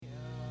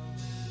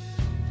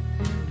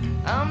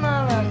I'm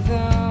not like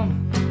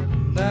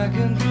them, back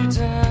and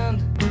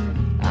pretend.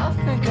 I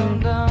think I'm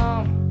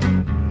dumb,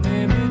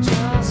 maybe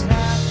just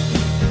happy.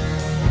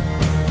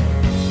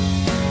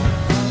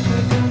 I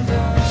think I'm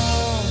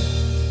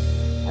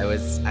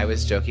dumb. I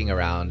was joking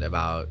around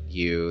about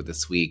you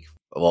this week.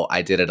 Well,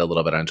 I did it a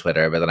little bit on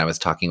Twitter, but then I was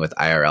talking with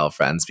IRL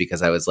friends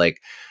because I was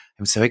like,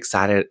 I'm so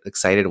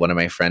excited one of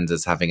my friends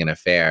is having an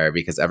affair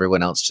because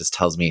everyone else just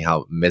tells me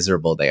how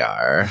miserable they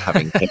are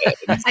having kids.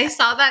 I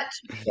saw that.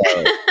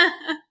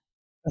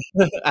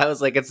 So, I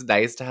was like, it's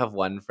nice to have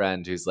one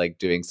friend who's like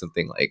doing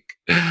something like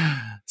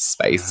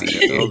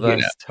spicy.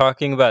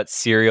 Talking about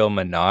serial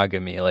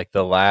monogamy, like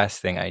the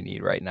last thing I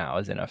need right now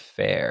is an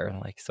affair,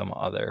 like some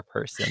other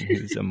person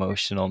whose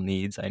emotional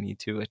needs I need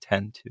to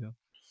attend to.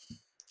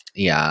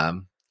 Yeah.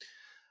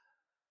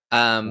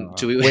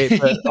 Do we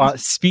wait? But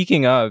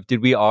speaking of,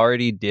 did we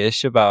already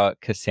dish about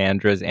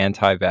Cassandra's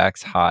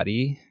anti-vax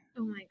hottie?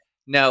 Oh my god!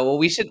 No. Well,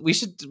 we should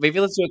maybe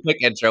let's do a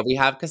quick intro. We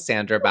have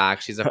Cassandra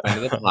back. She's a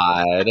friend of the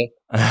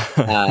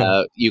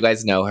pod. You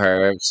guys know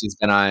her. She's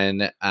been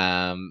on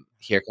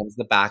Here Comes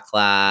the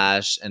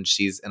Backlash, and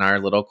she's in our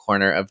little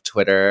corner of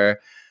Twitter.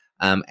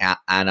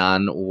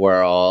 Anon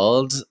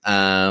world.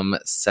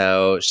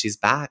 So she's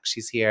back.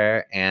 She's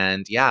here,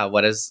 and yeah.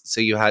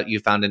 You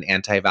found an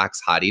anti-vax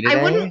hottie today?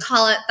 I wouldn't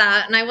call it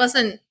that, and I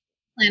wasn't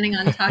planning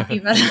on talking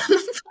about it on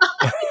the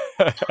pod.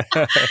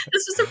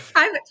 This was a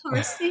private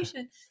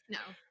conversation. No,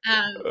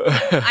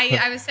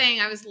 I was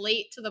saying I was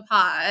late to the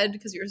pod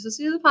because we were supposed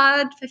to do the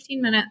pod 15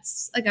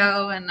 minutes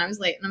ago, and I was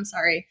late, and I'm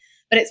sorry.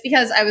 But it's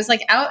because I was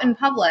like out in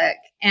public,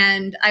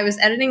 and I was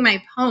editing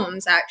my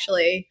poems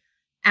actually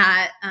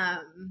at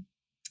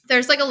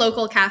there's like a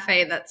local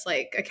cafe that's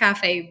like a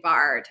cafe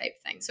bar type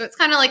thing. So it's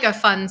kind of like a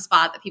fun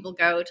spot that people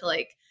go to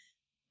like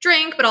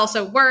drink, but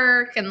also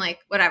work and like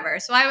whatever.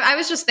 So I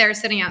was just there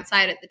sitting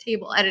outside at the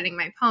table editing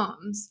my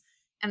poems.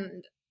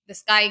 And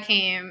this guy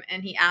came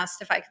and he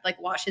asked if I could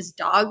like watch his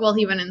dog while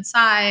he went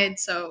inside.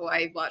 So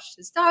I watched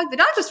his dog. The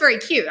dog was very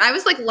cute. I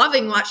was like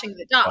loving watching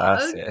the dog.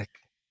 Classic.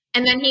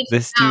 And then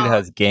this dude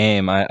has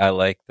game. I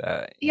like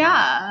that.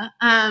 Yeah.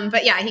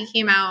 But yeah, he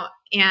came out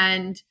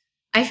and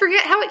I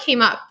forget how it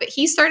came up, but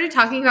he started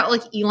talking about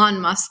like Elon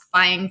Musk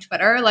buying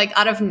Twitter, like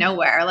out of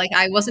nowhere. Like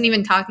I wasn't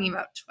even talking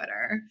about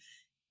Twitter.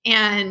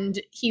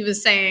 And he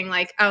was saying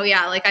like, oh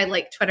yeah, like I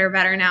like Twitter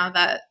better now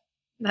that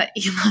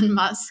Elon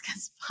Musk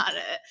has bought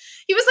it.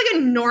 He was like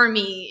a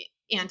normie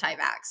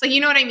anti-vax. Like, you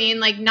know what I mean?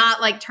 Like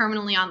not like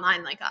terminally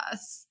online like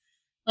us.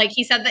 Like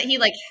he said that he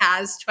like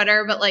has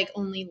Twitter, but like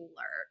only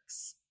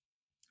lurks.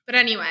 But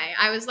anyway,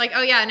 I was like,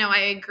 oh yeah, no, I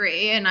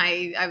agree. And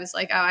I was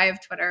like, oh, I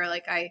have Twitter.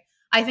 Like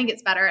I think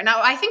it's better. And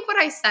I think what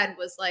I said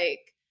was like,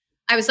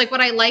 I was like, what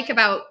I like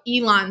about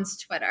Elon's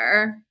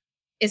Twitter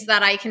is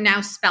that I can now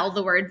spell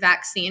the word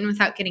vaccine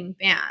without getting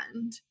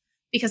banned.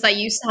 Because I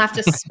used to have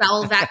to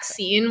spell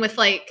vaccine with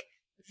like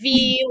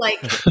V,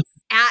 like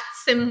at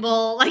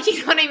symbol, like,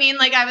 you know what I mean?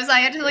 Like I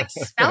had to like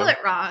spell it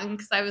wrong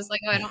because I was like,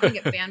 oh, I don't want to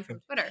get banned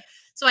from Twitter.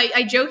 So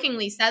I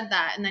jokingly said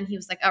that. And then he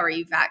was like, oh, are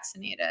you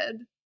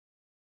vaccinated?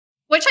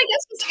 Which I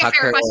guess was like a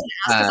fair question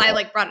to ask because I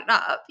like brought it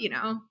up, you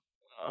know?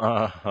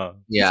 Yeah.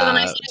 So then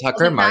I said I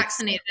wasn't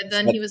vaccinated.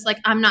 Then he was like,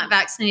 I'm not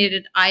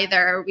vaccinated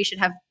either. We should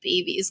have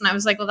babies. And I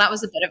was like, well, that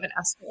was a bit of an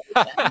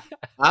escalation.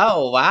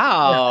 Oh,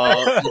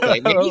 wow.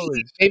 Okay,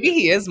 maybe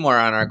he is more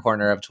on our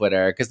corner of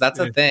Twitter because that's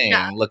a thing,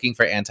 looking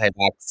for anti-vax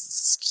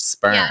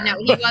sperm. Yeah, no,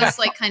 he was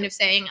like kind of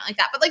saying it like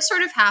that, but like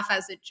sort of half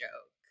as a joke.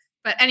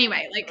 But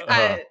anyway, like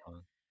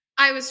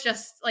I was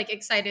just like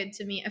excited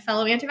to meet a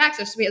fellow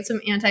anti-vaxxer. So we had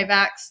some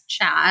anti-vax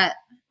chat.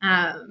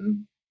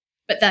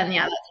 But then,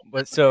 yeah.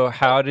 But so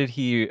how did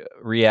he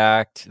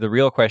react? The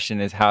real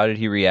question is, how did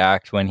he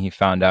react when he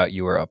found out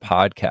you were a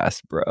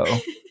podcast bro?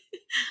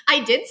 I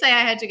did say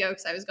I had to go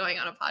because I was going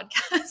on a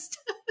podcast.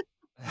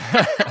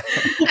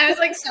 I was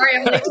like, sorry,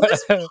 I'm late to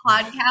this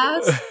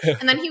podcast.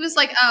 And then he was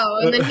like, oh,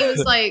 and then he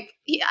was like,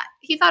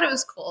 he thought it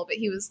was cool, but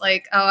he was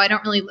like, oh, I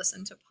don't really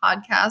listen to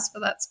podcasts,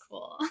 but that's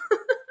cool.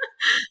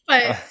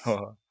 But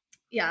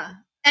yeah.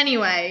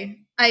 Anyway,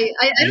 I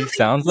don't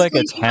sounds like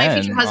a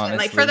 10.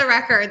 Like for the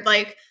record,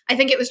 like I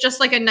think it was just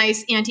like a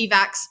nice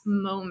anti-vax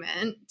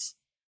moment.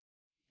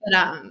 But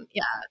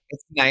yeah,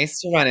 it's nice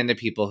to run into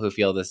people who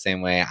feel the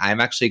same way. I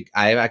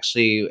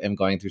actually am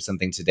going through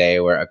something today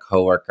where a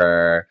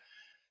coworker's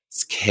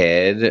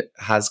kid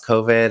has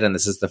COVID, and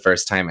this is the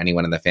first time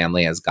anyone in the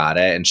family has got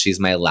it. And she's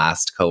my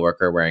last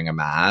coworker wearing a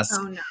mask.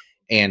 Oh no.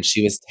 And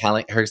she was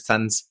telling, her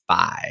son's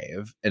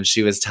 5, and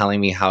she was telling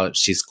me how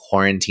she's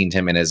quarantined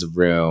him in his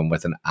room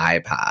with an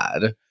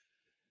iPad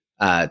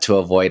to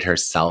avoid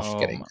herself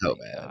getting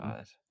COVID.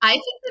 God. I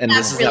think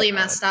that's really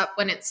messed up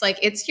when it's like,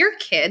 it's your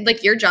kid.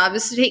 Like your job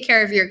is to take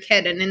care of your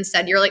kid. And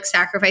instead you're like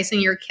sacrificing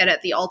your kid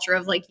at the altar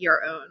of like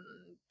your own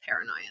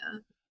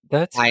paranoia.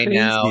 That's crazy. I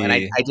know. And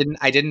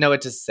I didn't know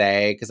what to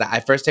say because I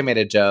first I made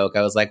a joke.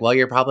 I was like, well,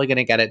 you're probably going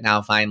to get it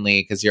now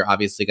finally because you're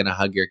obviously going to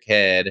hug your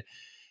kid.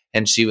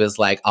 And she was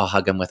like, I'll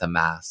hug him with a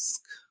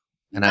mask.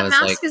 And I was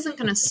like, the mask isn't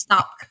going to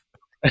stop.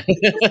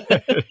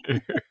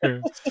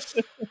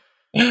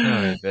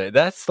 Oh,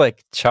 that's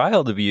like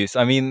child abuse.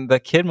 I mean, the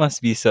kid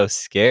must be so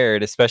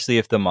scared, especially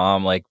if the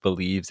mom like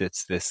believes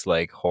it's this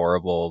like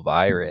horrible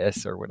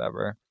virus or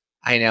whatever.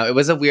 I know. It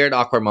was a weird,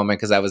 awkward moment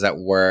because I was at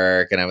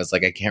work and I was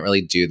like, I can't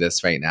really do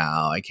this right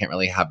now. I can't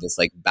really have this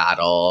like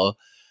battle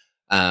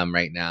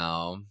right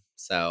now.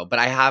 So, but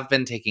I have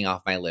been taking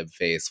off my lib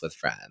face with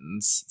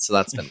friends. So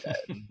that's been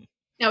good.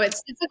 No,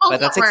 it's difficult But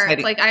that's at work.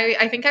 exciting. Like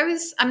I think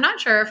I'm not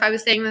sure if I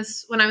was saying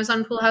this when I was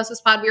on Pool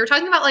House's pod. We were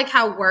talking about like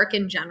how work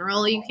in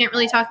general, you can't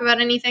really talk about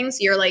anything. So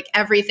you're like,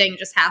 everything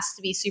just has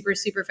to be super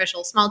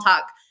superficial, small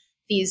talk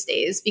these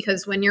days.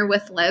 Because when you're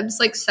with libs,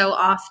 like so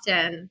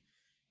often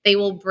they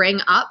will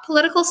bring up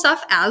political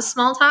stuff as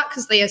small talk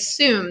because they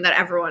assume that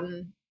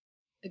everyone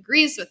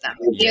agrees with them.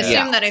 They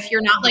assume that if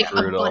you're not like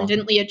Brutal.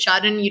 abundantly a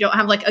chud and you don't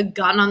have like a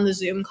gun on the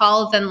Zoom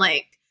call, then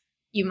like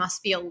you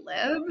must be a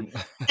lib.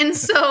 And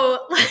so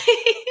like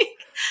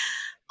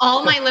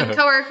all my lib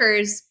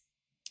coworkers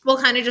will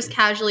kind of just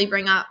casually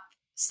bring up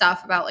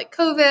stuff about like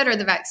COVID or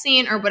the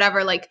vaccine or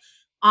whatever, like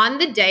on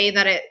the day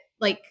that it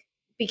like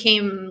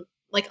became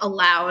like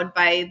allowed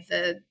by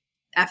the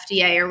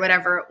FDA or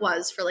whatever it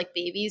was for like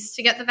babies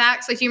to get the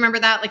vax. Like, do you remember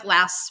that like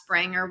last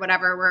spring or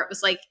whatever, where it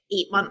was like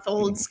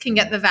 8-month-olds can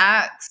get the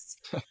vax?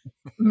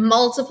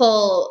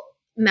 Multiple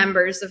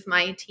members of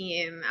my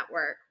team at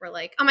work were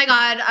like, oh my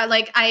God,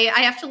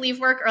 I have to leave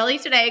work early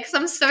today because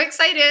I'm so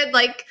excited.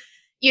 Like,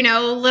 you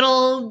know,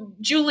 little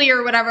Julie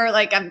or whatever,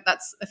 like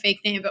that's a fake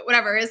name, but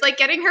whatever, is like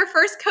getting her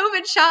first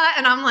COVID shot.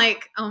 And I'm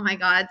like, oh my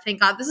God, thank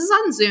God this is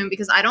on Zoom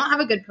because I don't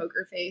have a good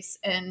poker face.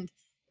 And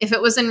if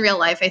it was in real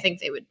life, I think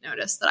they would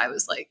notice that I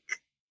was like,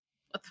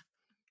 what the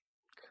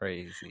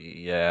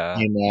Crazy. Yeah.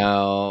 I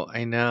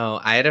know.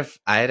 I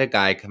had a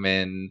guy come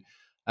in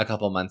a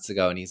couple months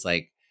ago and he's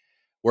like,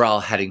 we're all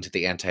heading to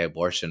the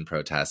anti-abortion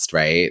protest,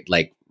 right?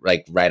 Like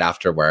right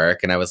after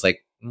work. And I was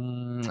like,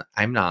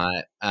 I'm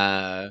not.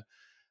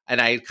 And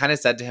I kind of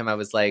said to him, I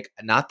was like,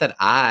 not that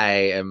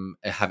I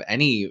have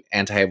any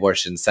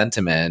anti-abortion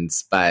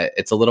sentiments, but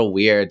it's a little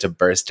weird to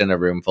burst in a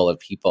room full of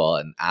people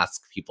and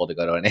ask people to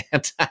go to an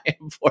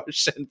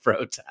anti-abortion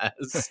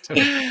protest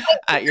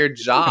at your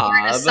job.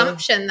 an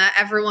assumption that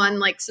everyone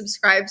like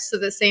subscribes to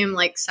the same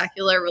like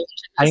secular religion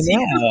I as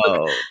you.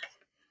 know.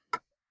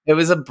 It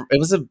was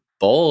a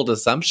bold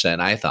assumption,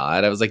 I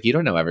thought. I was like, you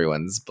don't know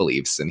everyone's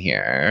beliefs in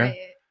here. Right.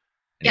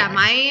 Yeah,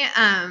 Anyway.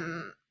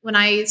 my when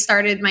I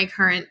started my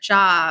current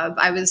job,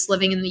 I was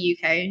living in the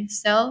UK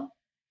still.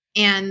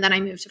 And then I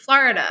moved to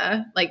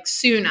Florida like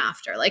soon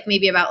after, like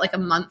maybe about like a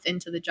month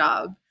into the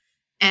job.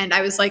 And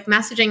I was like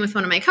messaging with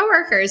one of my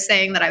coworkers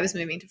saying that I was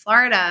moving to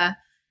Florida.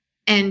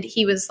 And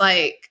he was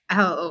like,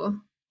 oh,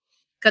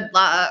 good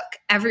luck.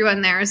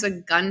 Everyone there is a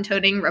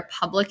gun-toting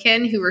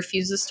Republican who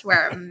refuses to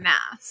wear a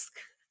mask.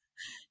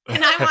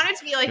 And I wanted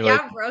to be like, You're yeah,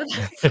 like- bro,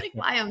 that's like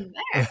why I'm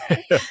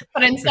there.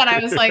 But instead I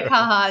was like,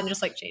 haha, and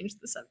just like changed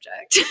the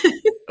subject.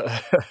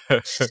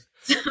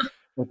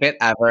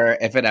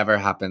 If it ever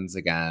happens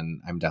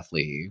again, I'm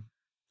definitely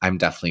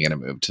gonna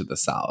move to the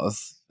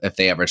South if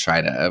they ever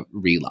try to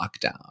re-lock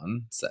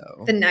down. So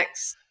The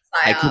next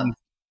I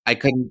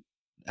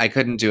psyop.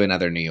 couldn't do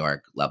another New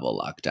York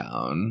level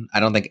lockdown.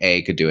 I don't think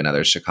A could do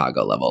another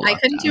Chicago level lockdown. I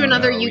couldn't do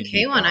another No, we'd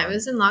be UK one. I gone.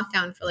 was in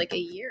lockdown for like a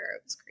year.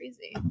 It was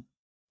crazy.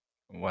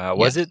 Wow.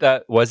 Was it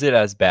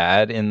as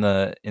bad in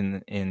the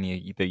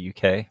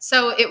UK?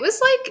 So it was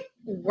like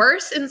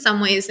worse in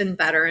some ways and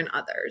better in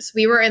others.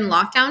 We were in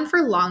lockdown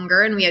for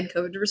longer and we had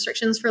COVID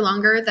restrictions for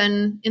longer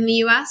than in the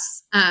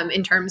US,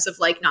 in terms of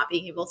like not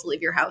being able to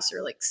leave your house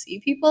or like see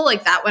people.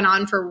 Like that went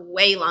on for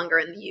way longer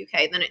in the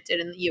UK than it did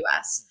in the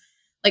US.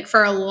 Like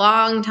for a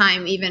long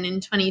time, even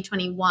in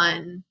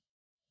 2021,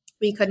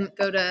 we couldn't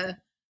go to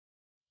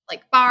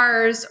like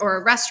bars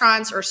or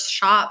restaurants or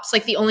shops.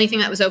 Like the only thing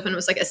that was open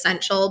was like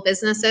essential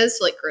businesses,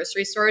 so like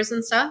grocery stores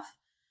and stuff.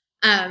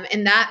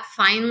 And that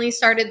finally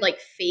started like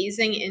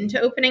phasing into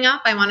opening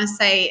up. I want to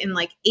say in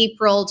like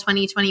April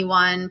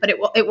 2021, but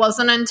it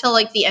wasn't until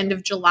like the end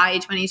of July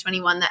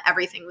 2021 that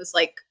everything was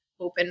like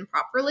open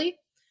properly.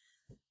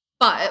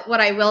 But what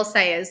I will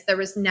say is there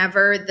was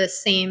never the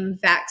same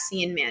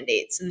vaccine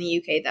mandates in the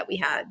UK that we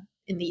had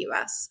in the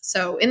US.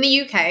 So in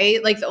the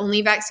UK, like the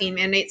only vaccine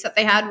mandates that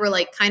they had were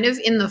like kind of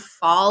in the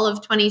fall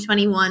of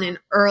 2021 and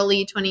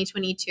early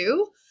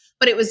 2022,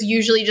 but it was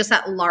usually just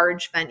at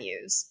large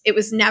venues. It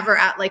was never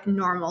at like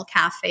normal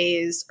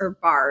cafes or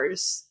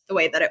bars the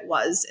way that it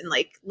was in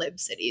like lib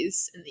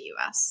cities in the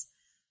US.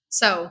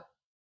 So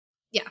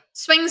yeah,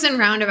 swings and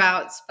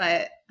roundabouts,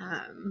 but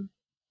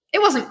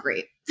it wasn't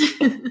great.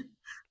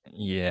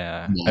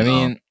 Yeah. No. I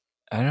mean,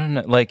 I don't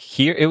know. Like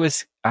here, it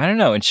was. I don't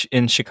know.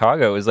 In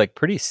Chicago, it was like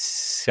pretty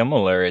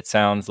similar. It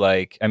sounds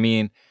like. I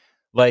mean,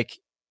 like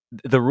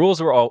the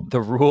rules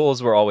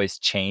were always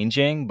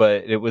changing,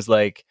 but it was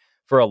like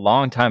for a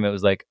long time, it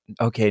was like,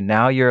 okay,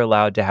 now you're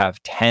allowed to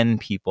have 10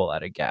 people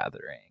at a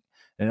gathering,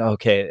 and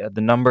okay,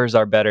 the numbers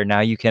are better now.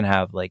 You can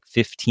have like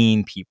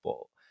 15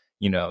 people.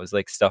 You know, it was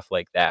like stuff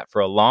like that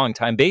for a long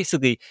time.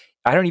 Basically,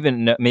 I don't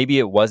even know. Maybe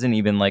it wasn't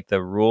even like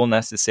the rule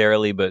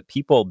necessarily, but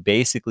people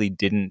basically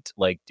didn't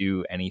like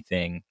do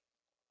anything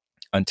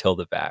until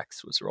the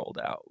vax was rolled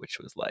out, which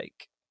was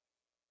like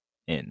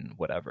in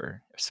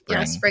whatever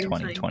Yeah, spring spring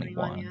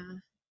 2021. Yeah.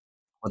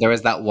 Well, there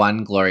was that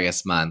one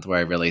glorious month where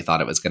I really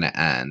thought it was going to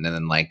end. And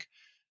then like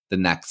the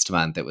next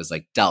month, it was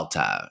like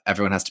Delta.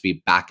 Everyone has to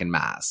be back in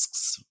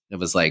masks. It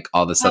was like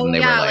all of a sudden Oh, they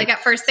yeah. were Like at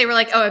first they were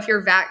like, oh, if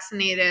you're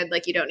vaccinated,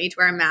 like you don't need to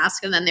wear a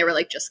mask. And then they were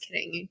like, just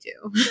kidding, you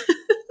do.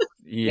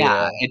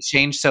 yeah, it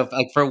changed. So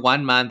like for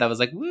 1 month, I was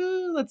like,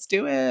 woo, let's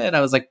do it.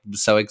 I was like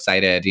so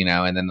excited, you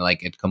know, and then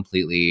like it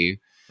completely.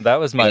 That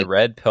was my like,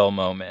 red pill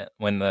moment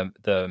when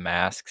the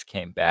masks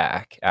came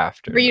back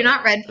after Were you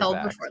not red the pilled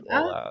vax before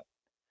that? rollout.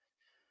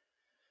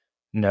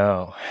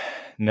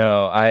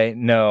 No,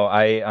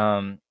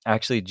 I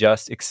actually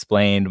just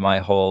explained my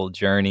whole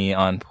journey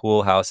on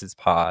Pool House's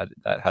pod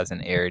that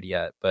hasn't aired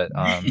yet, but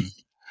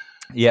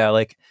yeah,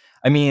 like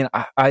I mean,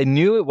 I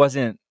knew it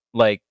wasn't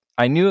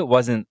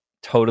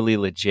totally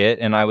legit,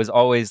 and I was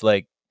always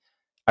like,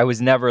 I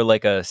was never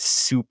like a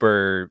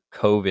super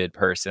COVID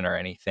person or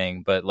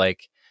anything, but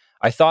like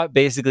I thought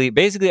basically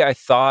I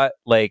thought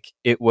like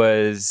it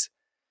was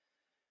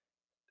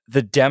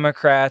the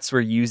Democrats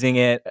were using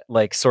it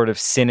like sort of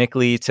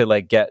cynically to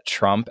like get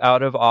Trump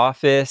out of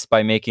office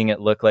by making it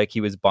look like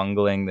he was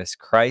bungling this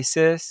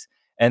crisis,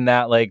 and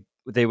that like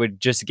they would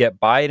just get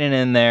Biden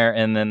in there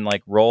and then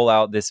like roll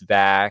out this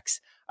vax.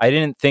 I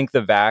didn't think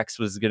the vax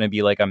was going to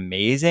be like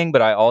amazing,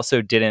 but I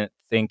also didn't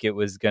think it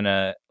was going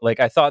to like,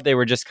 I thought they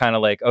were just kind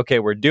of like, okay,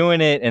 we're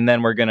doing it and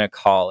then we're going to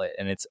call it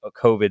and it's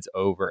COVID's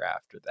over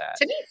after that.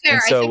 To be fair,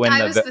 And so I think when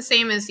I was the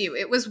same as you.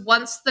 It was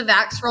once the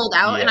vax rolled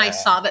out and I Yeah.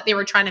 saw that they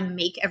were trying to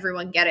make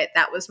everyone get it.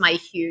 That was my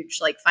huge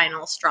like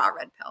final straw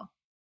red pill.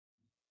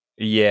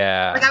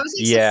 Yeah. Like I was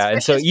like, yeah.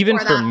 And so even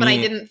before for that, me, but I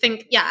didn't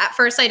think, at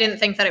first I didn't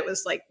think that it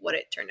was like what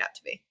it turned out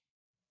to be.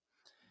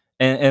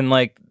 and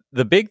like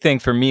the big thing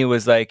for me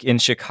was like in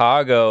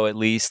Chicago, at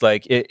least,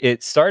 like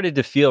it started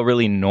to feel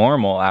really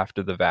normal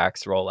after the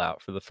vax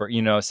rollout for the first,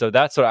 you know, so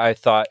that's what I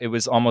thought. It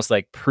was almost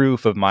like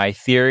proof of my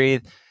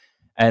theory.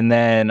 And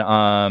then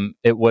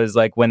it was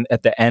like when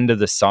at the end of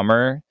the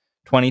summer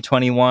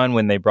 2021,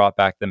 when they brought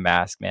back the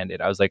mask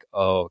mandate, I was like,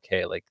 oh,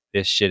 okay, like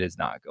this shit is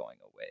not going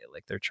away.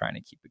 Like they're trying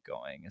to keep it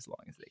going as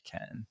long as they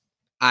can.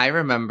 I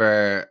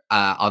remember,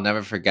 I'll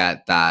never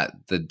forget that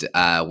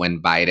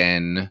when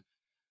Biden,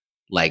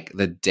 like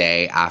the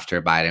day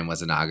after Biden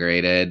was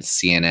inaugurated,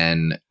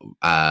 CNN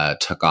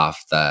took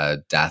off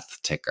the death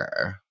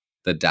ticker,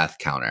 the death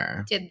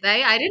counter. Did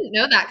they? I didn't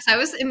know that because I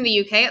was in the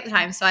UK at the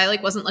time, so I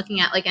like wasn't looking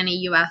at like any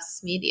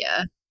US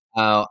media.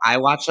 Oh, I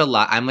watch a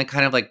lot. I'm like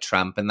kind of like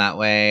Trump in that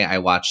way. I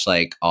watch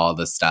like all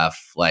the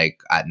stuff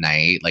like at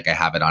night, like I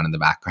have it on in the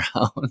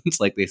background,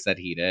 like they said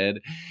he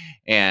did.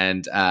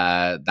 And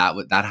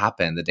that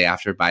happened the day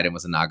after Biden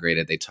was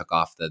inaugurated. They took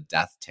off the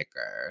death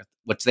ticker,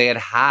 which they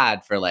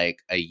had for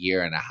like a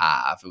year and a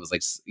half. It was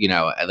like, you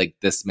know, like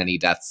this many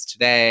deaths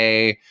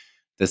today,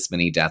 this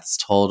many deaths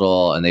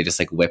total, and they just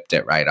like whipped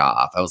it right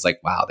off. I was like,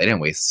 wow, they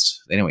didn't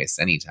waste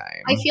any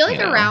time. I feel like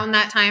you know? around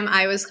that time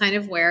I was kind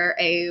of where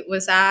I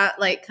was at,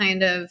 like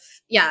kind of,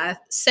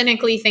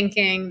 cynically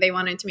thinking they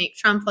wanted to make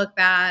Trump look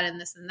bad and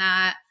this and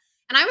that.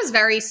 And I was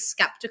very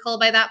skeptical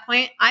by that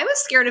point. I was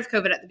scared of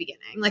COVID at the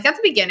beginning. Like at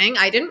the beginning,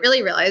 I didn't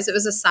really realize it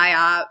was a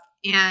psyop.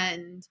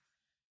 And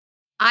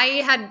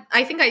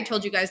I think I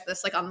told you guys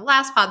this like on the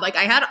last pod, like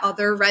I had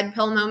other red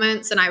pill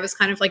moments and I was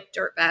kind of like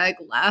dirtbag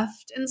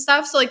left and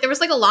stuff. So like there was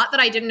like a lot that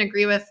I didn't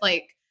agree with,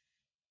 like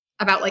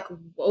about like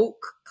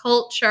woke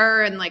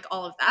culture and like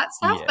all of that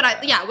stuff.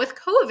 Yeah. But with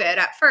COVID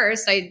at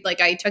first, I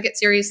took it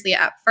seriously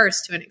at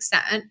first to an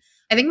extent.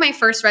 I think my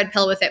first red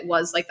pill with it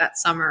was like that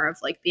summer of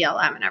like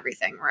BLM and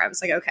everything where I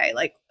was like, okay,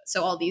 like,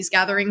 so all these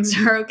gatherings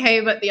are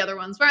okay, but the other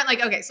ones weren't.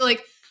 Like, okay. So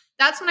like,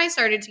 that's when I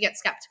started to get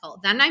skeptical.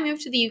 Then I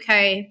moved to the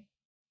UK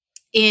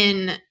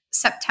in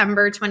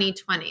September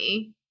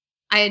 2020.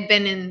 I had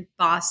been in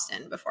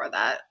Boston before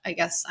that. I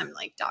guess I'm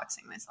like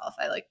doxing myself.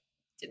 I like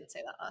didn't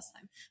say that last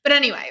time. But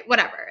anyway,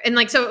 whatever. And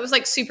like, so it was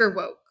like super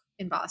woke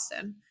in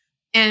Boston.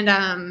 And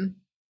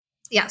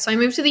so I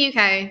moved to the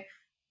UK,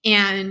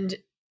 and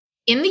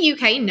in the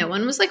UK, no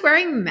one was like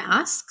wearing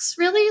masks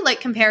really, like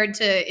compared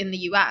to in the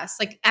US.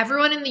 Like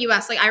everyone in the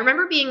US, like I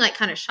remember being like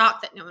kind of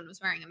shocked that no one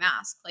was wearing a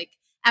mask. Like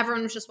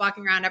everyone was just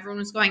walking around, everyone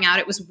was going out.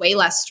 It was way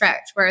less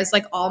strict. Whereas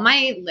like all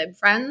my lib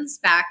friends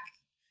back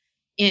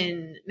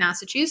in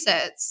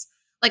Massachusetts,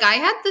 like I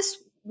had this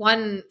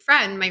one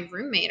friend, my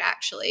roommate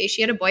actually,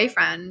 she had a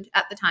boyfriend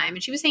at the time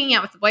and she was hanging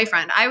out with the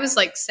boyfriend. I was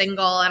like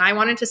single and I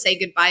wanted to say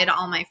goodbye to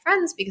all my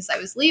friends because I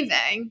was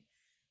leaving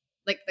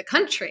like the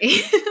country,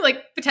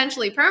 like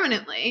potentially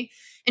permanently.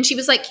 And she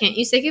was like, can't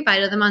you say goodbye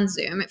to them on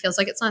Zoom? It feels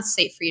like it's not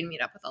safe for you to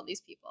meet up with all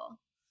these people.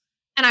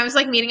 And I was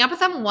like meeting up with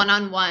them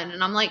one-on-one.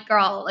 And I'm like,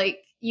 girl, like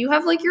you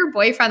have like your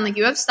boyfriend, like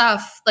you have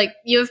stuff, like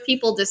you have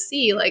people to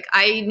see. Like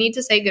I need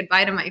to say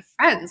goodbye to my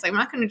friends. Like, I'm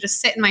not going to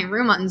just sit in my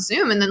room on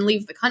Zoom and then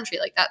leave the country.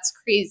 Like that's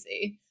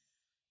crazy.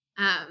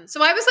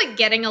 So I was like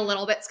getting a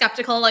little bit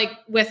skeptical, like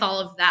with all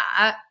of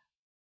that.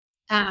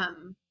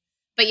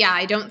 But yeah,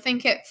 I don't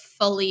think it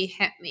fully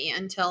hit me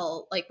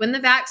until like when the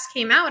vax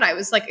came out, I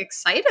was like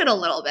excited a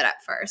little bit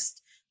at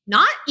first.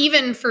 not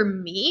even for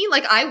me.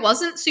 Like, I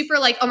wasn't super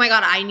like, oh my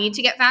God, I need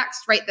to get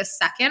vaxxed right this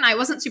second. I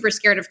wasn't super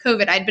scared of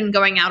COVID. I'd been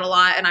going out a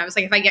lot and I was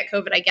like, if I get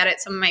COVID, I get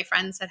it. Some of my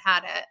friends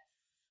had it.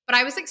 But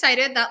I was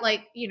excited that,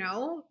 like, you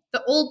know,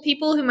 the old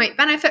people who might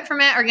benefit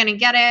from it are going to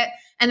get it.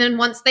 And then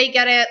once they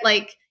get it,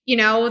 like, you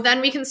know,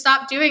 then we can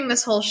stop doing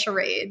this whole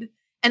charade.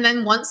 And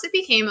then once it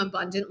became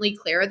abundantly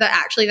clear that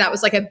actually that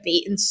was like a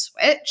bait and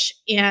switch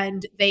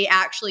and they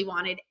actually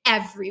wanted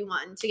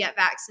everyone to get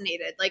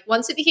vaccinated, like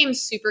once it became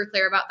super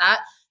clear about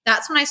that,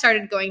 that's when I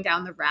started going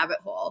down the rabbit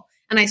hole.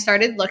 And I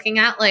started looking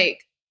at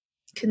like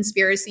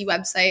conspiracy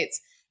websites.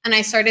 And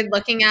I started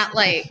looking at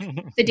like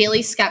the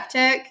Daily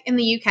Skeptic in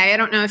the UK. I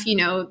don't know if you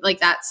know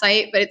like that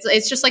site, but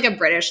it's just like a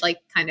British like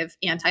kind of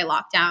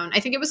anti-lockdown. I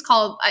think it was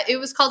called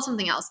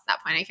something else at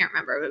that point. I can't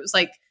remember. It was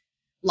like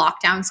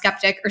Lockdown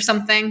Skeptic or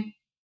something.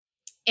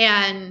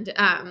 And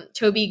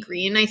Toby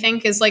Green, I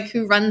think, is like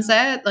who runs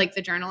it, like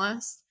the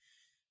journalist.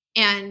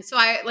 And so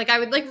I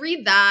would like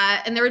read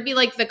that, and there would be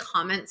like the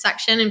comment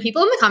section, and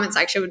people in the comment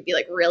section would be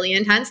like really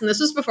intense. And this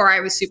was before I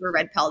was super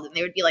red pilled, and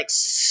they would be like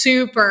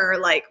super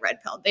like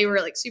red pilled. They were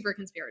like super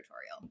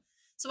conspiratorial.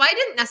 So I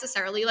didn't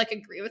necessarily like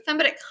agree with them,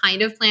 but it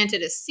kind of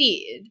planted a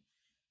seed.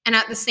 And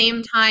at the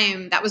same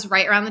time, that was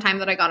right around the time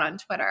that I got on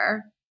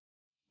Twitter.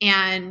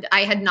 And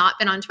I had not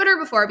been on Twitter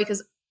before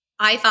because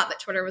I thought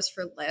that Twitter was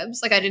for libs.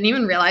 Like I didn't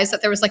even realize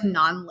that there was like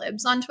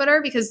non-libs on Twitter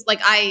because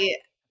like I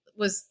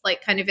was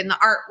like kind of in the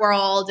art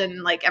world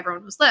and like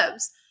everyone was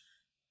libs.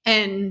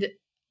 And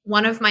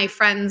one of my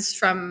friends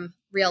from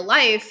real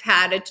life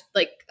had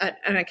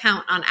an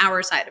account on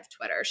our side of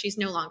Twitter. She's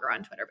no longer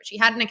on Twitter, but she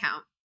had an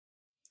account.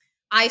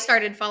 I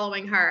started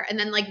following her. And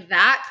then like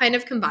that kind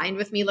of combined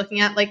with me looking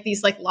at like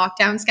these like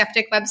lockdown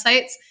skeptic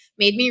websites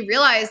made me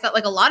realize that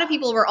like a lot of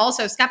people were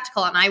also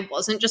skeptical and I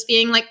wasn't just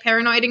being like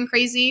paranoid and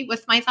crazy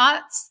with my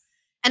thoughts.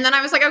 And then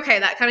I was like, okay,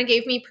 that kind of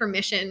gave me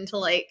permission to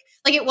like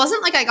it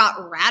wasn't like I got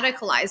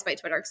radicalized by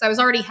Twitter because I was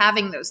already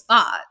having those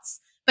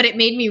thoughts, but it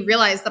made me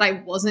realize that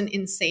I wasn't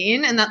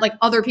insane and that like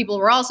other people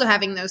were also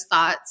having those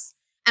thoughts.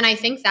 And I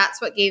think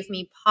that's what gave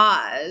me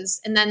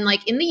pause. And then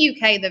like in the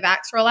UK, the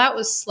vax rollout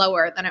was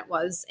slower than it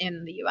was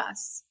in the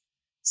US.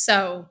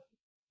 So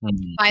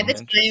by the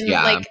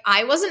time like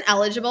I wasn't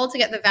eligible to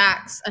get the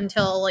vax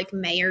until like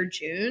May or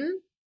June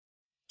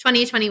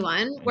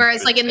 2021.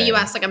 Whereas like in the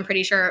US, like I'm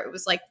pretty sure it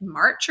was like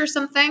March or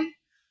something.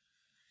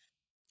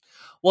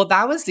 Well,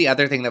 that was the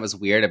other thing that was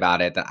weird about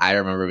it that I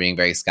remember being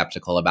very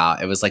skeptical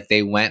about. It was like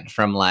they went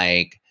from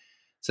like,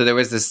 so there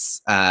was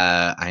this,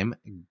 I'm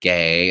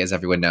gay, as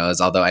everyone knows,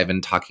 although I've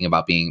been talking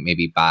about being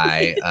maybe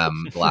bi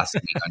the last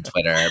week on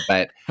Twitter,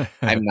 but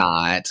I'm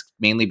not,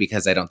 mainly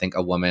because I don't think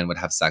a woman would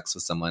have sex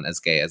with someone as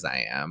gay as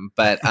I am.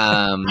 But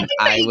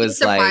I was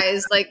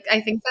surprised. Like,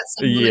 I think that's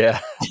yeah.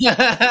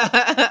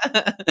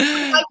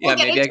 Like, we'll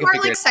get into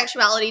our like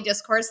sexuality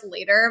discourse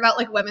later about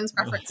like women's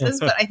preferences,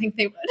 but I think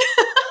they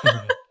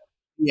would.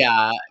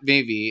 Yeah,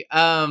 maybe.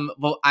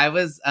 Well, I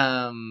was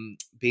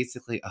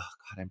basically, oh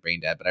God, I'm brain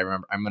dead, but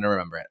I'm gonna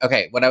remember it.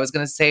 Okay, what I was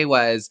gonna say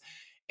was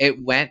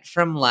it went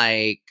from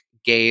like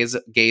gays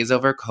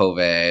over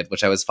COVID,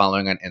 which I was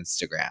following on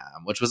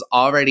Instagram, which was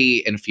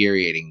already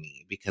infuriating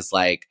me because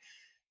like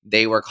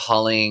they were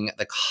calling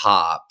the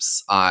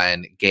cops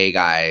on gay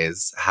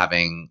guys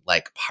having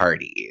like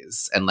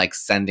parties and like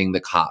sending the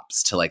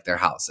cops to like their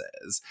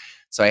houses.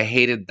 So I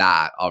hated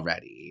that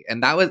already.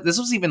 And this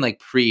was even like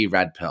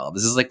pre-red pill.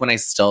 This is like when I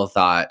still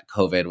thought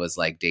COVID was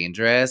like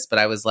dangerous, but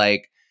I was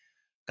like,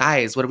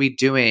 guys, what are we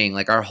doing?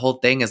 Like our whole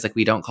thing is like,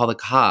 we don't call the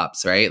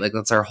cops, right? Like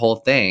that's our whole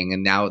thing.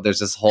 And now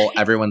there's this whole,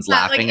 everyone's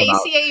laughing like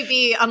about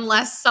ACAB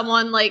unless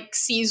someone like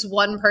sees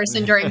one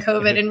person during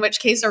COVID, in which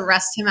case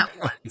arrest him at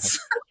once.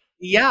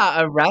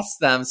 Yeah,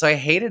 arrest them. So I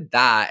hated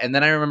that. And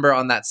then I remember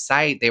on that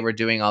site, they were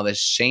doing all this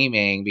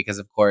shaming because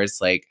of course,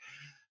 like,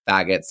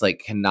 faggots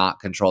like cannot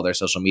control their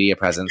social media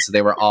presence. So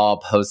they were all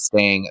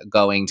posting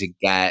going to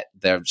get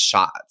their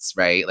shots,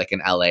 right? Like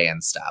in LA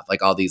and stuff,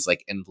 like all these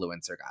like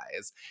influencer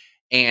guys.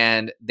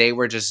 And they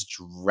were just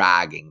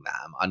dragging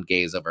them on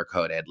gays over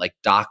COVID, like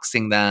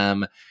doxing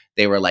them.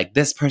 They were like,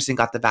 this person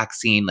got the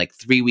vaccine like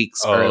 3 weeks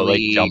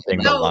early. Like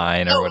jumping the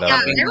line or whatever. Yeah,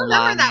 I remember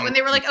that when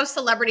they were like, oh,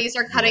 celebrities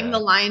are cutting the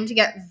line to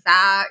get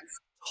vaxxed.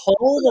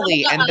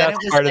 Totally. And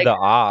that's part of the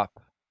op.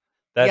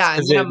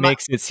 That's because it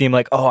makes it seem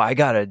like, oh, I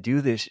gotta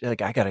do this.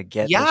 Like I gotta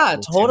get. Yeah,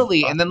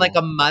 totally. And then like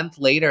a month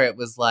later, it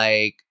was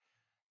like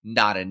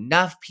not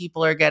enough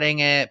people are getting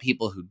it.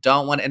 People who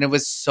don't want it. And it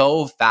was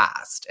so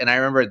fast. And I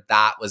remember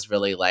that was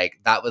really like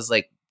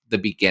the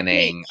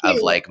beginning of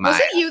like my.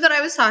 Was it you that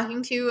I was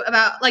talking to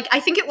about like,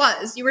 I think it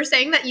was. You were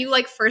saying that you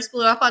like first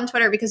blew up on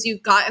Twitter because you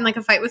got in like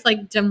a fight with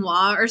like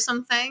Demois or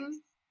something.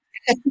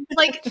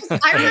 Like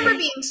I remember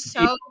being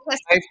so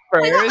pissed.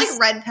 I got like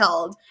red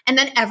pilled, and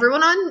then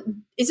everyone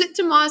on is it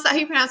Demois? Is that how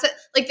you pronounce it?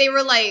 Like they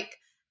were like,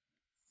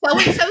 so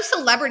and so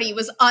celebrity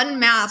was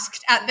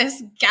unmasked at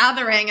this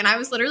gathering, and I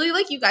was literally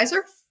like, you guys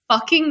are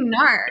fucking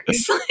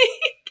narcs.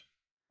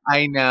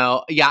 I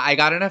know. Yeah, I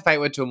got in a fight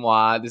with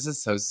Demois. This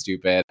is so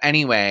stupid.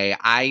 Anyway,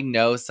 I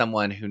know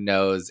someone who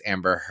knows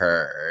Amber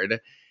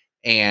Heard.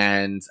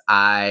 and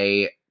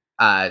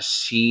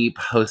she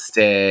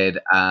posted,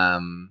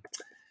 Demois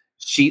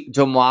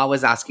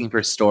was asking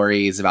for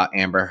stories about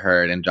Amber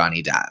Heard and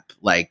Johnny Depp,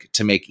 like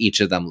to make each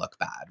of them look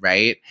bad,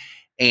 right?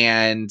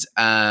 And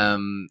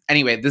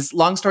anyway, this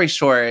long story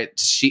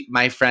short,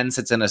 my friend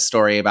sits in a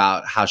story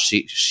about how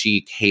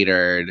she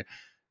catered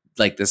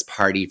like this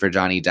party for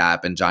Johnny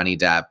Depp, and Johnny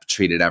Depp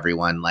treated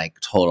everyone like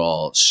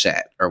total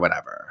shit or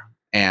whatever,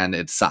 and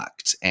it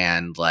sucked.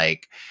 And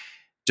like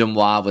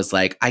Demois was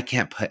like, I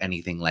can't put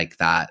anything like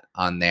that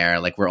on there.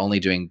 Like, we're only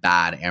doing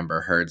bad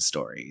Amber Heard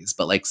stories,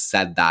 but like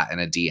said that in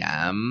a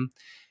DM.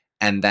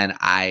 And then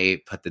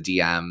I put the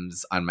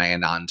DMs on my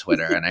Anon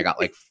Twitter, and I got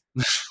like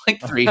like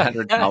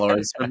 300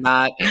 followers from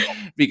that,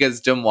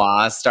 because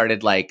Demois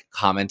started like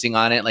commenting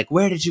on it, like,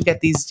 where did you get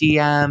these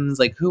DMs?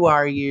 Like, who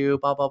are you?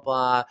 Blah, blah,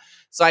 blah.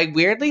 So I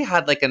weirdly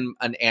had like an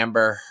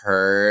Amber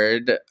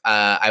Heard.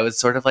 I was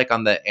sort of like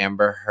on the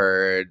Amber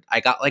Heard.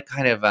 I got like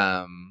kind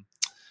of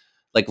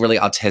like really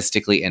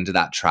autistically into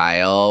that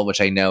trial,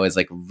 which I know is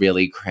like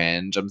really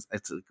cringe. I'm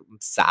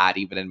sad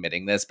even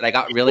admitting this, but I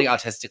got really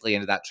autistically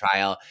into that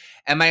trial.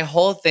 And my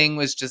whole thing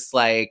was just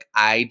like,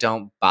 I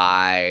don't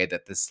buy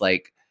that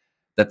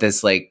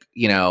this,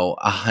 you know,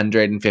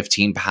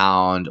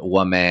 115-pound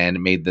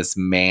woman made this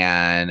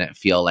man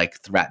feel like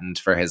threatened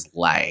for his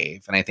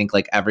life. And I think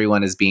like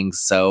everyone is being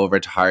so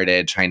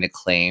retarded trying to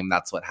claim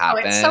that's what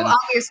happened. It's so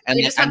obvious. And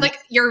they just had like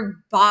your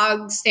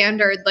bog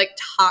standard, like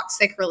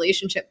toxic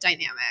relationship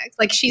dynamic.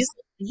 Like she's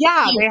they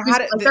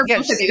had it. They're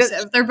both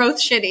abusive. They're both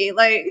shitty.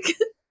 Like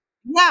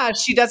yeah,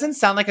 she doesn't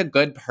sound like a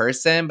good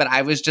person, but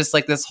I was just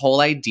like this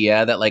whole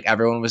idea that like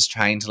everyone was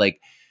trying to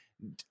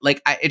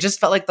it just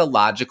felt like the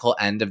logical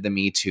end of the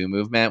Me Too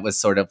movement was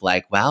sort of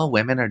like, well,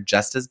 women are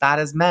just as bad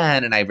as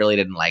men. And I really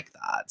didn't like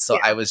that. So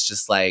I was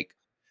just like,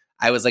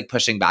 I was like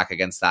pushing back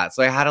against that.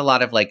 So I had a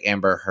lot of like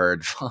Amber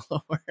Heard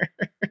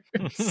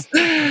followers,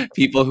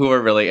 people who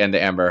were really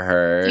into Amber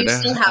Heard. do you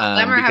still have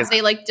them, or have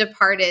they like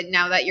departed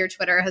now that your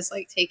Twitter has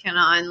like taken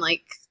on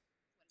like?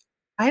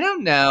 I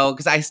don't know,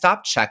 because I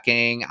stopped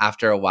checking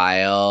after a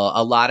while.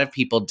 A lot of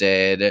people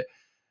did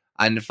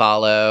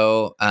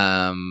unfollow,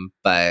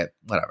 but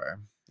whatever,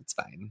 it's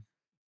fine.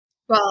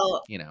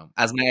 Well, you know,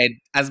 as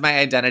my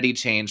identity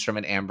changed from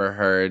an Amber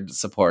Heard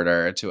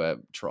supporter to a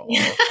troll.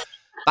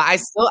 But I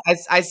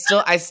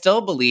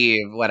still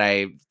believe what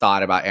I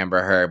thought about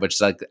Amber Heard, which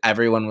is like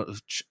everyone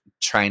was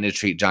trying to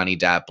treat Johnny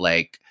Depp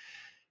like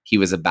he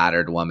was a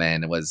battered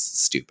woman was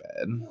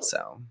stupid.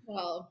 So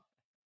well,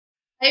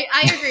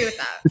 I agree with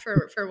that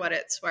for what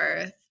it's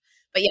worth.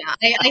 But yeah,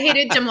 I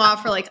hated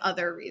Demois for like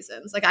other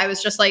reasons. Like I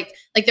was just like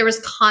there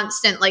was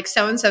constant like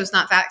so-and-so's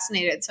not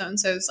vaccinated,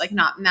 so-and-so's like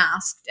not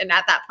masked. And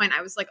at that point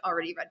I was like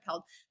already red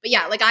pilled. But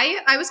yeah, like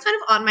I was kind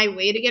of on my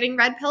way to getting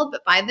red pilled.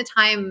 But by the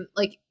time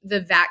like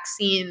the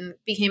vaccine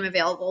became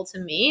available to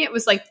me, it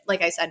was like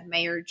I said,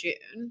 May or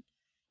June.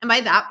 And by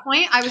that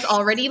point, I was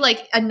already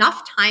like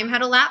enough time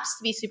had elapsed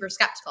to be super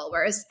skeptical.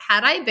 Whereas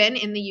had I been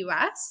in the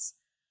US,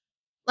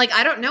 like,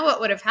 I don't know what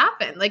would have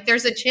happened. Like,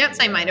 there's a chance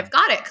I might have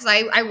got it because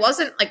I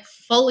wasn't like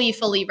fully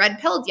red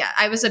pilled yet.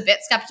 I was a bit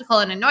skeptical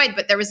and annoyed,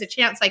 but there was a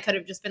chance I could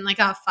have just been like,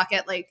 oh, fuck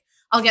it. Like,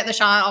 I'll get the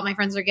shot. All my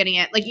friends are getting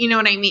it. Like, you know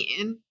what I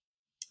mean?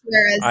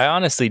 Whereas I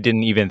honestly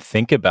didn't even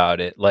think about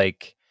it.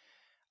 Like,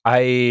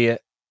 I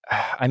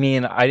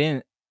mean, I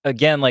didn't,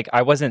 again, like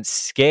I wasn't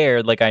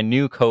scared. Like I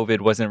knew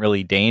COVID wasn't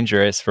really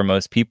dangerous for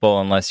most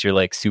people unless you're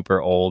like super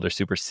old or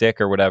super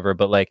sick or whatever.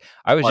 But like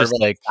I was just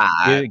like,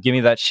 give me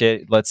that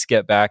shit. Let's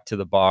get back to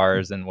the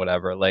bars and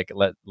whatever. Like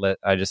let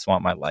I just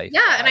want my life.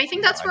 Yeah, and I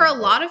think that's where a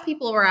lot of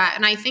people were at.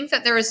 And I think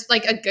that there was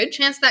like a good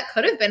chance that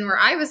could have been where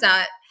I was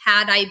at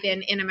had I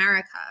been in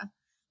America.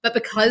 But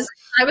because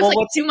I was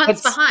like 2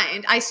 months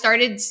behind, I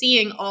started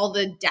seeing all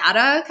the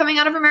data coming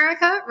out of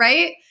America,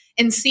 right?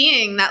 And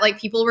seeing that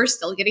like people were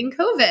still getting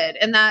COVID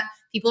and that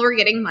people were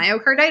getting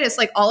myocarditis,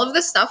 like all of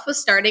this stuff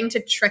was starting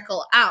to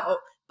trickle out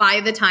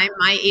by the time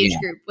my age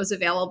group was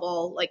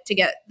available, like to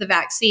get the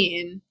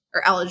vaccine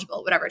or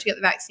eligible, whatever, to get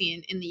the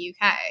vaccine in the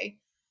UK.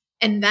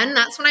 And then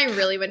that's when I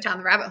really went down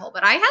the rabbit hole.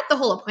 But I had the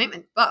whole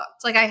appointment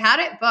booked. Like I had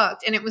it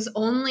booked, and it was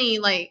only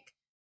like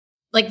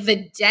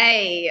the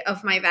day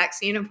of my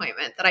vaccine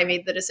appointment that I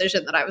made the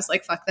decision that I was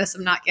like, fuck this,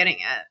 I'm not getting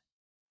it.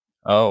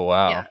 Oh,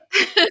 wow. Yeah.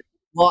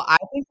 Well, I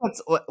think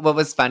that's what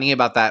was funny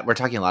about that. We're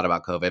talking a lot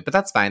about COVID, but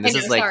that's fine. This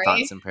is like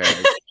thoughts and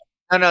prayers.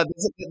 No,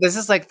 this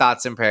is like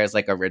thoughts and prayers,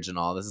 like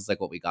original. This is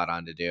like what we got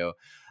on to do.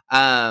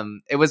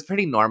 It was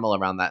pretty normal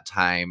around that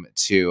time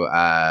to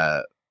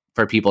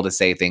for people to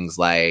say things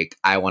like,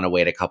 I want to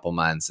wait a couple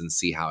months and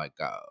see how it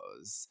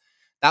goes.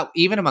 That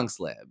even amongst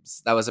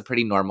libs, that was a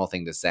pretty normal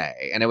thing to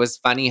say. And it was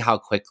funny how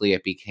quickly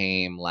it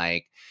became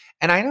like,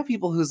 and I know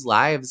people whose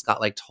lives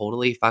got like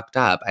totally fucked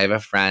up. I have a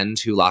friend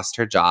who lost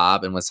her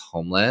job and was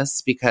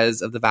homeless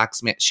because of the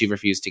vaccine. She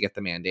refused to get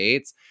the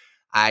mandates.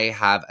 I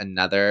have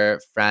another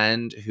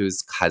friend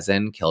whose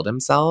cousin killed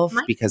himself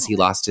because he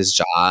lost his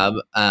job.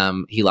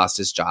 He lost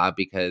his job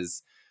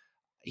because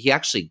he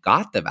actually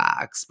got the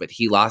vax, but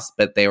he lost,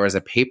 but there was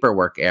a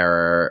paperwork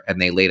error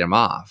and they laid him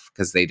off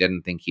because they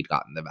didn't think he'd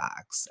gotten the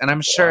vax. And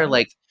I'm sure Wow.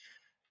 like,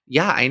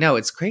 yeah, I know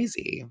it's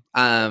crazy.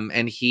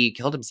 And he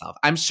killed himself.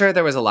 I'm sure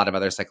there was a lot of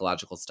other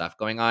psychological stuff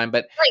going on,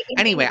 but Right.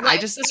 anyway, I Like,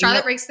 just, the straw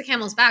that breaks the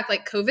camel's back.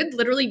 Like COVID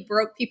literally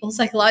broke people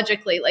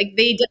psychologically. Like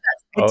they did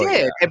that. it Oh,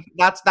 did.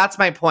 yeah. That's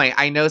my point.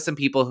 I know some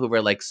people who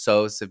were like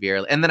so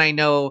severely, and then I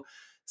know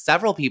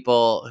several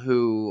people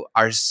who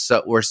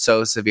were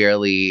so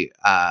severely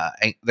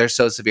they're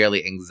so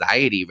severely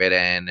anxiety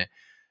ridden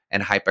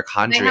and And I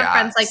hypochondriacs. have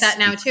friends like that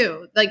now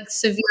too, like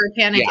severe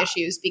panic Yeah.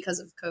 issues because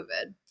of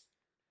COVID.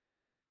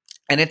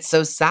 And it's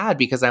so sad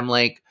because I'm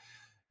like,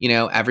 you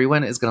know,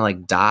 everyone is gonna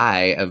like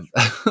die of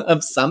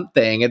of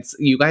something. It's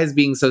you guys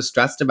being so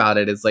stressed about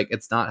it is like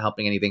it's not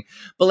helping anything.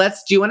 But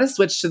do you want to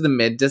switch to the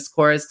mid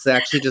discourse?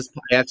 Because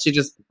I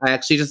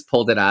actually just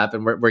pulled it up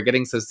and we're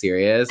getting so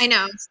serious. I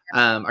know.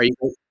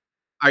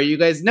 Are you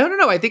guys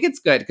no, I think it's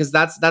good because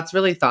that's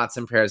really Thoughts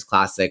and Prayers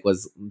classic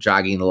was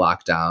dragging the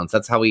lockdowns.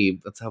 That's how we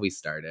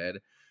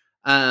started.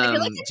 I feel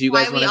like it's Do you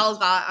why guys we want all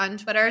got on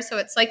Twitter. So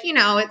it's like, you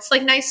know, it's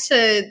like nice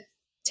to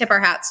tip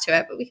our hats to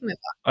it, but we can move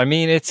on. I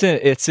mean, it's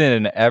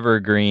an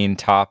evergreen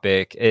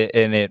topic,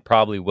 and it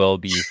probably will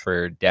be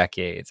for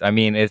decades. I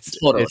mean, it's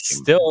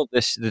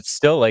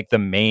still like the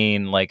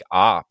main like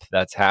op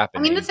that's I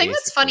happening. mean, the thing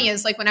that's funny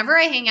is like whenever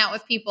I hang out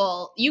with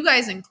people, you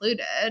guys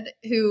included,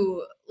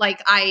 who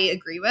like I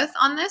agree with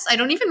on this, I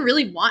don't even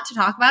really want to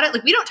talk about it.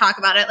 Like we don't talk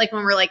about it like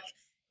when we're like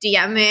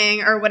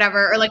DMing or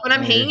whatever, or like when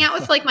I'm hanging out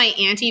with like my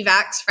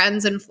anti-vax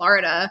friends in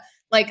Florida.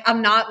 Like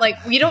I'm not like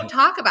we don't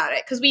talk about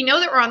it because we know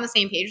that we're on the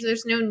same page.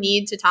 There's no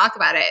need to talk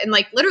about it. And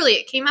like literally,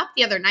 it came up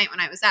the other night when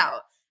I was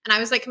out, and I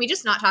was like, "Can we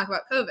just not talk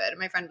about COVID?" And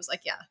my friend was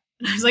like, "Yeah."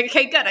 And I was like,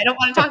 "Okay, good. I don't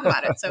want to talk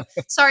about it. So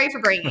sorry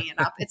for bringing it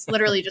up. It's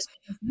literally just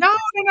no.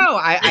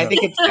 I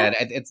think it's good.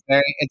 It's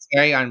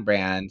very on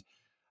brand.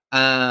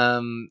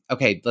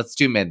 Okay, let's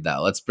do mid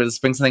though. Let's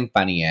bring something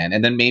funny in,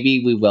 and then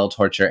maybe we will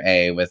torture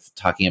A with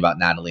talking about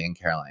Natalie and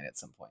Caroline at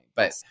some point.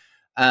 But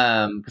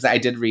because I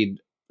did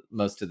read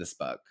most of this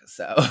book,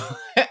 so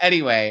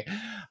anyway,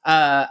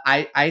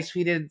 I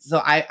tweeted. So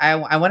I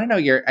want to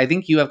know I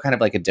think you have kind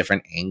of like a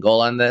different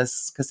angle on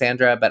this,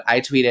 Cassandra. But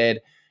I tweeted.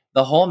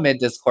 The whole mid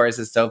discourse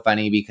is so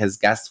funny because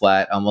guess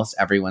what? Almost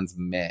everyone's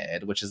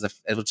mid, which is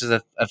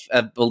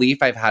a belief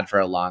I've had for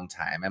a long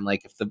time. I'm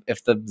like,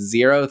 if the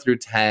 0 through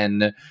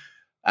 10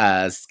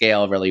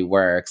 scale really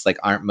works, like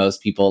aren't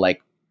most people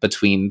like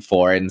between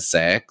 4 and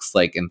 6,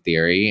 like in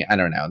theory? I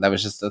don't know. That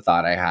was just a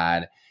thought I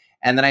had.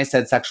 And then I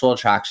said sexual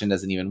attraction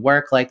doesn't even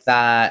work like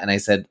that. And I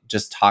said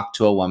just talk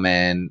to a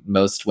woman.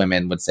 Most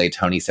women would say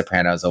Tony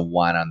Soprano is a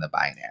 1 on the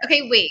binary.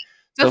 Okay, wait.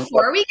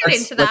 Before we get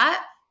into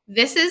that,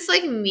 this is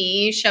like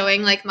me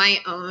showing like my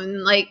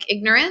own like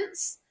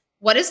ignorance.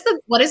 What is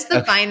what is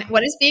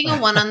being a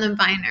 1 on the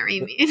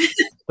binary mean?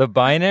 The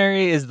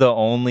binary is the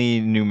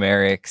only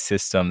numeric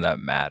system that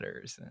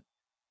matters,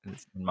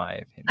 in my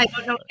opinion. I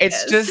don't know what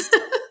it's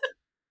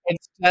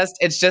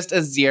just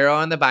a 0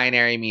 on the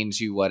binary means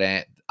you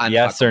wouldn't.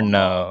 Yes or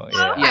no.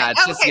 Yeah. Okay. Yeah,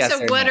 it's just yes so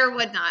or would no. or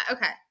would not.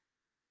 Okay.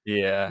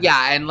 Yeah.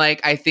 Yeah, and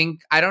like I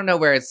think I don't know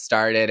where it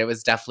started. It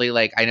was definitely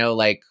like I know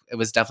like it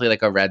was definitely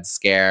like a Red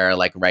Scare,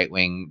 like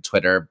right-wing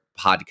Twitter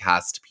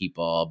podcast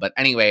people. But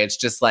anyway, it's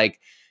just like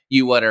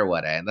you would or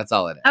wouldn't. That's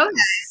all it is. Okay.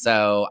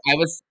 So I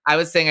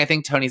was saying I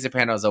think Tony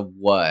Soprano is a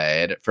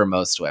would for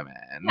most women,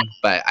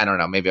 but I don't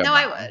know. Maybe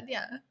I would.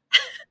 Yeah.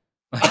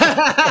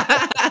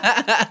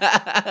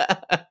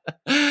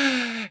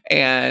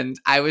 And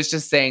I was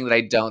just saying that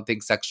I don't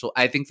think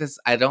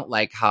I don't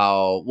like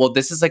how well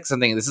this is like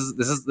something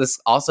this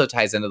also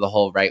ties into the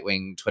whole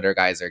right-wing Twitter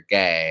guys are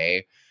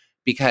gay,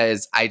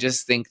 because I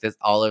just think that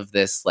all of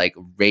this like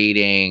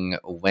rating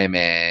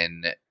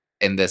women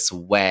in this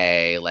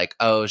way, like,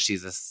 oh,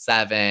 she's a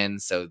 7,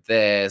 so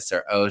this,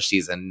 or oh,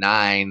 she's a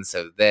 9,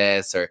 so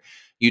this, or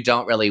you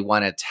don't really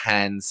want a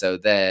 10, so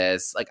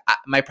this. Like,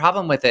 my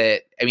problem with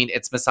it, I mean,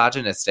 it's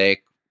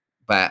misogynistic,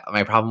 but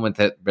my problem with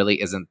it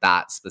really isn't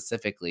that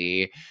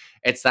specifically.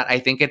 It's that I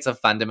think it's a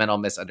fundamental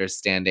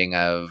misunderstanding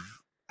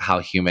of how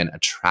human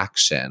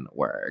attraction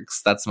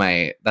works. That's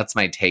my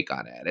take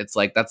on it. It's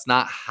like, that's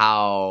not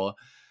how...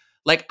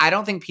 Like, I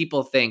don't think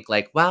people think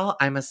like, well,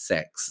 I'm a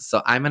 6,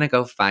 so I'm gonna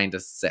go find a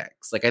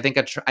 6. Like, I think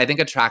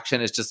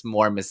attraction is just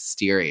more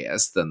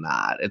mysterious than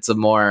that. It's a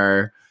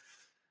more...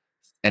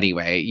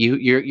 Anyway,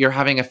 you're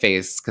having a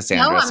face,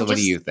 Cassandra. So what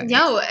do you think?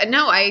 No,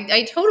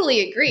 I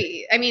totally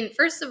agree. I mean,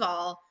 first of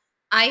all,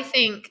 I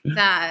think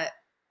that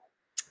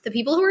the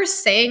people who are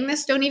saying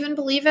this don't even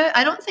believe it.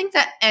 I don't think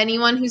that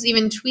anyone who's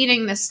even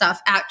tweeting this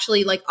stuff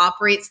actually like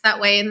operates that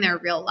way in their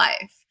real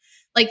life.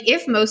 Like,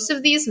 if most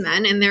of these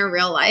men in their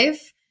real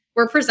life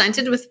were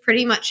presented with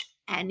pretty much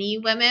any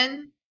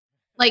women,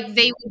 like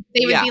they would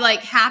be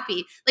like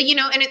happy, like, you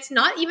know. And it's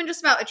not even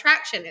just about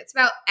attraction, it's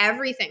about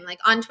everything. Like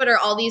on Twitter,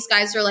 all these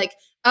guys are like,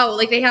 oh,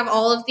 like they have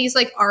all of these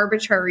like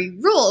arbitrary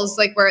rules,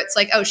 like where it's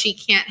like, oh, she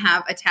can't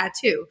have a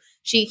tattoo,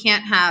 she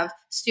can't have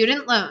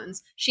student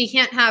loans, she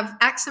can't have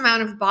X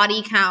amount of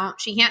body count,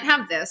 she can't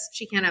have this,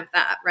 she can't have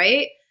that,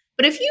 right?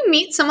 But if you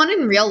meet someone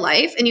in real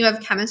life and you have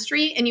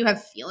chemistry and you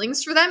have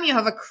feelings for them, you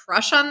have a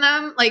crush on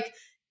them, like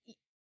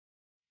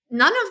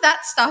none of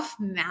that stuff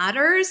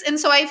matters. And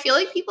so I feel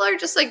like people are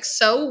just like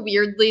so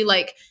weirdly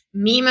like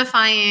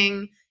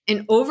memifying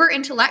and over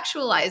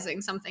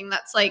intellectualizing something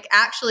that's like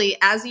actually,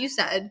 as you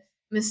said,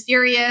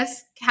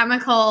 mysterious,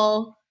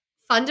 chemical,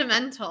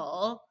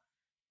 fundamental.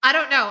 I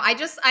don't know.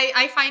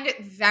 I find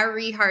it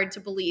very hard to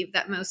believe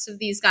that most of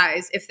these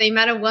guys, if they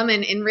met a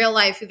woman in real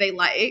life who they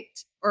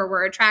liked or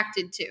were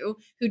attracted to,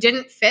 who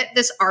didn't fit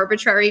this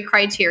arbitrary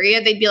criteria,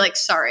 they'd be like,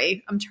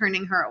 sorry, I'm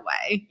turning her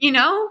away, you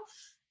know?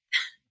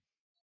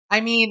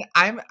 I mean,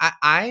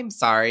 I'm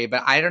sorry,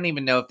 but I don't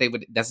even know if they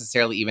would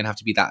necessarily even have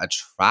to be that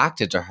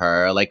attracted to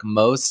her. Like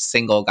most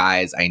single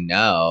guys I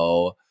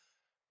know,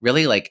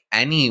 really like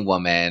any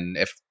woman,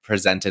 if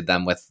presented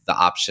them with the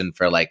option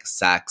for like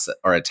sex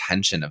or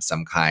attention of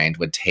some kind,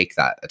 would take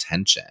that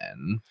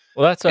attention.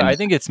 Well, that's what And I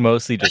think. It's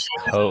mostly just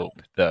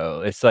cope,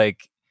 though. It's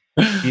like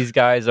these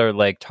guys are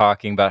like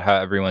talking about how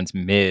everyone's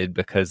mid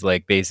because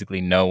like basically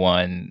no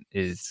one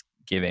is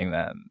giving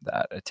them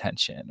that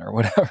attention or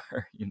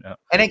whatever, you know.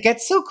 and it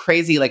gets so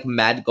crazy. Like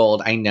Med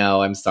Gold, I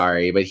know, I'm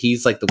sorry, but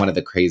he's like one of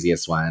the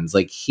craziest ones.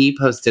 Like he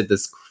posted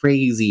this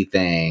crazy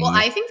thing. Well,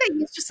 I think that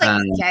he's just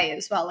like gay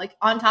as well. Like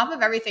on top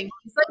of everything,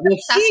 he's like Well,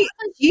 obsessed with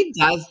like, he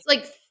does.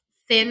 like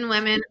thin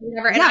women, or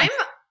whatever. And Yeah. I'm,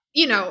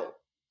 you know,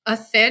 a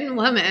thin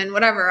woman,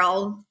 whatever.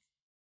 I'll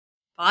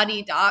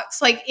body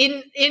docs. Like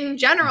in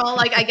general,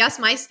 like I guess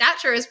my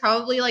stature is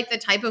probably like the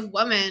type of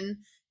woman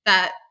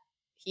that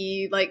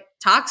he like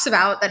talks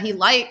about that he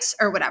likes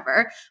or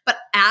whatever. But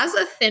as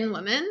a thin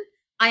woman,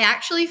 I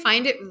actually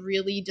find it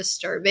really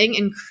disturbing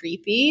and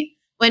creepy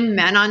when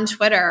men on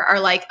Twitter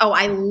are like, oh,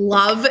 I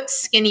love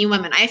skinny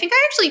women. I think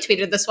I actually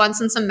tweeted this once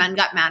and some men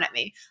got mad at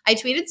me. I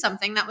tweeted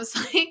something that was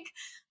like,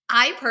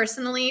 I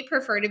personally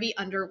prefer to be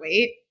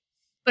underweight,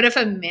 but if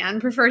a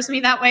man prefers me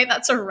that way,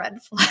 that's a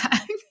red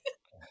flag.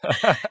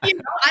 You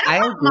know, I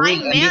don't want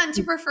my man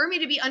to prefer me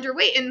to be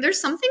underweight. And there's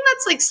something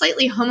that's like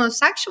slightly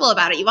homosexual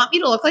about it. You want me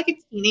to look like a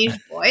teenage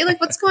boy? Like,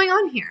 what's going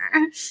on here?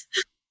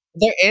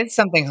 There is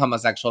something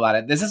homosexual about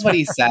it. This is what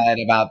he said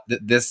about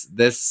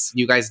this.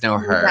 You guys know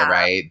her, Yeah.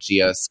 right?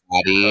 Gio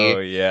Scotty. Oh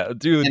yeah,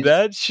 dude, And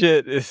that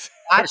shit is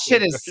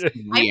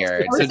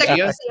weird. I'm So so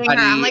Gio her. I'm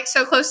Scotty, like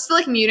so close to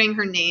like muting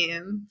her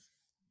name.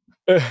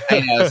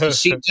 I know. So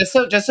she just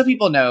so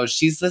people know,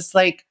 she's this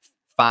like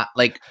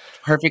like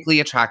perfectly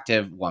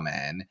attractive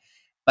woman.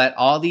 But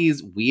all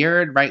these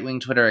weird right-wing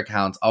Twitter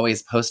accounts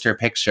always post her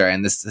picture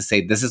and this to say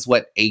this is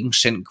what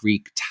ancient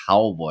Greek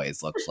towel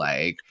boys looked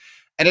like.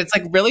 And it's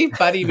like really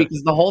funny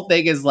because the whole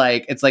thing is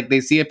like it's like they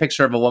see a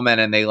picture of a woman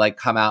and they like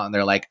come out and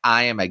they're like,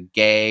 I am a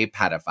gay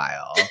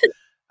pedophile.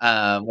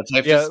 Which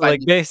I just find like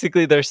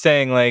basically they're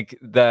saying like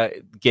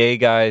that gay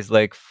guys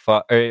like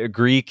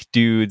Greek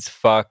dudes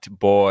fucked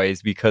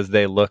boys because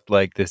they looked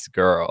like this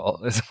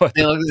girl. Is what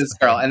they look at this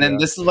girl, and then yeah.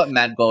 this is what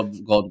Med Gold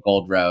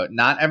wrote.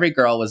 Not every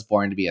girl was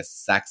born to be a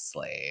sex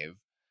slave.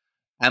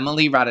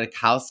 Emily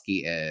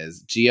Ratajkowski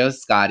is. Gio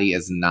Scotty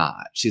is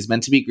not. She's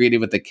meant to be greeted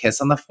with a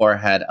kiss on the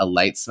forehead, a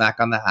light smack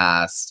on the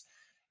ass,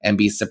 and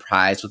be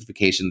surprised with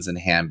vacations and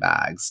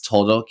handbags.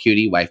 Total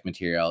cutie wife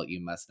material. You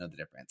must know the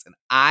difference. And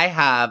I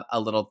have a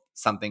little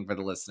something for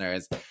the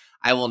listeners.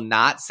 I will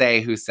not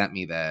say who sent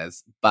me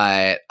this,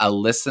 but a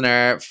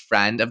listener,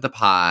 friend of the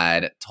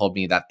pod, told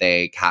me that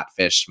they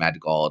catfished Med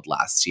Gold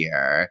last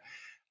year.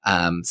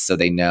 So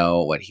they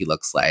know what he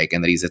looks like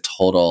and that he's a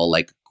total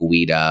like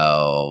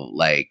Guido,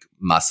 like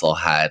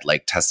musclehead,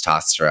 like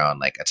testosterone,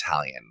 like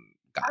Italian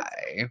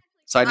guy.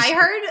 So I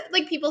heard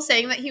like people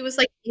saying that he was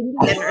like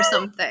Indian or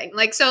something.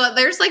 Like, so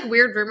there's like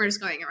weird rumors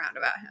going around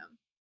about him.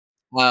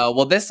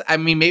 Well, I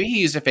mean, maybe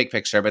he used a fake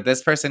picture, but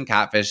this person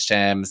catfished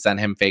him, sent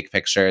him fake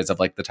pictures of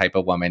like the type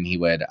of woman he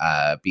would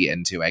be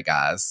into, I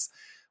guess,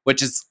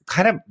 which is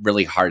kind of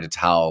really hard to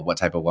tell what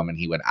type of woman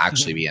he would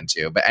actually be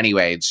into. But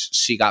anyway,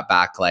 she got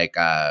back like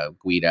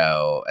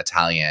Guido,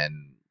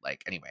 Italian,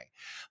 like anyway.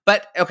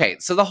 But okay,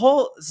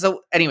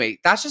 so anyway,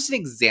 that's just an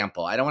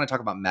example. I don't want to talk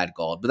about Med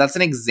Gold, but that's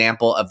an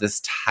example of this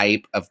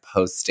type of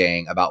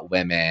posting about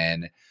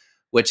women,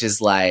 which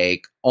is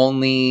like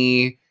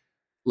only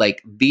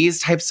like these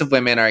types of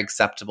women are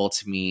acceptable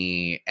to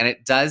me. And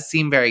it does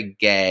seem very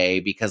gay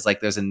because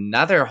like there's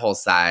another whole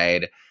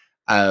side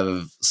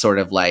of sort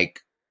of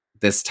like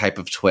this type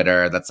of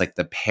Twitter that's like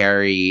the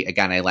Perry.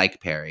 Again, I like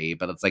Perry,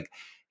 but it's like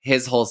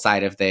his whole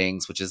side of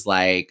things, which is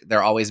like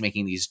they're always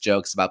making these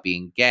jokes about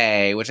being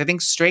gay, which I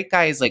think straight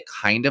guys like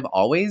kind of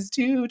always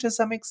do to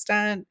some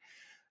extent.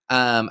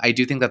 I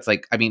do think that's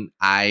like, I mean,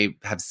 I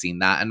have seen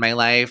that in my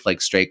life, like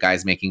straight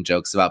guys making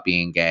jokes about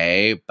being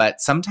gay,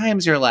 but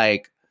sometimes you're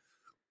like,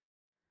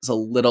 there's a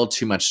little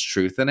too much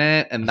truth in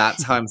it. And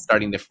that's how I'm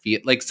starting to feel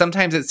like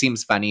sometimes it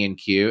seems funny and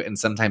cute. And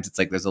sometimes it's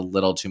like there's a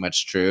little too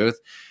much truth.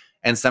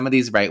 And some of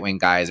these right wing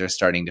guys are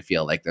starting to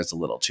feel like there's a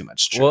little too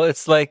much truth. Well,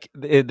 it's like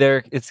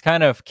it's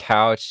kind of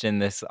couched in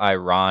this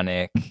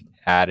ironic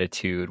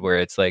attitude where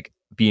it's like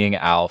being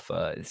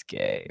alpha is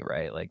gay,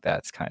 right? Like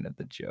that's kind of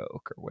the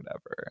joke or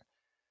whatever.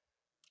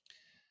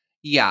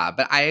 Yeah,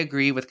 but I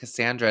agree with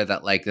Cassandra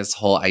that like this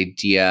whole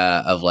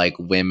idea of like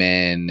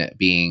women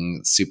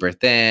being super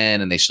thin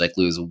and they should like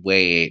lose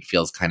weight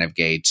feels kind of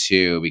gay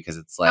too, because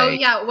it's Oh like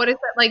yeah, what is it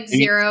like? I mean,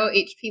 Zero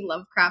HP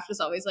Lovecraft is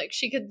always like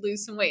she could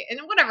lose some weight, and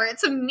whatever.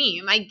 It's a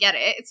meme. I get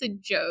it. It's a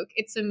joke.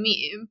 It's a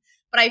meme.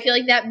 But I feel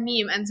like that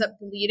meme ends up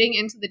bleeding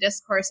into the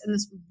discourse in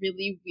this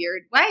really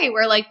weird way,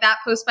 where like that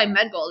post by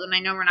Medgold, and I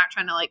know we're not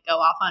trying to like go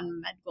off on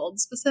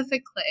Medgold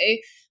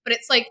specifically, but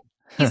it's like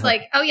he's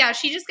like, oh yeah,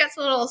 she just gets a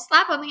little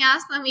slap on the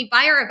ass, and then we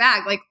buy her a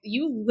bag. Like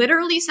you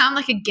literally sound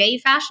like a gay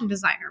fashion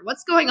designer.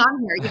 What's going on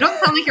here? You don't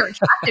sound like you're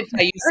attracted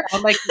to you her.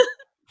 sound like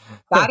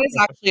that is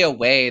actually a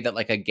way that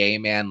like a gay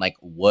man like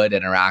would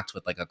interact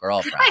with like a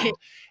girlfriend, Right.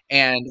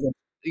 and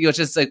which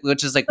is like Like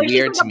she's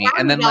weird like to a me. And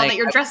Barbie then doll like that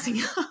you're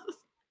dressing up.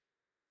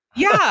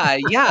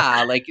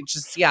 yeah, like it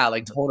just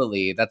like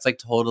totally. That's like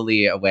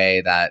totally a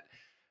way that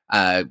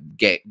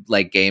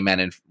gay men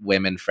and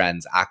women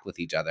friends act with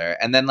each other.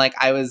 And then like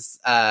I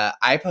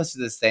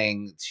posted this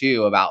thing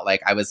too about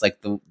like I was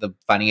like the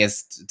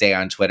funniest day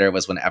on Twitter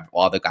was when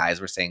all the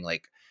guys were saying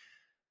like,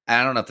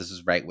 I don't know if this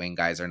was right wing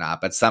guys or not,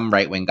 but some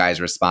right wing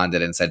guys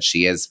responded and said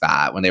she is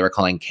fat when they were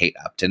calling Kate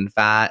Upton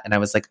fat. And I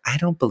was like, I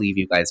don't believe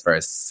you guys for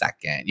a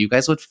second. You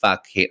guys would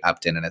fuck Kate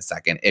Upton in a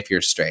second if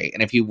you're straight.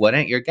 And if you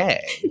wouldn't, you're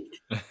gay.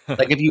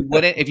 Like if you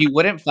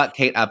wouldn't fuck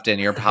Kate Upton,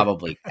 you're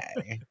probably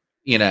gay.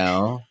 You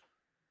know?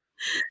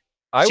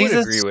 I would She's a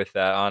agree with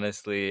that,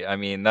 honestly. I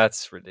mean,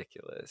 that's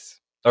ridiculous.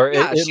 Or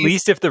yeah, at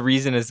least if the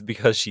reason is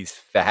because she's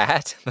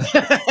fat.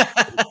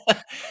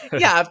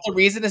 yeah, if the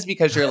reason is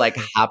because you're like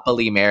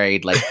happily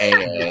married, like A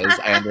is,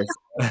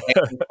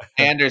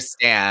 I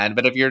understand.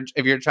 But if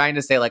you're trying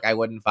to say like I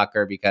wouldn't fuck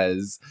her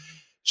because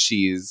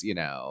she's,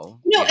 No,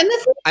 yeah. and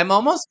the thing, I'm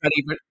almost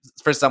ready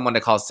for someone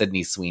to call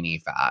Sydney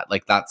Sweeney fat.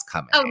 Like that's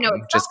coming. oh no,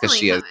 it's just because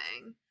she is.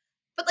 coming.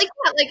 But like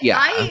yeah, like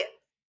Yeah.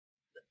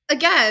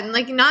 again,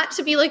 like not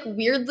to be like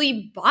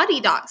weirdly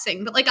body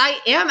doxing, but like I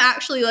am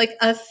actually like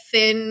a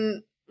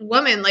thin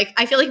woman. Like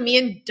I feel like me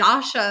and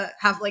Dasha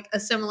have like a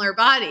similar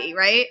body,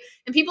 right?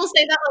 And people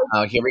say that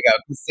like Oh, here we go.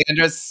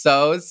 Cassandra's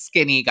so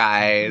skinny,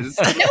 guys.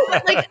 no,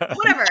 but like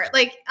whatever.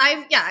 Like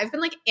I've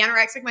been like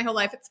anorexic my whole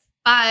life. It's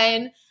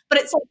fine. But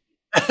it's like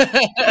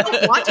I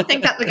don't want to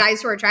think that the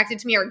guys who are attracted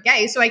to me are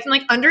gay, so I can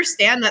like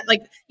understand that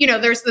like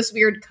there's this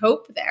weird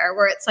cope there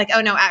where it's like, oh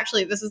no,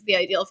 actually this is the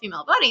ideal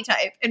female body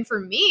type, and for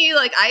me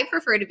like I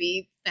prefer to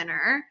be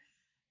thinner,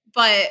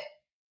 but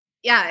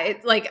yeah,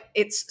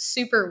 it's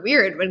super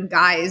weird when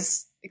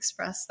guys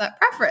express that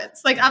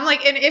preference. Like I'm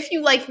like, and if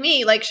you like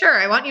me, like sure,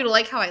 I want you to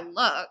like how I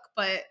look,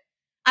 but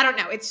I don't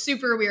know. It's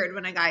super weird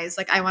when a guy is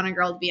like, I want a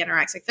girl to be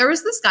anorexic. There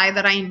was this guy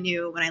that I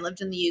knew when I lived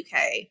in the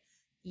UK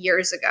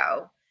years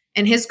ago,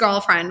 and his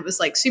girlfriend was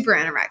like super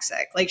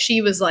anorexic. Like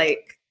she looked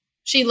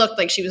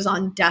like she was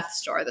on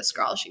death's door, this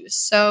girl. She was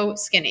so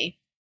skinny.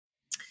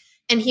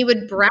 And he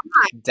would brag.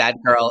 Dead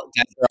girl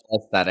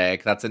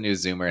aesthetic. That's a new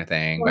Zoomer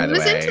thing, by He the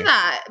was way. into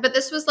that. But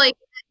this was like,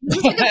 he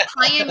was like a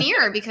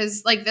pioneer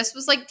because like this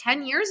was like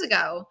 10 years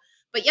ago.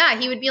 But yeah,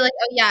 he would be like,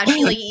 oh yeah,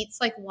 she like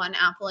eats like one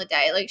apple a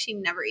day. Like she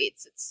never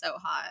eats. It's so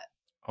hot.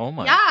 Oh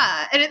my.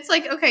 Yeah. And it's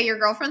like, okay, your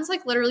girlfriend's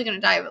like literally going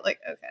to die, but like,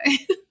 okay.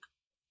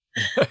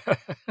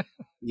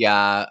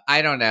 Yeah,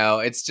 I don't know.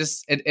 It's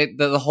just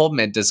the whole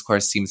mid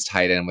discourse seems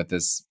tied in with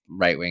this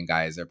right wing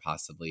guys are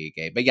possibly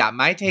gay. But yeah,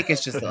 my take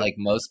is just that like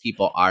most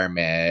people are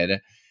mid,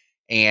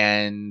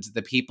 and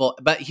the people.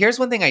 But here's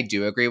one thing I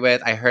do agree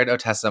with. I heard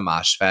Otessa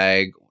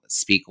Moshfegh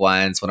speak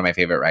once, one of my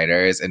favorite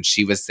writers, and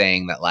she was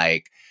saying that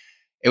like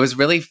it was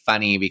really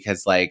funny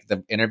because like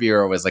the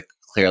interviewer was like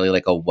clearly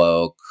like a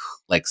woke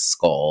like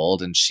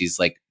scold, and she's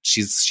like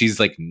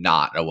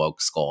not a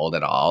woke scold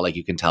at all. Like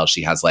you can tell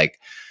she has like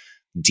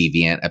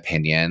deviant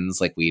opinions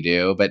like we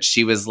do, but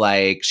she's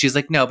like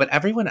no, but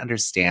everyone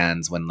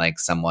understands when like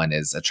someone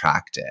is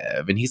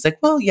attractive. And he's like,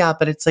 well yeah,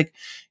 but it's like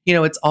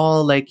it's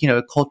all like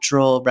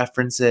cultural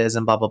references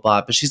and blah blah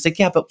blah. But she's like,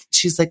 yeah, but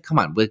she's like, come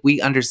on, like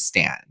we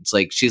understand.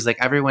 Like she's like,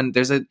 everyone,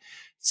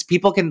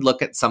 people can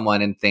look at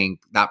someone and think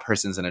that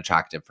person's an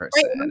attractive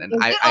person. Right. And Is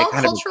I it all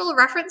kind of cultural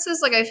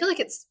references? Like I feel like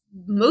it's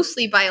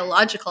mostly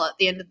biological at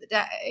the end of the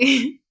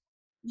day.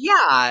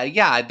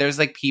 yeah, there's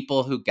like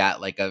people who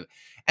get like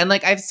and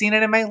like I've seen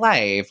it in my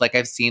life. Like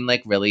I've seen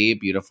like really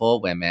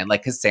beautiful women,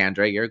 like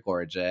Cassandra, you're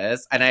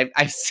gorgeous. And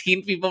I've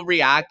seen people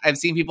react. I've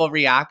seen people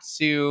react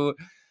to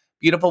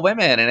beautiful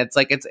women, and it's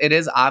like it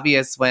is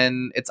obvious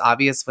when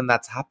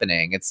that's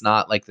happening. It's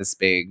not like this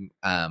big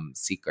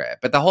secret.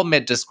 But the whole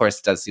mid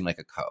discourse does seem like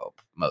a cope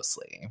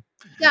mostly.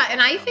 Yeah,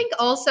 and I think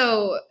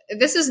also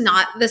this is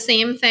not the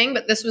same thing,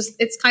 but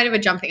it's kind of a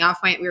jumping off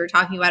point. We were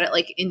talking about it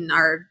like in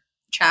our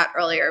chat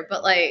earlier,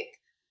 but like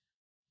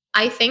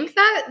I think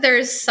that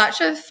there's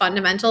such a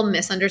fundamental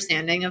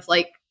misunderstanding of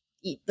like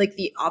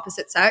the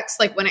opposite sex,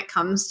 like when it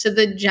comes to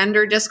the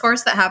gender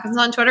discourse that happens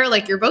on Twitter.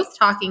 Like you're both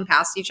talking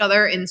past each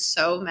other in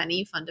so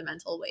many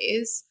fundamental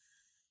ways.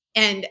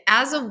 And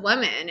as a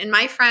woman, and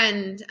my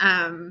friend,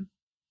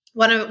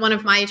 one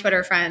of my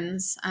Twitter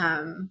friends,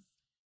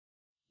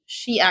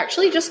 She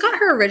actually just got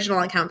her original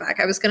account back.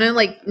 I was gonna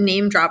like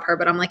name drop her,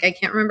 but I'm like, I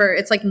can't remember.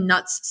 It's like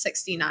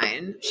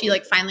Nuts69. She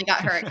like finally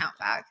got her account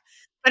back.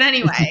 But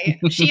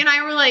anyway, she and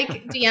I were like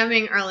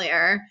DMing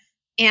earlier,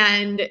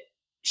 and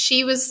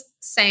she was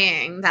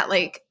saying that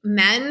like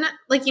men,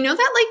 like, you know,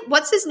 that like,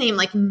 what's his name?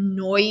 Like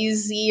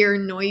Noisy or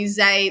Noise,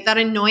 that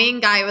annoying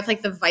guy with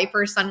like the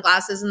Viper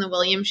sunglasses and the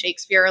William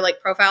Shakespeare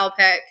like profile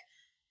pic.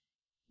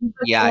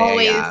 Yeah,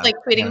 Always yeah. like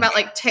tweeting about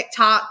like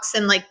TikToks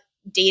and like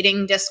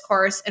dating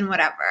discourse and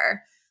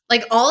whatever.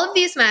 Like all of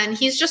these men,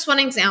 he's just one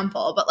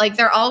example, but like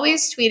they're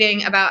always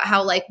tweeting about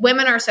how like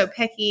women are so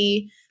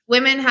picky,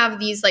 women have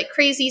these like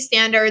crazy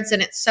standards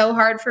and it's so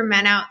hard for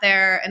men out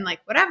there and like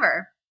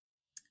whatever.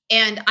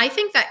 And I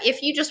think that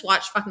if you just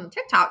watch fucking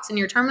TikToks and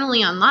you're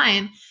terminally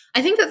online,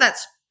 I think that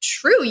that's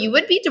true. You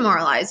would be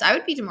demoralized. I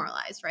would be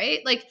demoralized, right?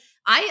 Like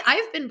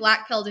I've been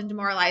blackpilled and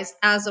demoralized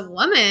as a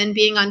woman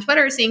being on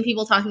Twitter, seeing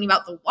people talking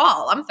about the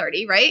wall. I'm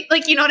 30, right?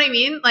 Like, you know what I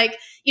mean? Like,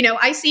 you know,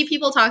 I see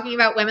people talking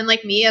about women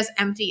like me as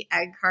empty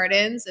egg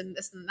cartons and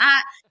this and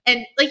that.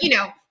 And like, you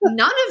know,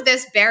 none of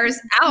this bears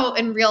out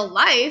in real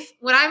life.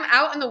 When I'm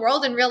out in the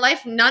world in real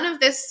life, none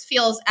of this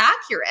feels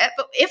accurate.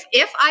 But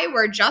if I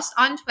were just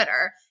on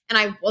Twitter and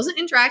I wasn't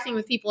interacting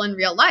with people in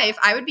real life,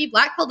 I would be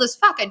blackpilled as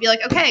fuck. I'd be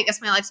like, okay, I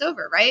guess my life's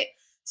over, right?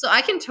 So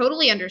I can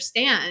totally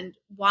understand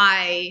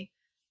why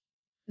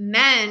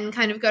men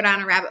kind of go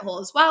down a rabbit hole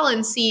as well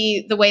and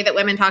see the way that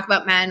women talk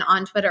about men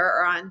on Twitter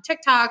or on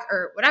TikTok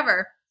or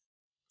whatever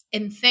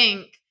and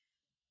think,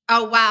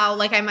 oh, wow,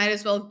 like I might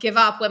as well give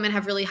up. Women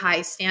have really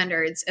high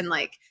standards and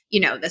like,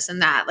 you know, this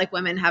and that. Like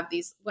women have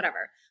these,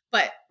 whatever.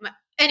 But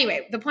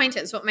anyway, the point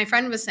is what my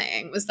friend was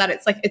saying was that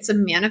it's like, it's a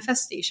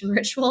manifestation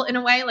ritual in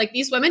a way. Like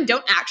these women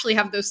don't actually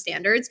have those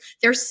standards.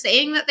 They're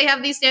saying that they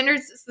have these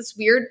standards. It's this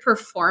weird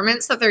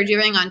performance that they're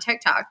doing on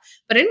TikTok.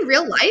 But in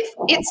real life,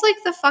 it's like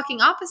the fucking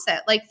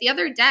opposite. Like the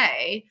other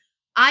day,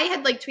 I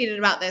had like tweeted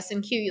about this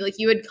and Q, like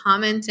you had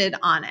commented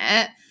on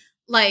it.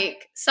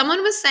 Like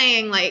someone was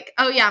saying like,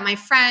 oh yeah, my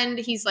friend,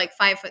 he's like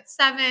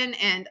 5'7".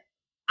 And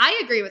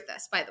I agree with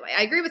this, by the way.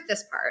 I agree with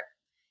this part.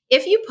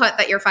 If you put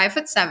that you're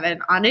 5'7"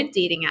 on a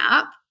dating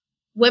app,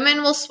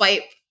 women will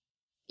swipe,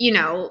 you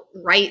know,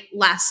 right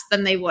less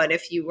than they would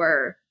if you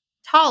were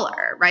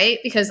taller, right?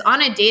 Because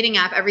on a dating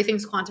app,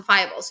 everything's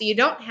quantifiable. So you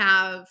don't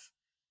have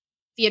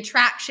the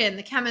attraction,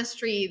 the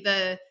chemistry,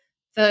 the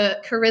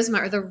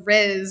charisma or the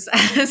riz,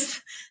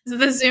 as the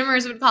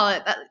Zoomers would call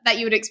it, that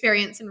you would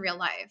experience in real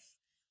life.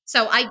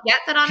 So I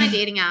get that on a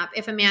dating app,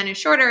 if a man is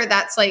shorter,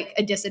 that's like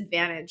a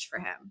disadvantage for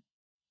him.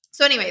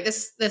 So anyway,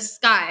 this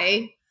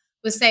guy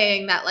was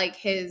saying that like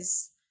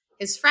his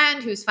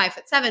friend who's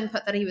 5'7"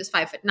 put that he was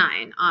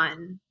 5'9"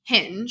 on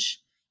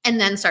Hinge and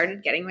then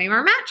started getting way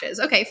more matches.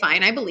 Okay,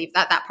 fine. I believe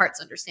that. That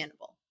part's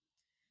understandable.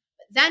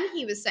 But then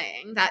he was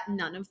saying that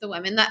none of the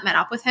women that met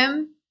up with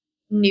him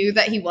knew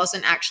that he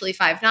wasn't actually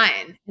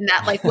 5'9", and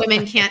that like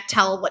women can't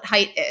tell what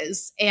height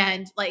is.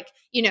 And like,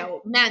 you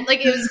know, men,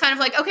 like it was kind of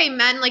like, okay,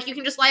 men, like you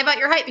can just lie about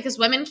your height because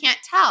women can't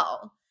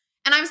tell.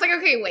 And I was like,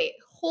 okay, wait,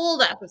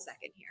 hold up a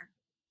second here.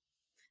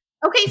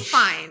 Okay,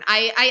 fine.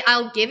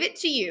 I'll give it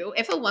to you.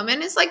 If a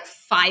woman is like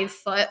 5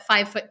 foot,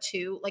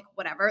 5'2", like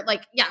whatever,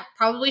 like, yeah,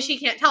 probably she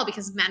can't tell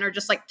because men are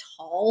just like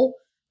tall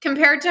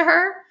compared to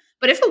her.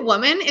 But if a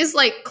woman is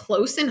like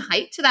close in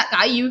height to that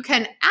guy, you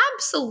can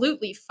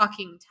absolutely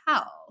fucking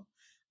tell.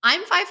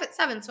 I'm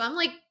 5'7", so I'm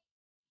like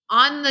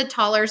on the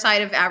taller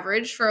side of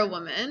average for a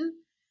woman.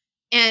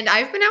 And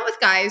I've been out with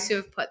guys who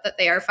have put that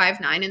they are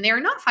 5'9", and they are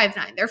not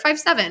 5'9". They're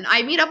 5'7".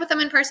 I meet up with them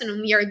in person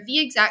and we are the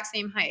exact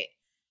same height.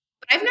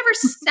 But I've never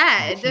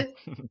said,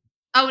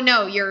 oh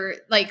no, you're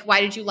like,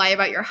 why did you lie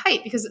about your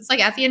height? Because it's like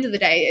at the end of the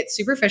day, it's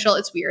superficial.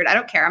 It's weird. I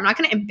don't care. I'm not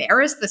going to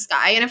embarrass this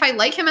guy. And if I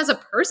like him as a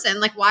person,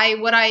 like why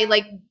would I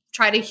like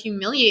try to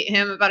humiliate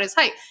him about his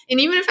height?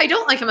 And even if I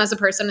don't like him as a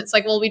person, it's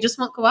like, well, we just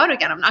won't go out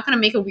again. I'm not going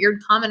to make a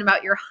weird comment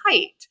about your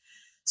height.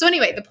 So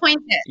anyway, the point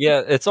is,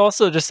 yeah, it's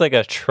also just like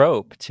a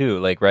trope too,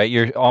 like, right?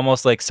 You're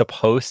almost like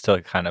supposed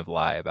to kind of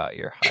lie about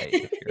your height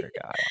if you're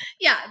a guy.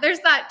 Yeah, there's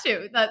that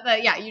too.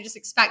 That yeah, you just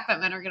expect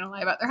that men are going to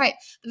lie about their height.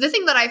 But the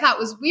thing that I thought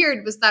was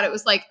weird was that it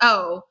was like,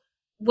 oh,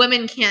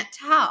 women can't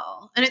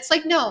tell. And it's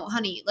like, no,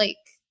 honey, like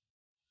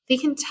they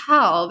can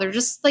tell. They're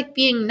just like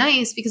being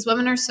nice because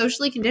women are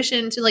socially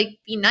conditioned to like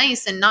be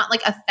nice and not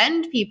like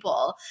offend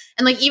people.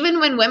 And like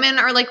even when women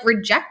are like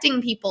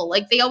rejecting people,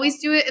 like they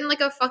always do it in like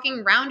a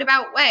fucking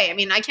roundabout way. I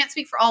mean, I can't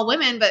speak for all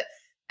women, but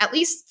at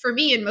least for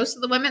me and most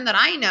of the women that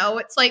I know,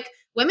 it's like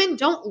women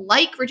don't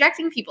like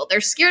rejecting people. They're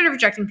scared of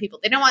rejecting people.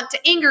 They don't want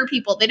to anger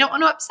people. They don't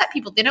want to upset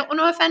people. They don't want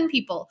to offend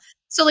people.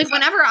 So like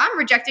whenever I'm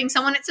rejecting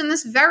someone, it's in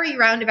this very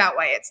roundabout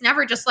way. It's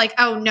never just like,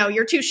 oh no,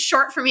 you're too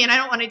short for me and I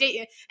don't want to date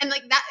you. And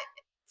like that,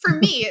 for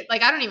me,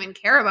 like I don't even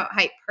care about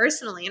height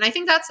personally. And I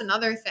think that's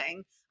another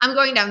thing. I'm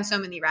going down so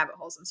many rabbit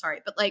holes, I'm sorry.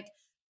 But like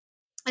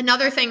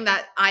another thing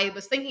that I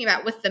was thinking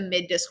about with the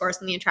mid discourse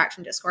and the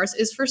attraction discourse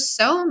is for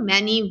so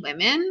many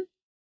women,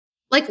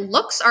 like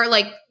looks are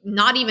like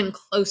not even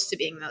close to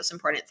being the most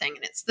important thing.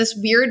 And it's this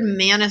weird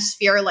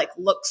manosphere, like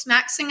looks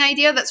maxing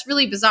idea that's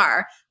really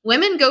bizarre.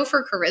 Women go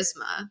for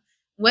charisma.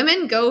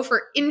 women go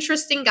for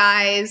interesting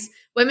guys.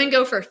 Women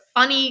go for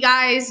funny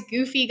guys,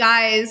 goofy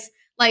guys.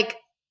 Like,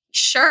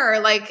 sure,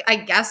 like, I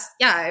guess,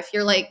 yeah, if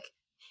you're like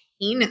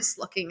heinous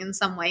looking in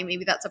some way,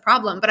 maybe that's a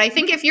problem. But I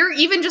think if you're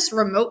even just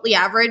remotely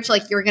average,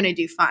 like, you're going to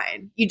do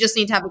fine. You just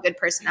need to have a good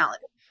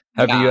personality.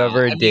 Have you Yeah,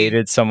 ever I mean,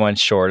 dated someone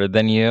shorter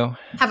than you?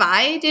 Have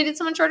I dated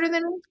someone shorter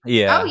than me?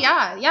 Yeah. Oh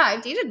yeah, yeah.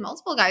 I've dated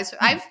multiple guys.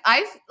 I've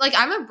like,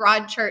 I'm a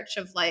broad church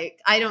of like,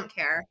 I don't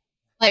care.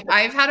 Like,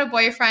 I've had a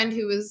boyfriend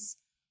who was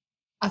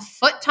a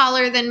foot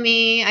taller than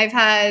me.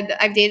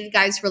 I've dated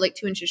guys who are like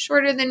 2 inches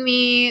shorter than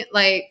me.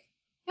 Like,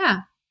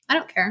 yeah, I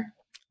don't care.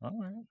 All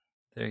right.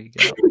 There you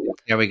go.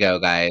 Here we go,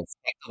 guys.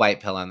 Take the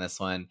white pill on this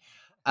one.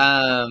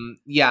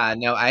 Yeah,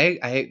 no,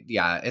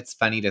 yeah, it's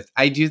funny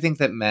I do think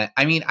that men,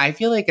 I mean, I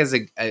feel like as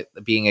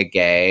being a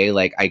gay,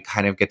 like I've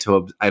kind of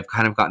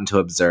gotten to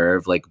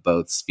observe like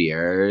both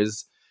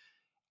spheres.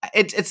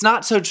 It's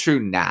not so true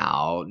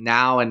now.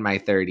 Now in my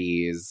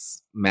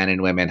 30s, men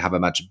and women have a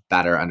much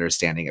better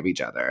understanding of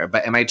each other.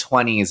 But in my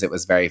 20s, it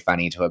was very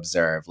funny to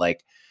observe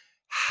like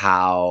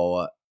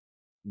how,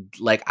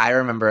 like, I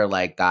remember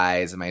like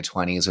guys in my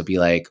 20s would be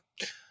like,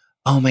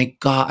 oh my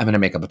God, I'm going to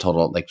make up a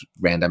total like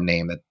random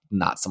name that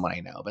not someone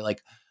I know, but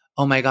like,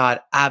 oh my God,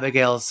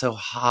 Abigail's so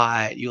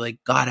hot. You like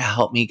got to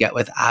help me get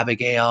with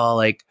Abigail.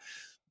 Like,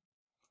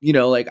 you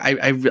know, like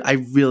I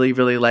really,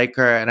 really like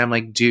her. And I'm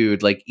like,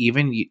 dude, like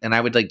even you, and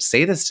I would like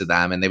say this to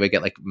them and they would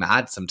get like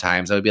mad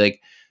sometimes. I would be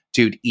like,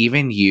 dude,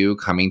 even you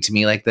coming to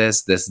me like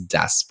this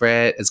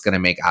desperate is going to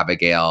make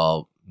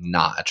Abigail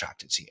not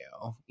attracted to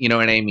you. You know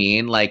what I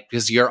mean? Like,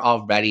 because you're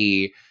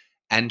already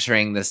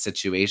entering this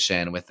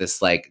situation with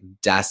this like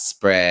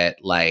desperate,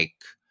 like,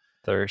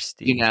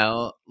 Thirsty. you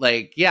know,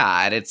 like,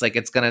 yeah. And it's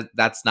like,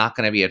 that's not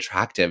going to be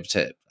attractive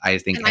to, I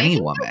think, And any I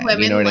think woman. that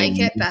women You know what I like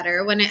mean? it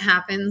better when it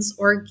happens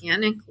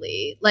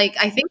organically. Like,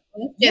 I think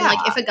often, Yeah.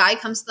 like, if a guy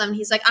comes to them and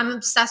he's like, I'm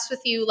obsessed with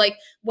you, like,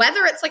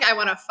 whether it's like I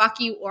want to fuck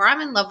you or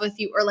I'm in love with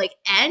you or like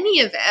any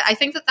of it, I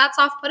think that that's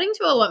off-putting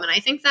to a woman. I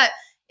think that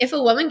if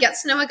a woman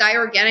gets to know a guy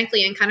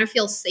organically and kind of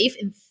feels safe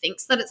and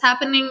thinks that it's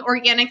happening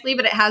organically,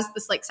 but it has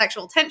this like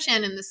sexual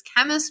tension and this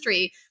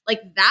chemistry, like,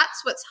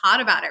 that's what's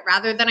hot about it,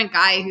 rather than a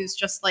guy who's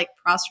just like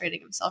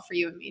prostrating himself for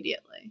you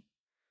immediately.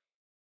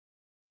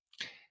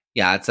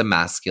 Yeah, it's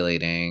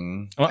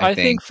emasculating. Well, I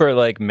think for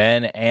like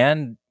men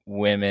and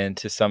women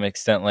to some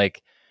extent,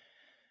 like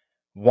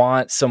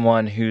want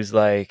someone who's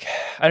like,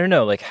 I don't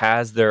know, like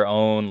has their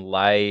own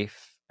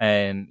life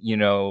and, you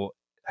know,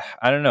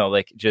 I don't know,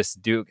 like just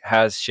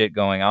has shit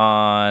going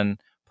on,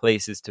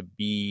 places to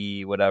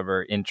be,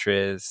 whatever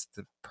interest,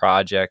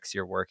 projects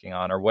you're working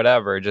on or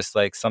whatever, just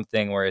like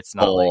something where it's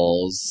not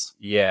goals.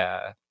 like,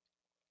 yeah.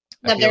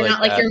 That they're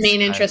not like your that's main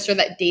kind interest, or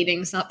that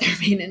dating's not their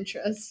main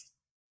interest.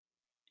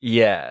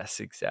 yes,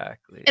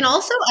 exactly. And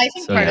also, I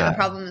think So, part of yeah. the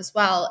problem as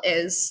well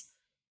is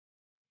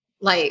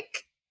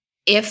like,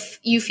 if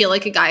you feel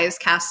like a guy is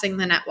casting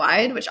the net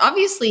wide, which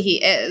obviously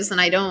he is, and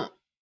I don't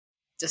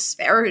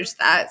disparage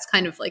that. It's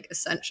kind of like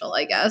essential,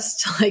 I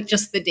guess, to like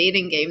just the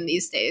dating game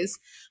these days.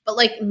 But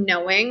like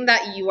knowing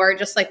that you are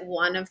just like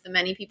one of the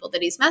many people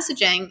that he's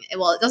messaging,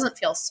 well, it doesn't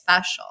feel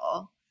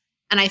special.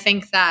 And I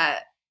think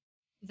that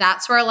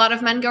that's where a lot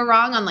of men go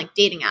wrong on like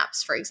dating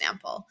apps, for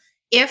example.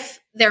 If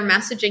they're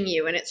messaging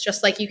you and it's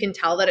just like, you can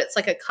tell that it's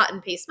like a cut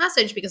and paste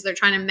message because they're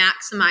trying to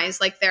maximize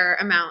like their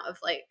amount of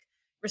like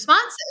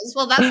responses,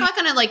 well, that's not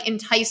going to like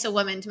entice a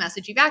woman to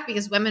message you back,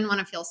 because women want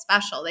to feel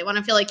special. They want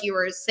to feel like you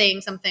were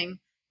saying something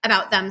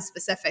about them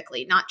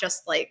specifically, not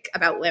just like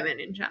about women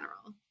in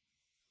general.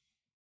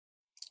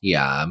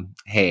 Yeah.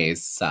 Hey,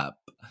 sup.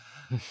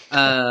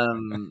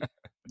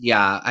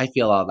 Yeah, I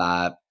feel all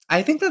that.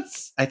 I think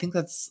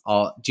that's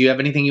all. Do you have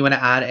anything you want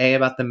to add,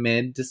 about the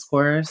mid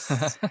discourse?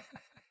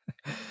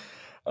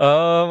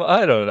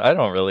 I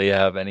don't really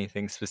have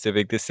anything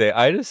specific to say.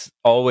 I just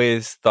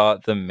always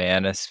thought the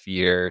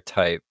manosphere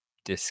type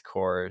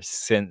discourse,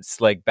 since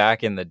like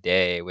back in the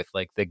day with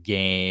like the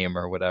game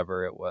or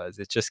whatever it was,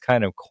 it's just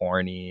kind of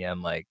corny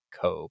and like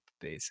cope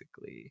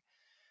basically.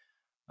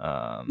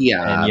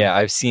 Yeah. And yeah,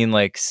 I've seen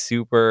like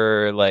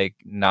super like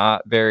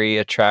not very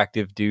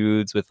attractive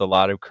dudes with a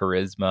lot of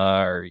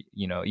charisma, or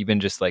you know, even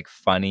just like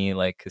funny,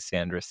 like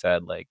Cassandra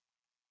said, like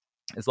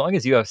as long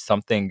as you have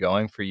something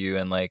going for you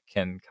and like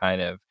can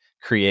kind of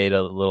create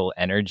a little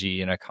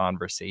energy in a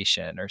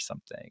conversation or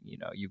something, you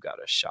know, you got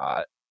a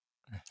shot.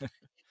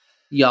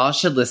 Y'all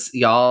should listen.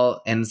 Y'all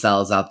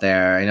incels out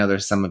there, I know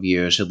there's some of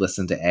you, should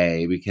listen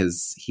to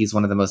because he's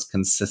one of the most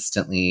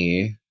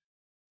consistently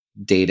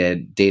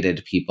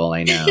dated people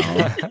I know.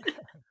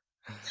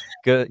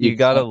 Good. You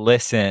gotta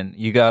listen.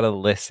 You gotta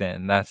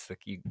listen. That's the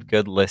key.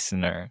 Good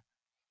listener.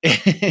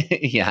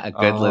 Yeah,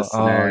 good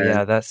listener. Oh,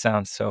 yeah. That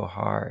sounds so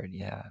hard.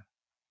 Yeah.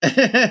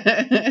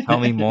 Tell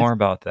me more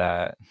about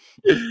that.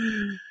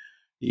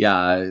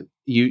 Yeah,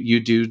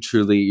 you're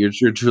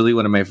truly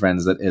one of my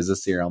friends that is a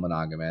serial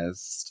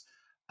monogamist.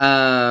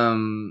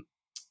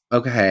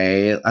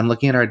 Okay, I'm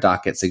looking at our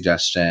docket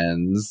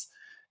suggestions.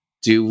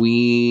 Do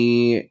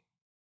we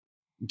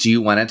do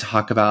you want to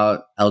talk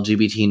about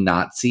LGBT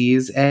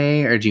Nazis,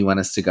 or do you want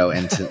us to go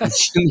into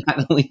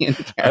Natalie and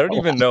Caroline? I don't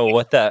even know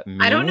what that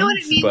means. I don't know what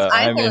it means but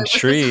either. I'm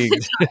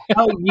intrigued.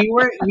 Oh,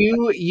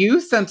 you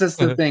sent us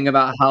the thing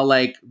about how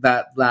like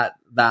that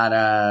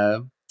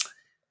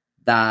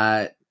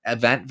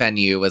event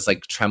venue was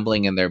like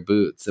trembling in their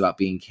boots about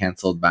being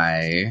canceled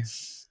by.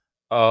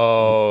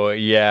 Oh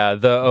yeah,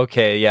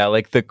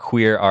 like the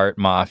queer art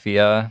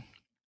mafia.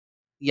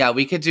 Yeah,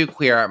 we could do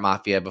queer art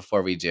mafia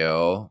before we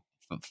do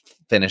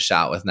finish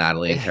out with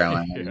Natalie and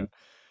Caroline. Yeah.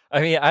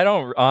 I mean, I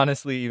don't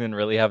honestly even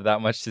really have that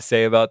much to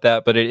say about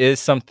that, but it is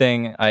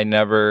something I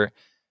never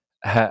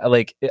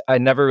I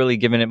never really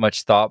given it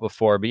much thought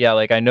before. But yeah,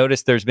 like I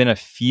noticed there's been a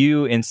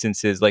few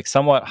instances, like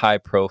somewhat high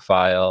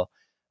profile,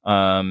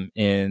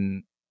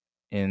 in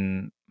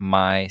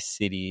my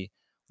city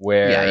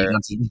where I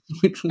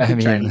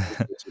mean,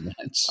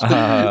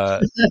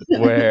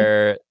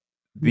 where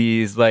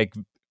these like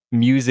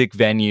music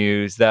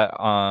venues that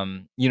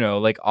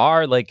like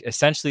are like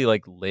essentially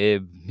like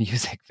lib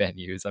music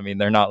venues. I mean,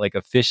 they're not like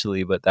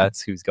officially, but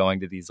that's who's going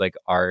to these like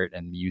art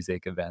and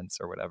music events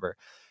or whatever.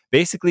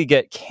 Basically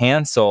get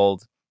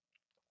canceled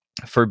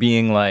for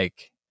being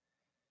like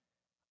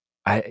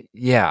I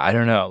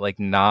don't know, like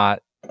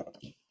not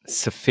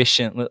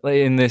sufficient.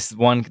 In this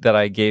one that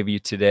I gave you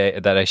today,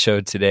 that I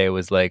showed today,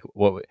 was like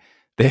what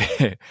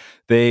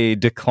they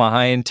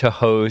declined to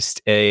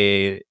host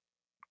a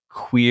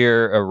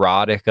queer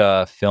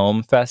erotica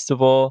film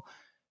festival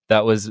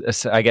that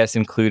was, I guess,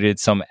 included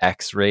some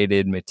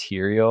X-rated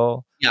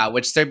material. Yeah,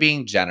 which they're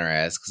being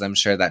generous, because I'm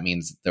sure that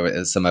means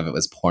some of it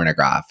was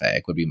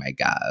pornographic, would be my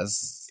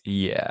guess.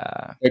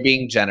 Yeah. They're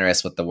being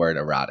generous with the word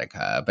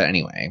erotica, but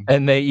anyway.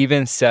 And they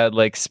even said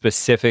like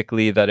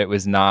specifically that it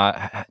was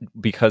not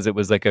because it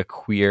was like a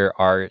queer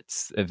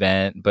arts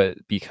event, but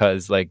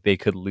because like they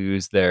could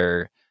lose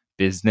their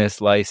business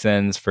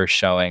license for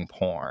showing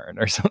porn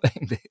or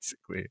something,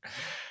 basically.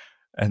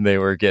 And they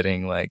were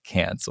getting like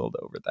canceled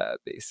over that,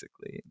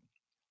 basically.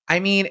 I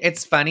mean,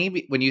 it's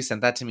funny when you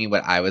sent that to me.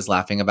 What I was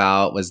laughing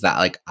about was that,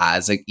 like,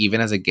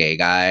 even as a gay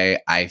guy,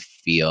 I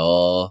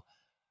feel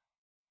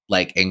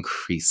like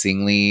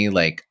increasingly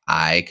like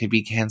I could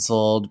be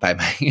canceled by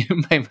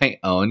my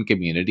own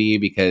community,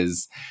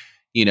 because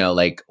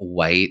like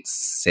white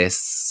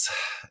cis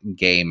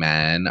gay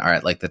men are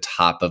at like the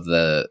top of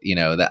the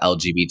the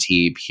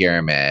LGBT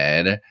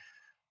pyramid.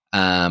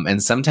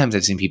 And sometimes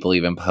I've seen people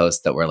even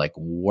post that we're like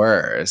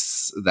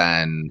worse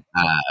than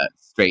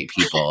straight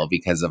people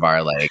because of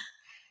our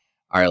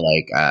I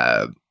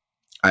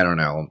don't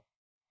know,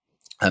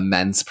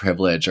 immense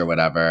privilege or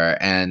whatever.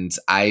 And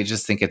I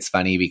just think it's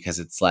funny because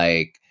it's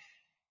like,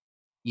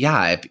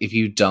 yeah, if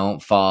you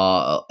don't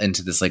fall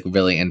into this like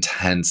really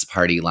intense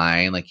party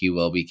line, like you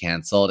will be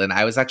canceled. And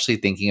I was actually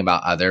thinking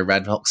about other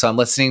red pill. So I'm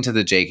listening to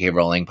the J.K.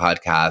 Rowling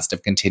podcast,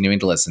 of continuing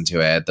to listen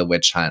to it, The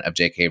Witch Hunt of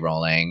J.K.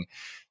 Rowling.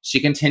 She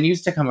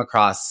continues to come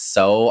across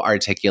so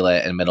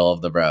articulate and middle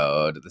of the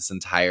road this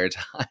entire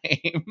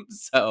time.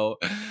 So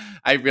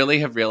I really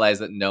have realized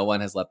that no one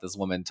has let this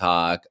woman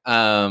talk.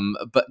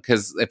 But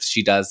because if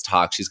she does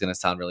talk, she's going to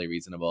sound really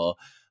reasonable.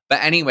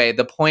 But anyway,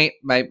 the point,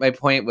 my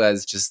point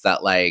was just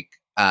that like,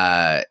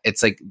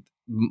 it's like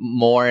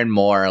more and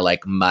more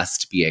like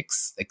must be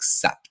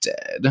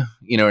accepted.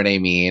 You know what I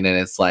mean? And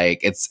it's like,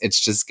 it's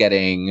just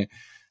getting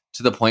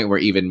to the point where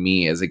even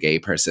me as a gay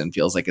person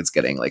feels like it's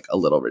getting like a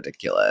little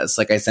ridiculous.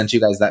 Like I sent you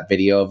guys that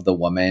video of the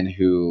woman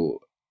who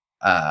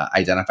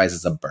identifies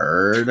as a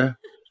bird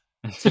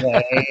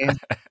today.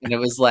 And it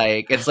was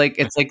like, it's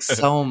like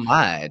so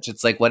much.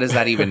 It's like, what does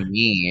that even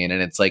mean?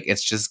 And it's like,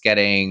 it's just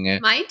getting.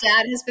 My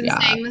dad has been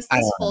saying this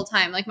whole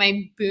time. Like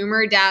my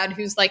boomer dad,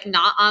 who's like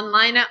not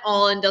online at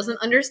all and doesn't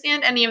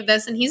understand any of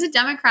this. And he's a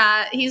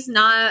Democrat. He's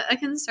not a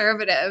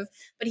conservative.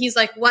 But he's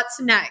like,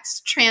 what's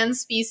next? Trans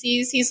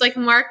species? He's like,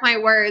 mark my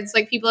words.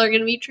 Like people are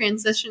going to be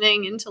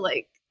transitioning into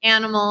like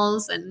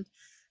animals. And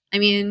I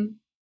mean,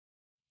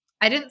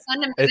 I didn't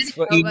send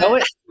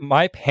him.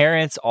 My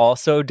parents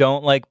also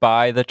don't like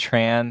buy the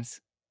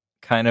trans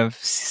kind of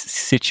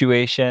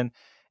situation,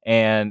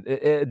 and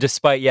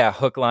despite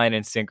hook, line,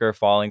 and sinker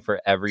falling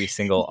for every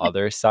single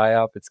other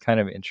psyop, it's kind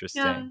of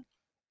interesting.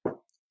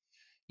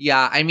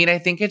 Yeah, I mean, I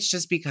think it's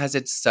just because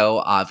it's so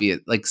obvious.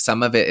 Like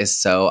some of it is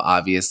so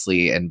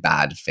obviously in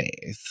bad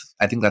faith.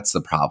 I think that's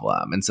the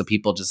problem, and so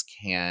people just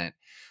can't.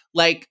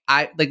 Like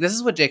this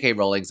is what J.K.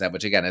 Rowling said,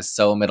 which again is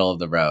so middle of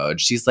the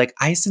road. She's like,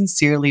 I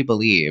sincerely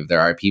believe there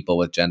are people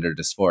with gender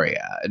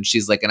dysphoria. And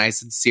she's like, and I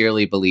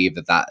sincerely believe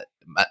that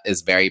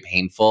is very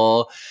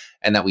painful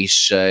and that we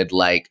should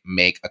like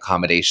make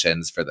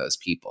accommodations for those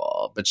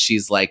people. But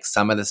she's like,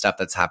 some of the stuff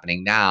that's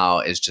happening now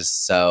is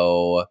just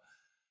so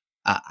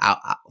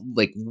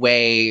like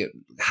way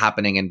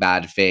happening in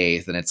bad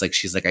faith. And it's like,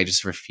 she's like, I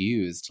just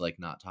refuse to like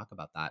not talk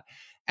about that.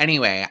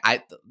 Anyway,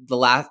 I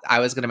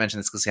was going to mention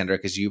this, Cassandra,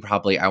 because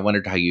I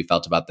wondered how you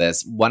felt about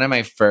this. One of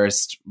my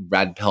first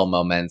red pill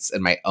moments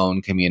in my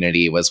own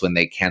community was when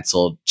they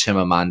canceled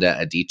Chimamanda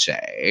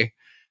Adichie.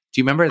 Do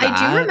you remember that?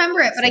 I do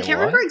remember it, but I can't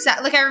remember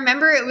exactly. Like I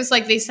remember it was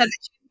like they said that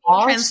she was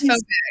transphobic.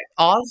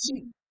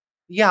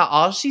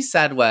 All she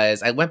said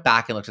was, I went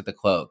back and looked at the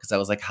quote because I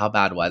was like, how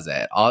bad was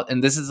it?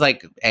 And this is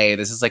like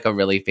a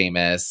really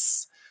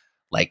famous,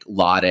 like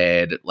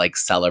lauded, like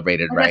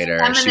celebrated writer.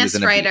 She was Feminist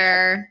in a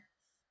writer.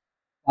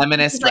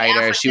 feminist Like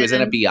writer. She was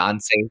in a African.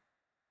 Beyonce.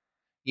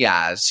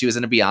 Yeah, she was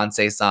in a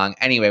Beyonce song.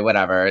 Anyway,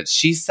 whatever.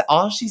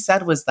 All she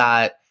said was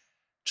that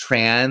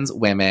trans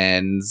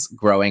women's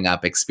growing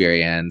up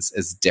experience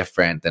is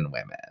different than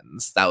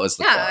women's. That was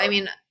the Yeah, quote. I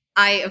mean,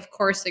 I of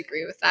course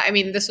agree with that. I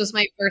mean, this was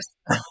my first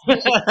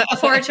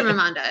before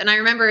Chimamanda, and I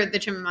remember the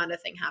Chimamanda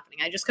thing happening.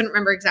 I just couldn't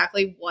remember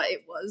exactly what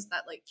it was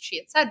that like she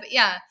had said, but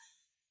yeah,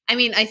 I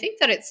mean, I think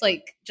that it's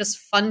like just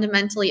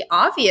fundamentally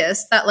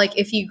obvious that like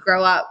if you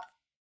grow up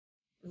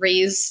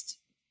raised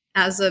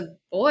as a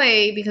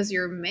boy because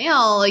you're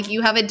male, like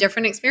you have a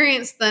different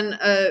experience than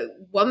a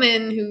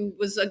woman who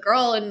was a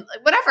girl and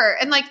like, whatever.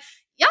 And like,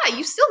 yeah,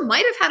 you still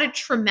might have had a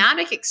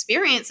traumatic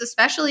experience,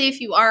 especially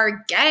if you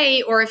are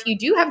gay or if you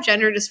do have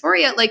gender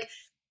dysphoria. Like,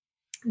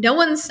 no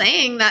one's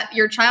saying that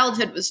your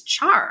childhood was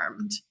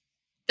charmed.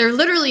 They're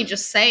literally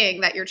just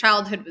saying that your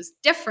childhood was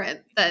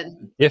different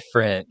than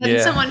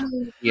someone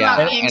who grew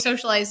up being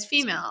socialized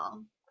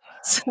female.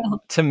 So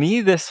to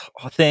me, this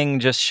thing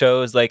just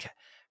shows like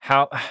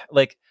how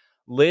like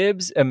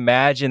libs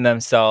imagine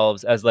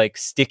themselves as like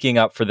sticking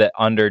up for the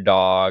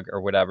underdog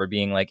or whatever,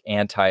 being like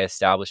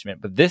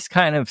anti-establishment. But this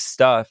kind of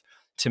stuff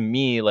to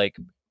me like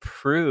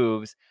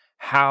proves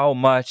how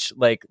much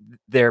like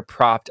they're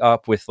propped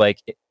up with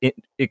like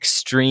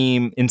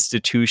extreme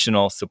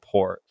institutional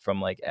support from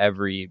like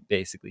every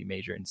basically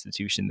major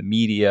institution, the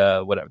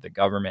media, whatever, the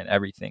government,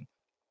 everything.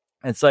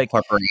 It's like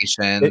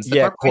corporations.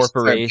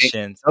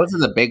 Corporations. Those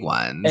are the big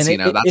ones.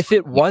 And if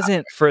it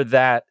wasn't for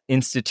that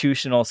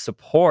institutional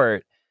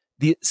support,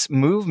 this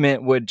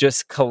movement would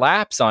just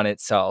collapse on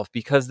itself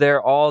because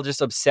they're all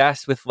just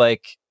obsessed with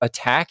like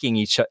attacking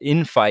each other,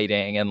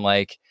 infighting, and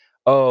like,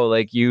 oh,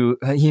 like you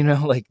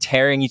know, like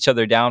tearing each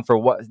other down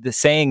for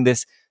saying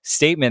this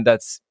statement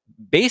that's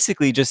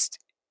basically just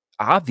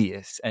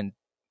obvious and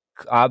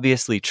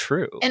obviously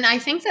true. And I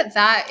think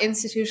that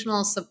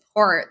institutional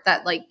support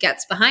that like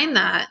gets behind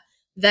that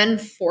then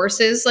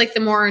forces like the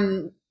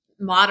more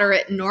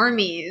moderate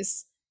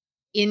normies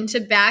into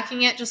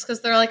backing it just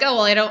because they're like, oh,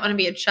 well, I don't want to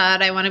be a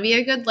chud. I want to be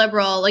a good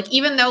liberal. Like,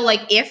 even though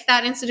like if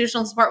that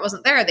institutional support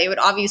wasn't there, they would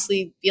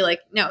obviously be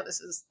like, no, this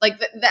is like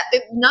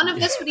none of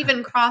this would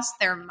even cross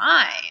their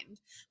mind,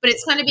 but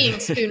it's kind of being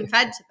spoon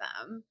fed to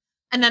them.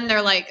 And then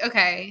they're like,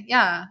 okay,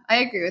 yeah, I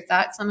agree with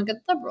that. So I'm a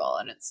good liberal.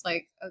 And it's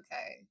like,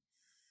 okay,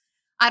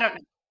 I don't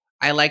know.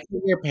 I like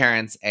that your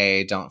parents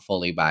don't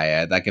fully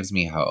buy it. That gives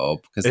me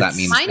hope because that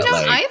means mine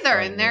don't like, either,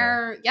 and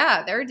they're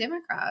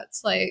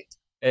Democrats. Like,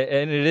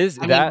 and it is.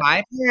 I mean,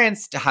 my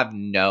parents have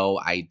no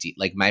idea.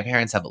 Like, my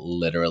parents have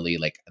literally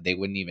like they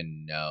wouldn't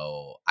even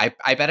know.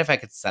 I bet if I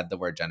could said the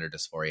word gender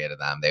dysphoria to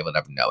them, they would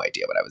have no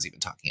idea what I was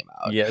even talking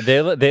about. Yeah,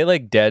 they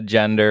like dead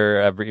gender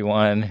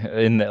everyone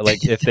in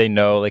like if they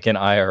know like an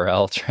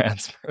IRL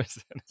trans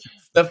person.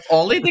 The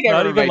only thing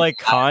not even like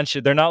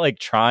conscious. They're not like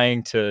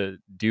trying to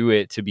do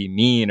it to be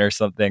mean or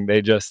something.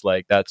 They just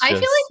like that's. I feel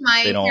like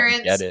my they don't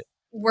parents get it.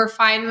 Were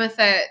fine with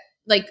it,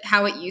 like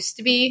how it used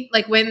to be.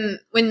 Like when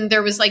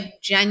there was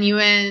like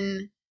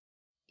genuine,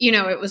 you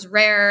know, it was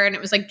rare and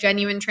it was like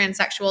genuine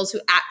transsexuals who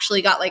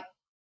actually got like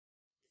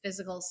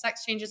physical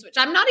sex changes, which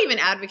I'm not even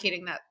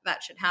advocating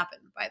that should happen,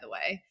 by the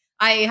way.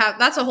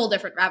 That's a whole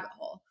different rabbit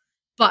hole.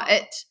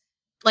 But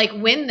like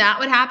when that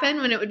would happen,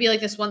 when it would be like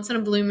this once in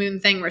a blue moon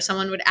thing where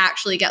someone would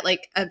actually get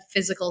like a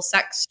physical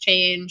sex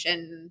change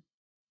and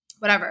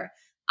whatever.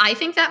 I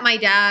think that my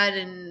dad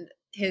and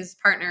his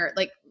partner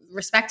like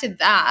respected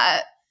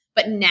that.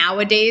 But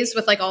nowadays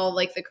with like all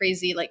like the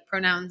crazy like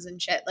pronouns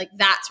and shit, like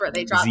that's where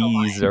they draw the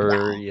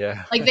line.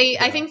 Yeah. Like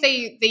I think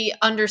they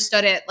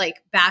understood it like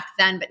back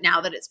then, but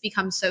now that it's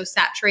become so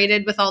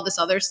saturated with all this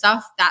other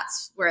stuff,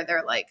 that's where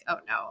they're like, oh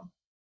no,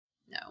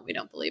 we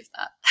don't believe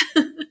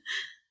that.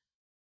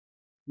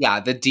 Yeah,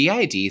 the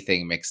DID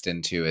thing mixed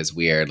into is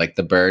weird. Like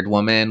the bird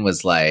woman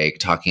was like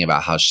talking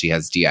about how she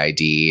has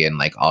DID and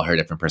like all her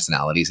different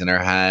personalities in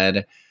her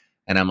head.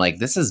 And I'm like,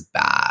 this is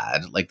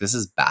bad. Like, this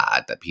is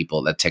bad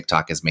that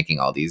TikTok is making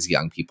all these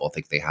young people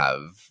think they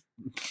have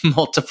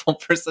multiple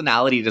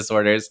personality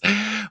disorders,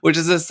 which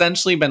has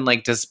essentially been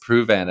like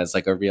disproven as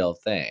like a real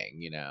thing,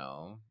 you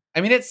know?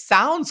 I mean, it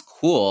sounds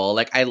cool.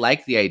 Like, I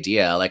like the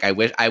idea. Like, I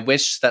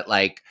wish that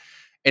like,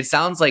 it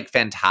sounds like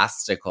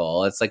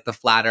fantastical. It's like the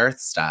flat earth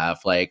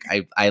stuff. Like,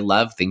 I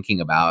love thinking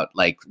about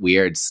like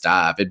weird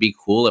stuff. It'd be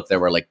cool if there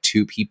were like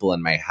two people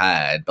in my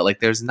head, but like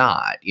there's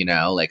not, you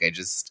know? Like,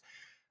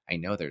 I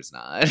know there's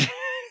not.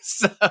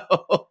 So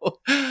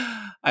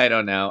I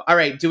don't know. All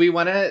right. Do you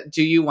want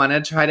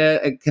to try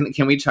to,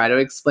 can we try to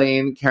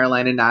explain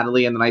Caroline and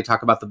Natalie and then I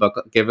talk about the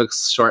book, give a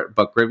short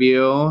book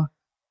review?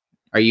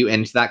 Are you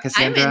into that,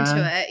 Cassandra? I'm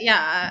into it.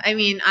 Yeah. I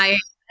mean, I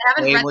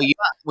haven't Hey, read the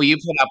book. will you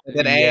put up with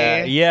it,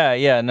 Yeah, A?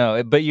 yeah,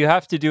 no, but you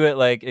have to do it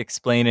like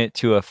explain it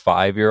to a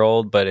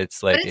 5-year-old, but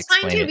it's But like it's fine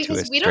explain too it to a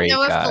because we don't straight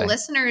know if the guy.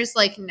 listeners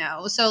like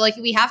know. So like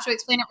we have to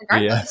explain it Yeah.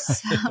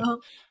 regardless.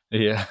 So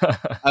Yeah.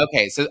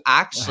 Okay, so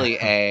actually,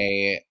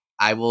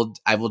 I will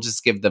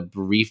just give the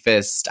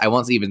briefest. I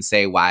won't even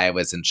say why I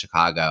was in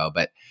Chicago,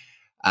 but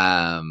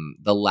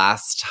the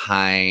last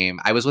time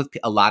I was with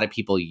a lot of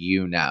people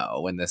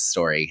when this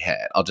story hit.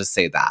 I'll just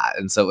say that.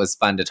 And so it was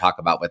fun to talk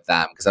about with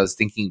them because I was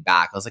thinking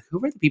back. I was like, who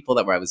were the people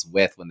that I was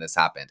with when this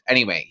happened?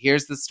 Anyway,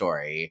 here's the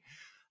story.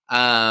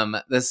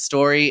 The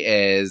story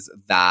is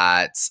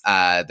that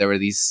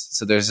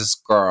there's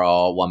this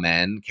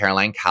woman,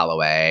 Caroline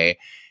Calloway,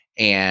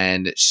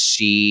 and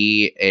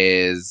she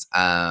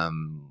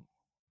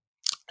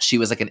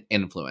was like an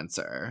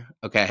influencer,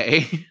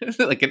 okay?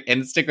 Like an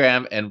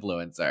Instagram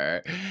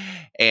influencer.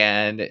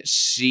 And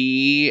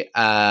she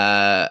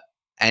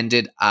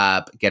ended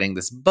up getting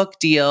this book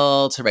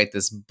deal to write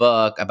this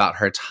book about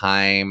her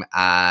time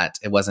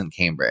it wasn't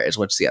Cambridge.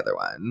 What's the other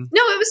one?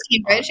 no, it was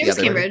Cambridge. It The was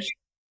other one. Cambridge.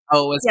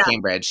 Oh, it was Yeah.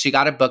 Cambridge. She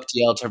got a book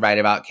deal to write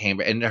about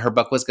Cambridge. And her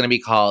book was going to be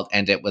called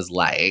And It Was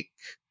Like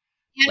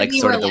And we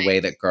sort were of the like, way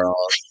that girls.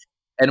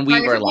 And we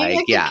sorry were for being,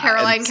 like, the yeah.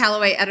 Caroline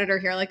Calloway editor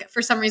here. Like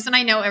for some reason,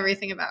 I know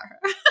everything about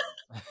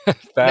her.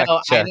 Fact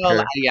No, I know.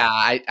 checker. Yeah,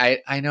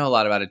 I know a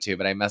lot about it too,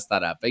 but I messed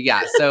that up. But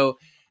yeah, so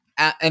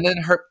and then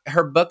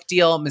her book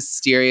deal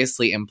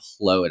mysteriously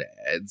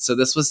imploded. So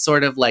this was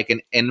sort of like an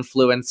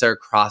influencer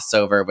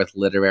crossover with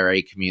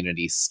literary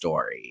community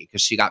story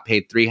because she got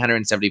paid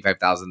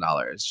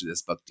 $375,000 to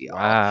this book deal,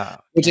 Wow.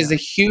 which is yeah. a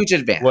huge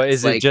advance. What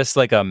is it? Just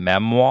like a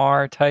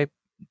memoir type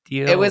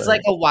deal? It was or-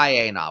 like a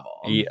YA novel,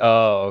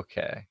 Oh,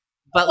 okay.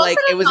 but Wasn't like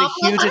it was a novel?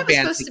 I huge thought it was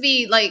advance. supposed to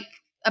be like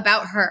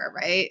about her,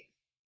 right?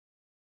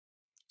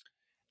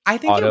 I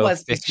think it Auto was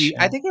supposed to be. I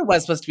fiction? think it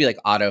was supposed to be like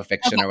auto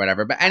fiction Okay. or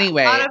whatever. But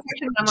anyway, Autofiction,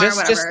 memoir, just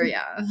whatever.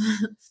 Yeah.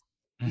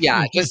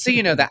 yeah, just so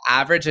you know, the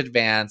average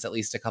advance, at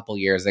least a couple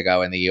years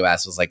ago in the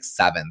US, was like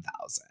 $7,000.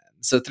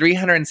 So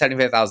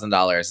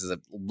 $375,000 is a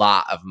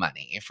lot of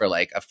money for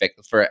like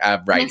for a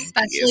And writing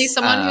especially piece.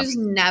 someone who's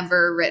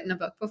never written a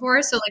book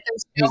before. So like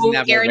there's Who's no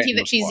never guarantee written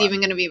that she's before. even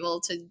going to be able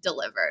to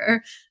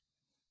deliver.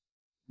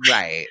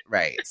 Right.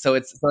 So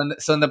in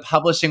the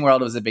publishing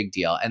world, it was a big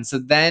deal, and so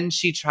then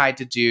she tried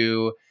to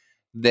do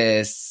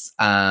this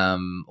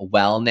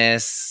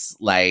wellness,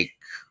 like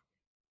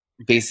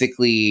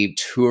basically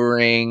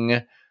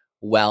touring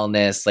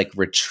wellness like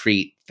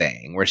retreat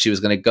thing where she was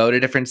going to go to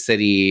different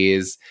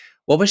cities.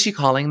 What was she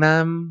calling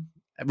them?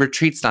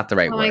 Retreat's not the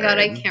right Oh word. my God,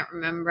 I can't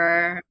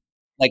remember.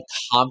 Like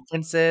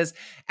conferences.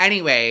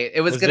 Anyway,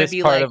 it was Was going to this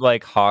be part like of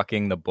like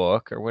hawking the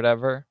book or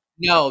whatever?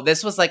 no,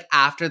 this was like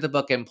after the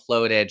book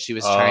imploded. She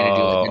was trying to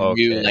do like a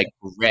new okay. like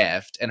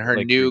grift, and her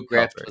Like new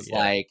grift recover, was yeah.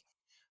 like,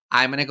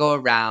 I'm gonna go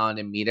around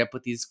and meet up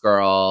with these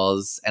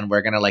girls, and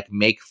we're gonna like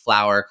make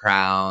flower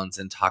crowns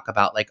and talk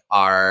about like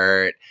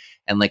art,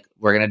 and like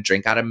we're gonna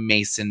drink out of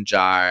mason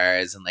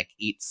jars and like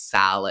eat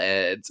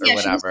salads or Yeah,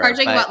 whatever. she was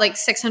charging But what, like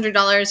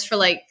 $600 for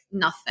like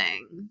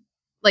nothing.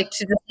 Like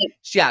to just like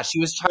yeah, she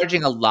was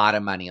charging a lot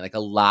of money. Like a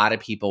lot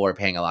of people were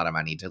paying a lot of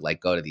money to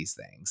like go to these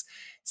things.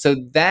 So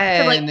to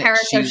then like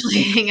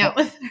parasocially hang out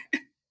with her.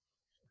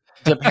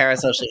 to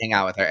parasocially hang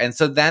out with her. And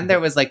so then there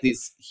was like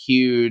these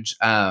huge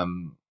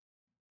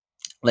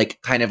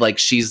like kind of like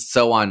she's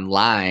so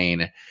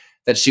online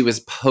that she was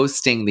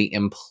posting the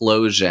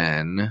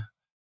implosion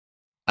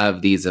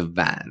of these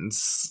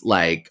events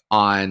like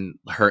on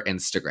her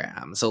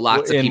Instagram. So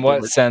lots of In people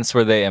what were sense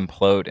were they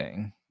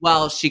imploding?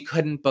 well, she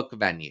couldn't book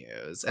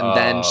venues. And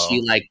then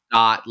she Oh. like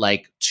got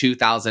like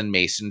 2,000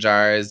 mason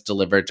jars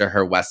delivered to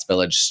her West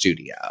Village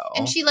studio.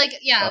 And she like,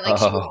 yeah, like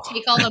she would Oh.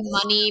 take all the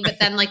money, but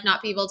then like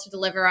not be able to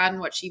deliver on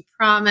what she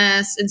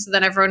promised. And so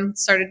then everyone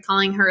started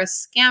calling her a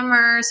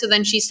scammer. So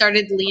then she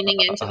started leaning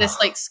into this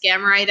like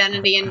scammer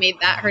identity and made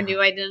that her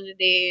new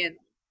identity. And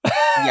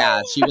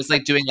Yeah, she was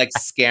like doing like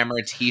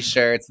scammer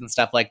t-shirts and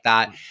stuff like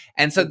that.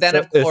 And so then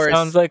of It course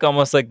sounds like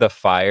almost like the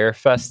Fire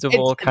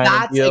Festival kind of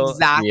that's deal.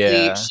 exactly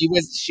Yeah.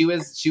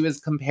 she was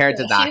compared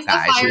to that she's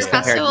guy. the She Fire was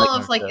compared to Festival like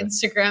of like Okay.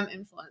 Instagram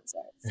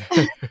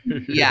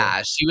influencers.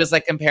 yeah, she was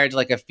like compared to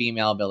like a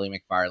female Billy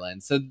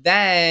McFarland. So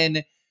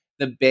then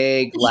the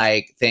big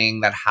like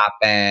thing that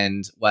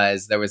happened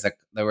was there was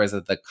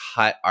the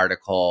Cut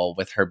article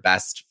with her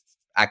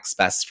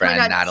ex-best Oh my friend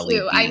God, Natalie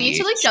Q, I need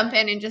to like Beach. jump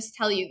in and just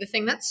tell you the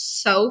thing that's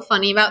so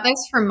funny about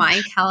this for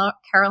my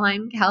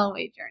Caroline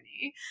Calloway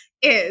journey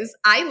is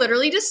I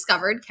literally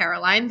discovered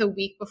Caroline the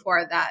week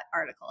before that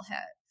article hit.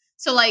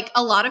 So like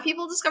a lot of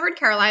people discovered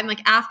Caroline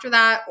like after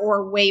that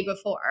or way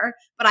before,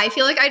 but I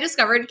feel like I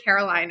discovered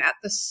Caroline at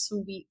the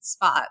sweet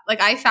spot.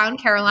 Like I found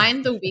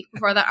Caroline the week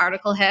before that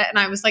article hit and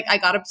I was like I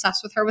got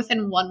obsessed with her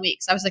within 1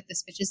 week. So I was like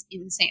this bitch is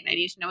insane. I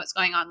need to know what's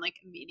going on like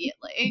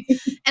immediately.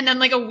 And then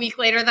like a week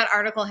later that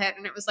article hit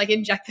and it was like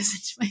inject this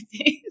into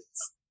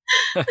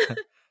my face.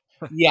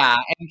 Yeah,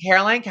 and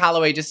Caroline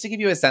Calloway, just to give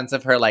you a sense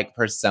of her like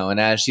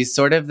persona, she's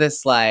sort of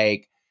this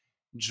like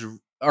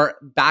or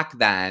back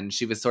then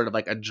she was sort of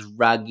like a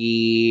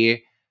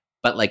druggy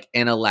but like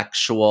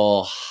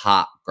intellectual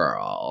hot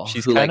girl.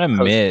 She's who kind like of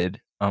posts-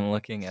 mid. I'm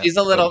looking at She's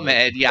a little photos.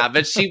 mid, yeah,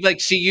 but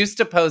she used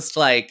to post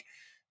like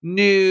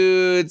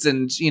nudes,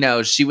 and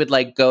she would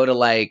like go to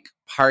like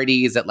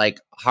parties at like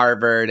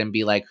Harvard and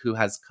be like, who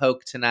has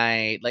coke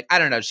tonight? Like, I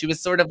don't know. She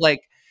was sort of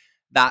like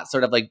that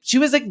sort of like, she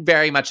was like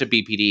very much a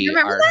BPD You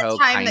remember art that hoe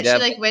time kind that she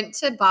of. like went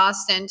to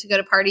Boston to go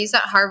to parties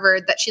at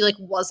Harvard that she like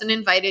wasn't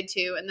invited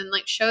to, and then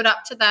like showed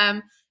up to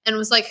them and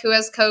was like, who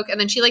has coke? And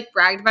then she like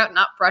bragged about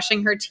not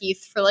brushing her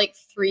teeth for like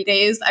 3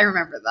 days. I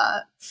remember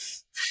that.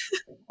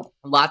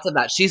 Lots of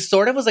that. She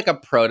sort of was like a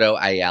proto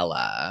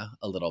Ayala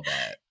a little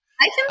bit.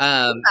 I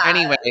can see that.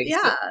 Anyway,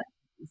 Yeah.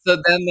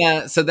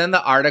 so then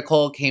the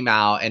article came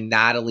out, and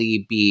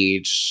Natalie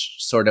Beach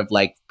sort of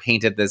like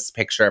painted this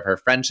picture of her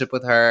friendship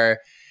with her,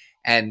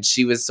 and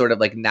she was sort of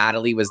like,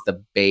 Natalie was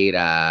the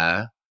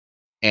beta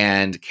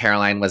and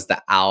Caroline was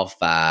the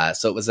alpha.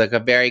 So it was like a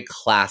very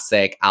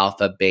classic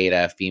alpha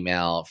beta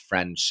female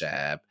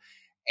friendship.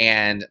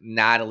 And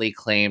Natalie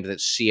claimed that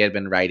she had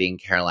been writing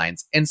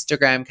Caroline's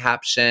Instagram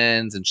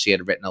captions, and she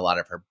had written a lot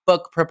of her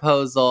book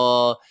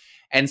proposal.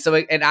 And so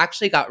it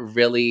actually got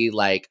really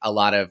like a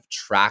lot of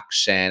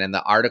traction, and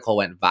the article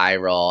went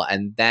viral.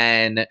 And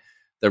then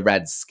the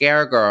Red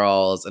Scare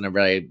Girls, in a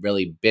really,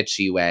 really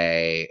bitchy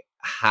way,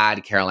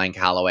 had Caroline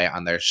Calloway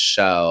on their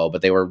show,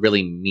 but they were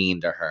really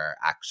mean to her,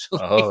 actually.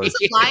 Oh, It was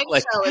a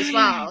live show as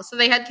well. So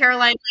they had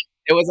Caroline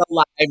It was a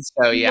live show,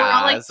 they were all,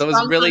 yeah. like, So it was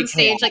drunk really on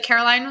stage. chaotic. Like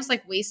Caroline was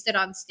like wasted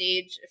on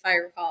stage, if I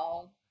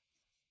recall.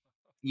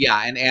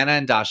 Yeah, and Anna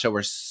and Dasha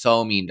were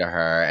so mean to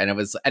her. And it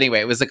was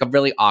like a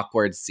really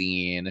awkward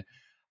scene.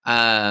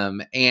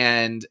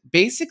 And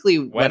basically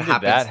when what did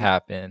happened? that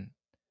happen?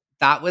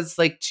 That was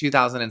like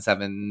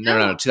 2007. No,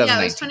 Yeah, 2019.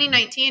 it was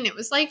 2019. It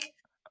was like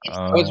It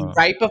was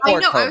right I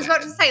before know. COVID. I was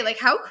about to say, like,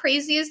 how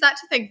crazy is that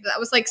to think that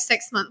was like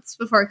 6 months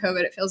before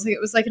COVID? It feels like it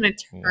was like an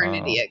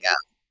eternity ago.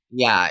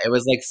 Yeah, it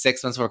was like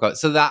 6 months before COVID.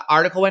 So that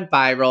article went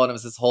viral, and it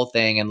was this whole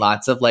thing, and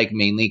lots of like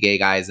mainly gay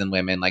guys and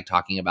women like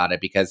talking about it,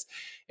 because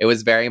it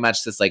was very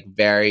much this like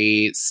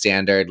very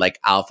standard like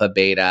alpha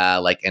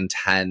beta, like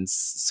intense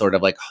sort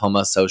of like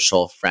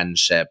homosocial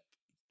friendship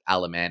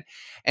element.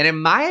 And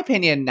in my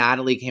opinion,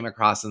 Natalie came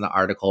across in the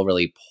article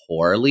really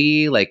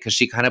poorly, like because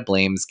she kind of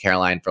blames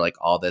Caroline for like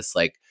all this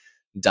like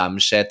dumb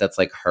shit that's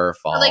like her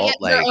fault.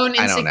 Like, her own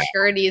I don't know.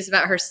 insecurities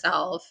about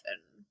herself.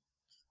 And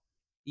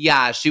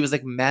Yeah, she was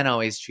like, men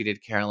always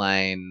treated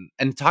Caroline,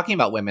 and talking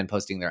about women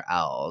posting their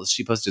L's.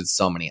 She posted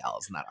so many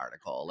L's in that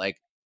article. Like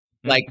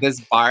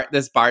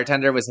this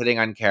bartender was hitting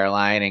on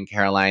Caroline, and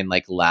Caroline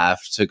like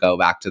left to go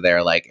back to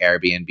their like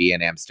Airbnb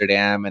in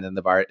Amsterdam, and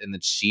then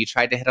she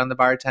tried to hit on the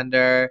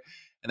bartender,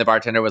 and the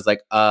bartender was like,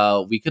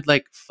 we could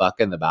like fuck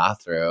in the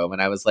bathroom.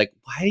 And I was like,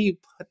 why do you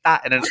put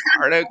that in an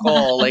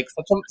article? Like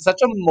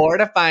such a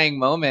mortifying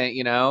moment,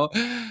 you know?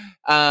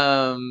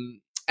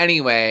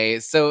 Anyway,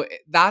 so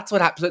that's what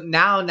happened. So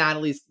now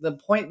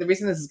the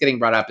reason this is getting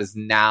brought up is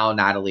now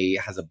Natalie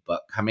has a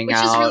book coming which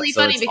out. is really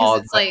so funny it's because all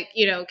it's like,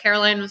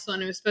 Caroline was the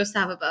one who was supposed to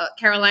have a book.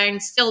 Caroline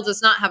still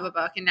does not have a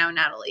book, and now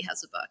Natalie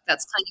has a book.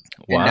 That's kind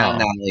of And now Wow.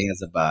 Natalie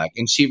has a book,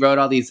 and she wrote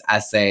all these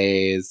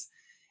essays,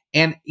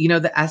 and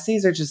the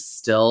essays are just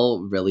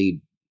still really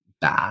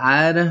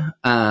bad.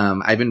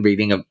 I've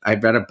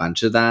read a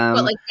bunch of them.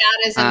 but like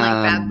that is in like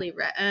Um, badly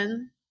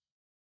written.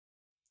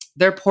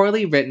 They're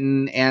poorly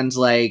written, and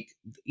like,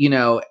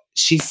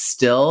 she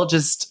still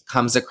just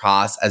comes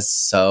across as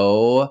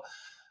so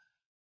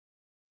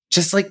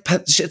just like,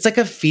 it's like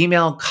a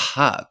female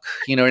cuck,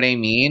 you know what I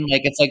mean?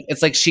 Like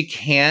it's like she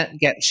can't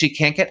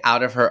get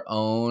out of her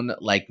own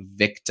like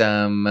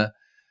victim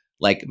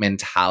like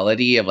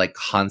mentality of like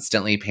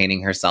constantly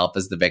painting herself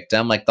as the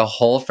victim. Like the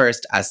whole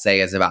first essay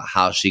is about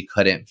how she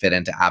couldn't fit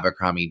into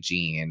Abercrombie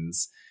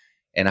jeans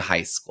in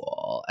high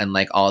school, and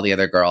like all the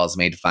other girls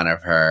made fun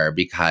of her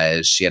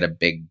because she had a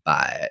big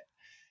butt.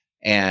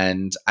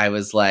 And I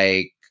was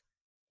like,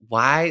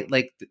 why?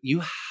 Like,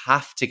 you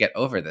have to get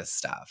over this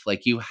stuff.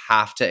 Like, you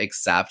have to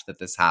accept that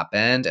this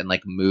happened and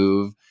like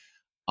move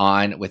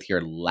on with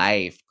your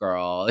life,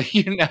 girl.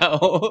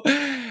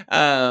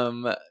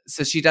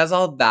 So she does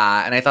all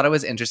that, and I thought it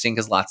was interesting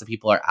because lots of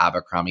people are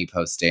Abercrombie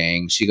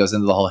posting. She goes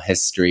into the whole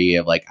history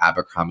of like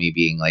Abercrombie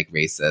being like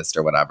racist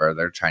or whatever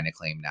they're trying to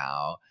claim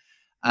now.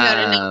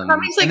 And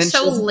Abercrombie's and like then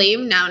so she's-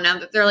 lame now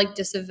that they're like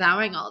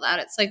disavowing all that.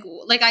 It's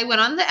like I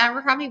went on the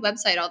Abercrombie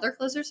website. All their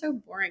clothes are so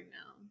boring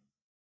now.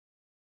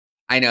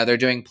 I know they're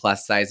doing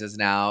plus sizes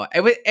now.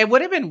 It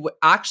would have been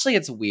actually.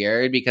 It's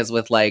weird because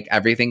with like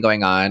everything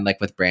going on,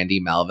 like with Brandy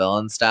Melville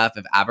and stuff,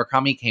 if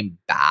Abercrombie came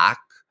back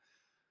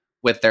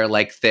with their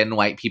like thin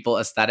white people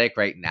aesthetic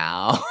right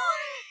now,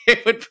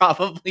 it would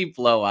probably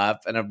blow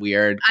up in a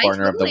weird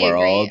corner of the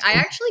world. Agree. I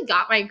actually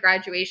got my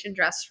graduation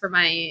dress for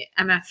my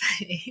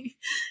MFA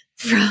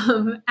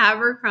from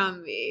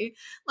Abercrombie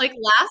like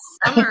last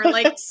summer,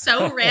 like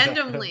so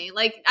randomly,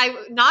 like I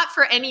not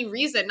for any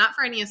reason, not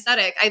for any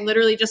aesthetic. I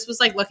literally just was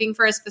like looking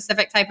for a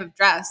specific type of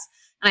dress,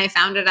 and I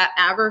found it at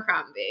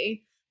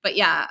Abercrombie. But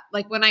yeah,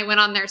 like when I went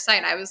on their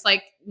site, I was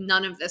like,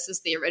 none of this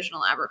is the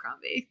original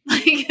Abercrombie.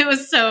 Like it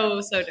was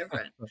so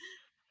different.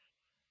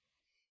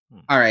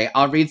 All right,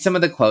 I'll read some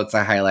of the quotes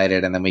I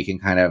highlighted, and then we can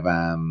kind of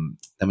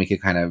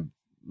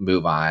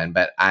move on.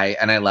 But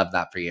I love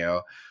that for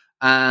you.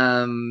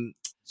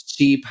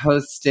 She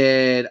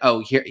posted.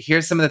 Oh,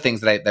 here's some of the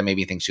things that made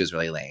me think she was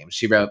really lame.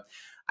 She wrote,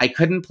 "I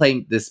couldn't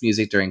play this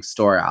music during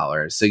store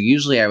hours, so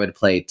usually I would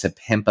play To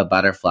Pimp a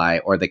Butterfly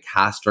or the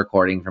cast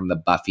recording from the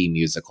Buffy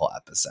musical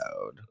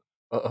episode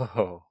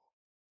Oh.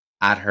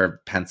 at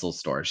her pencil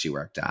store she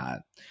worked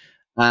at."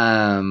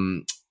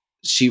 Um,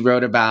 she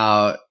wrote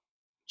about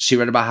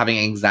having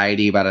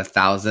anxiety about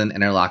 1,000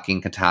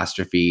 interlocking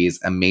catastrophes,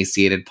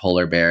 emaciated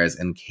polar bears,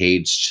 and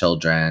caged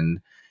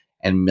children,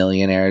 and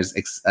millionaires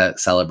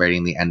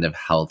celebrating the end of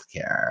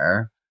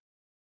healthcare.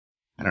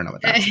 I don't know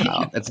what that's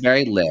about. It's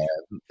very lib.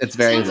 It's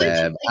very Sounds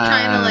lib. like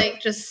trying to like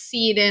just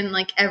seed in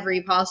like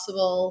every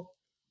possible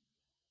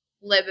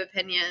lib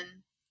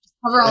opinion. Just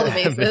cover all the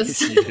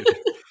bases.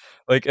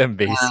 Like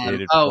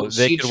emaciated.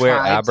 They She could wear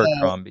tried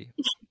Abercrombie.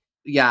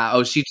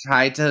 she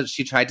tried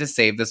to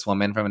save this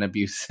woman from an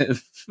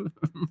abusive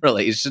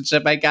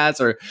relationship, I guess,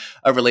 or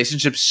a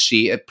relationship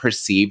she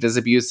perceived as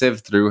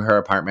abusive through her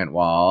apartment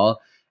wall.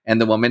 And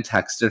the woman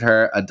texted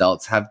her,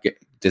 "Adults have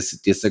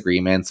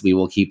disagreements. We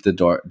will keep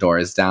the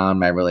doors down.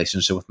 My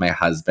relationship with my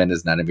husband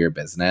is none of your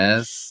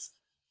business."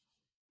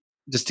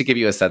 Just to give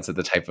you a sense of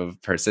the type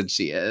of person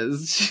she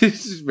is.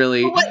 She's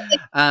really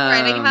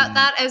writing about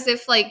that as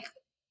if like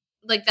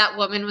that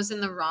woman was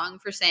in the wrong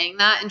for saying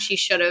that and she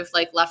should have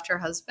like left her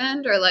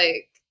husband, or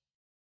like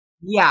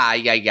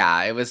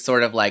Yeah. It was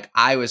sort of like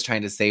I was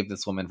trying to save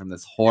this woman from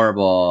this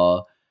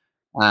horrible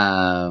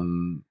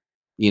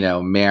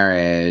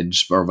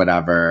marriage or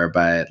whatever,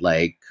 but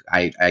like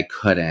I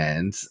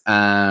couldn't.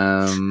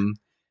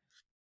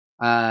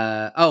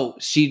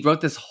 She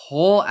wrote this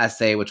whole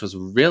essay which was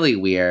really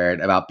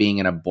weird about being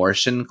an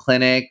abortion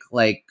clinic,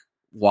 like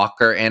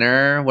walker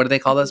inner. What do they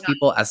call those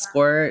people?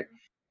 Escort.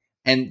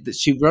 And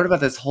she wrote about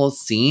this whole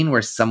scene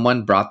where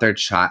someone brought their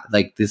child,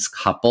 like this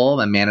couple,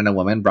 a man and a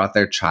woman, brought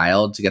their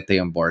child to get the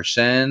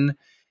abortion,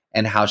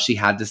 and how she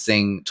had to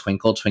sing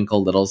Twinkle,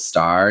 Twinkle, Little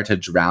Star to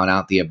drown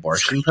out the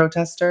abortion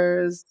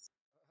protesters.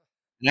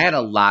 And I had a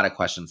lot of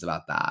questions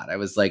about that. I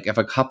was like, if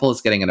a couple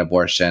is getting an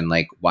abortion,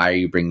 like, why are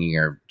you bringing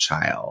your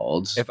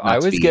child? If I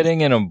was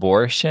getting an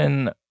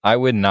abortion, I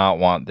would not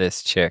want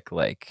this chick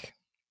like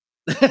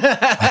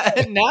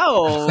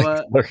no,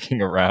 like,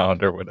 lurking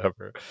around or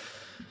whatever.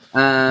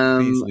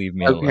 Please leave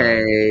me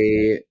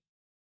alone.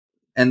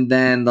 And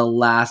then the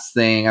last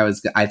thing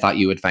I thought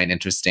you would find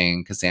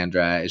interesting,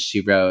 Cassandra, is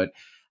she wrote,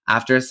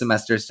 "After a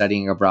semester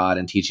studying abroad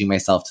and teaching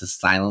myself to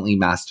silently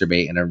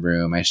masturbate in a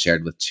room I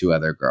shared with 2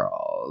 other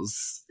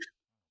girls,"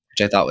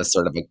 which I thought was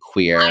sort of a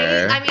queer.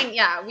 I mean,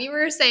 yeah, we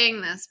were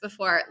saying this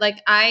before.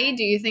 Like, I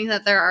do think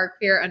that there are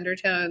queer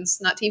undertones,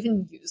 not to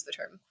even use the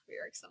term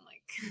queer because I'm like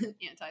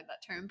anti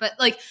that term, but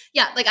like,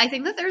 yeah, like I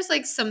think that there's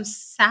like some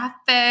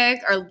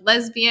sapphic or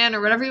lesbian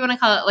or whatever you want to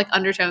call it, like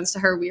undertones to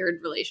her weird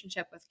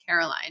relationship with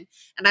Caroline.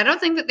 And I don't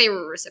think that they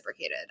were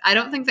reciprocated. I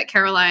don't think that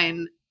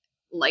Caroline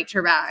liked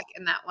her back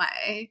in that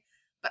way.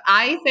 But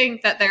I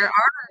think that there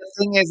are. The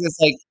thing is, it's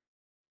like,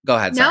 go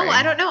ahead. No, sorry.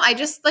 I don't know. I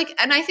just like,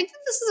 and I think that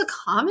this is a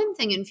common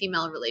thing in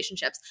female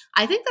relationships.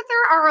 I think that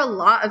there are a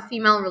lot of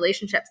female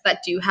relationships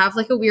that do have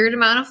like a weird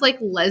amount of like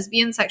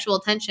lesbian sexual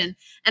tension.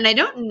 And I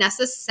don't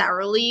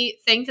necessarily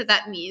think that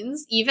that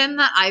means even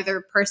that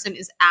either person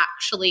is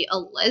actually a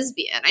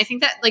lesbian. I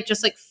think that like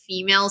just like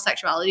female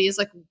sexuality is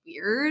like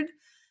weird.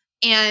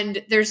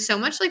 And there's so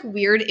much like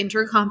weird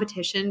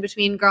intercompetition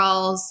between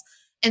girls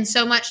and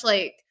so much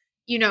like,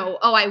 you know,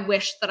 oh, I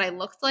wish that I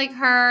looked like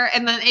her.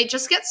 And then it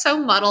just gets so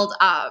muddled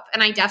up.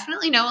 And I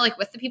definitely know, like,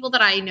 with the people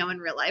that I know in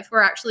real life who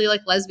are actually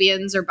like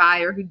lesbians or bi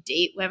or who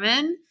date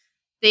women,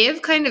 they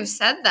have kind of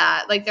said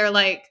that. Like, they're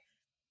like,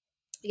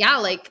 yeah,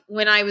 like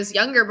when I was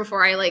younger,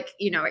 before I like,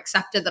 you know,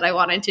 accepted that I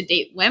wanted to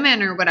date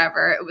women or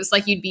whatever, it was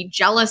like you'd be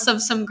jealous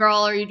of some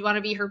girl or you'd want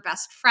to be her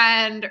best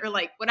friend or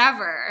like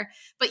whatever,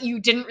 but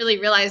you didn't really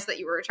realize that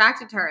you were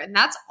attracted to her. And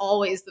that's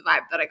always the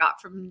vibe that I got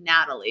from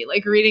Natalie.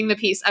 Like reading the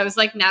piece, I was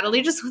like,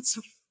 Natalie just wants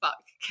to fuck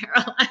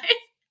Caroline.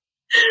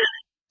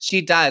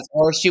 She does,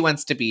 or she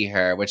wants to be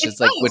her, which is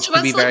like, which she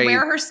can be wants to, very like,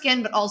 wear her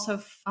skin, but also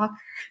fuck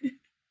her.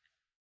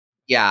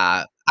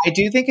 Yeah, I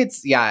do think it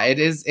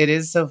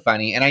is so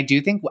funny. And I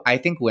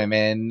think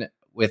women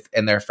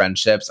in their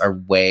friendships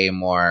are way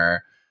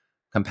more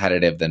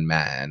competitive than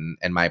men,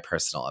 in my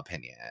personal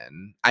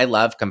opinion. I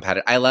love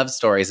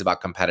stories about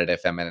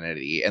competitive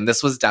femininity. And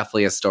this was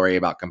definitely a story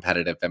about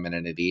competitive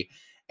femininity.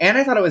 And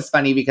I thought it was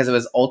funny because it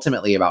was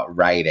ultimately about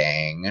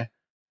writing.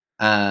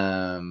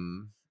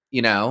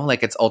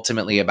 Like it's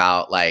ultimately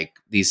about like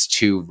these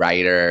 2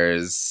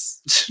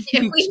 writers.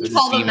 If we can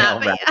call them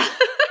that, but yeah.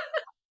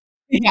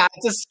 Yeah,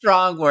 it's a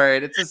strong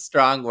word. It's a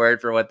strong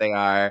word for what they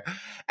are.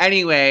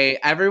 Anyway,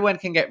 everyone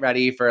can get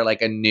ready for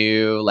like a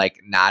new like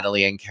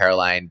Natalie and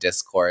Caroline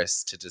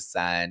discourse to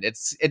descend.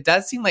 It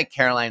does seem like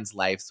Caroline's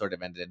life sort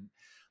of ended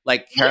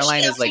Like What does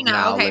Caroline she is like up to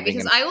now? now Okay, living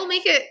because in. I will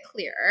make it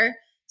clear.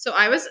 So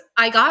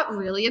I got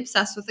really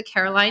obsessed with the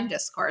Caroline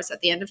discourse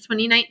at the end of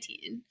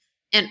 2019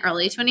 and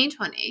early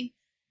 2020.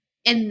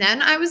 And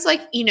then I was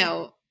like,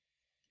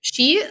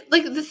 she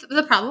like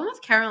the problem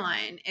with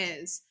Caroline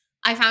is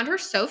I found her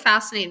so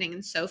fascinating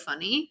and so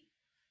funny,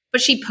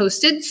 but she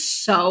posted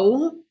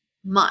so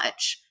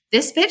much.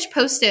 This bitch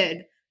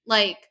posted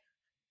like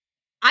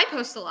I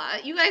post a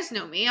lot. You guys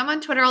know me. I'm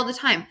on Twitter all the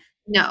time.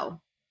 No.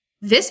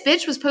 This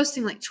bitch was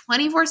posting like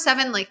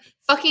 24/7, like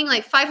fucking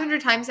like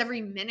 500 times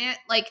every minute.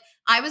 Like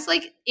I was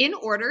like, in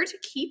order to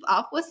keep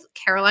up with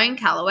Caroline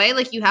Calloway,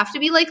 like you have to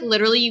be like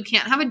literally, you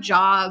can't have a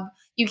job,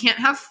 you can't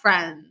have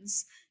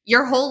friends.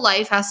 Your whole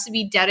life has to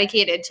be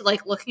dedicated to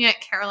like looking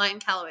at Caroline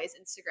Calloway's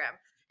Instagram.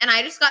 And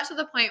I just got to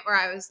the point where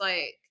I was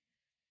like,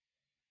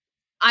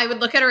 I would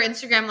look at her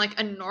Instagram like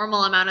a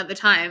normal amount of the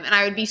time and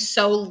I would be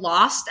so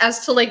lost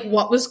as to like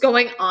what was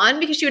going on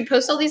because she would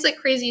post all these like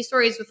crazy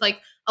stories with like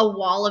a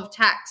wall of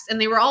text and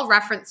they were all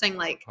referencing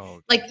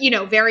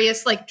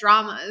various like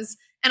dramas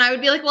and I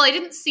would be like, well, I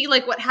didn't see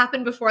like what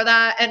happened before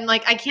that and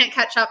like I can't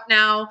catch up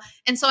now.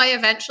 And so I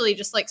eventually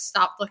just like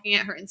stopped looking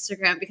at her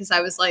Instagram because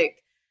I was like,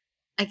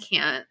 I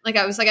can't. Like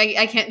I was like,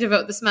 I can't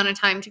devote this amount of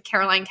time to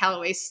Caroline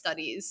Calloway's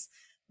studies.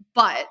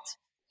 But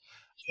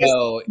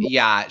Oh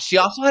yeah, she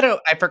also had a.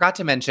 I forgot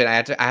to mention. I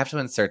have to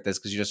insert this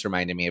because you just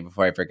reminded me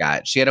before I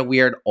forgot. She had a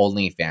weird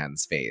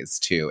OnlyFans phase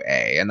too,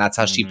 and that's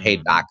how she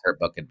paid back her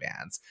book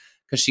advance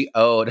because she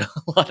owed a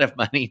lot of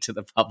money to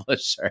the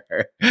publisher.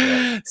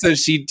 Yeah. So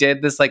she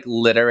did this like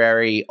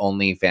literary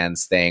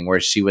OnlyFans thing where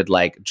she would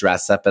like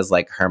dress up as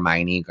like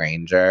Hermione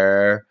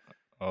Granger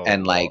Oh,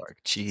 and like Lord.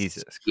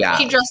 Jesus yeah,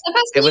 she dressed up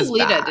it as was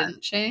Lolita, bad.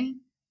 didn't she?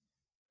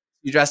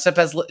 She dressed up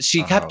as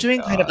she kept Oh,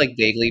 doing kind of God. like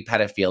vaguely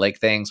pedophilic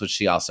things, which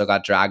she also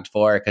got dragged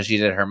for because she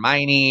did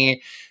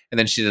Hermione and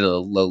then she did a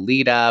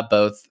Lolita,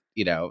 both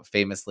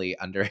famously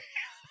underage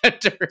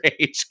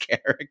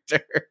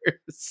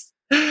characters.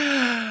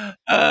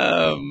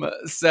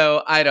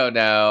 So I don't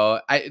know.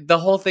 The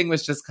whole thing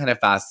was just kind of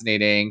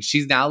fascinating.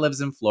 She now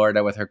lives in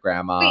Florida with her Wait, she's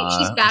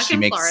grandma. back She in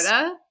makes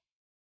Florida?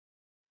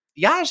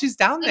 yeah, she's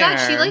down Oh my god,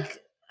 she there. like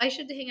I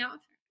should hang out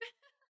with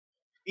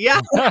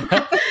Yeah.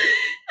 her.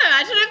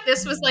 Imagine if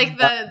this was like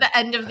the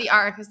end of the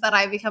arc is that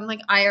I become like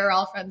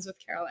IRL friends with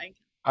Caroline.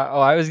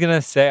 I was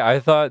gonna say, I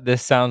thought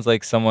this sounds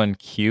like someone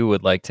Q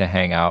would like to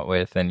hang out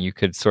with, and you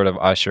could sort of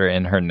usher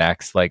in her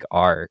next like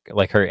arc,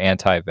 like her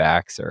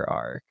anti-vaxxer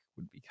arc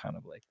would be kind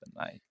of like the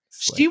nice.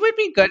 She would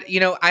be good.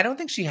 I don't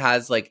think she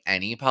has like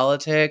any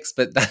politics,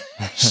 but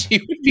she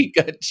would be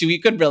good.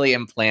 We could really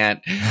implant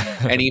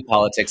any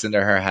politics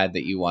into her head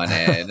that you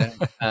wanted.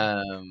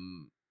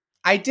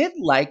 I did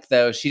like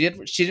though. She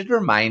did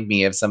remind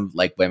me of some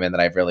like women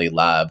that I've really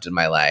loved in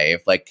my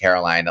life, like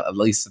Caroline, at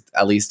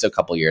least a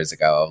couple years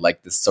ago.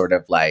 Like this sort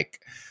of like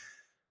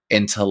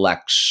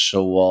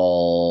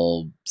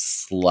intellectual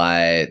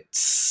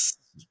slut,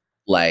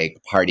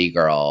 like party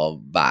girl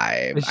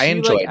vibe. Is I she like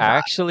enjoyed that.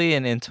 actually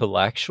an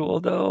intellectual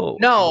though?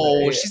 No,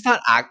 Like, she's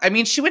not. I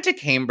mean, she went to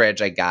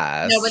Cambridge, I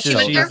guess. No, but she so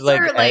went there she's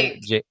like for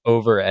like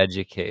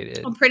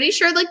overeducated. I'm pretty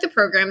sure like the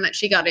program that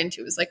she got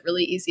into was like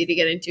really easy to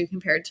get into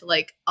compared to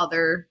like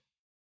other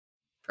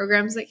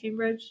programs at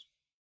Cambridge.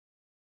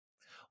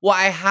 Well,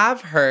 I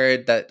have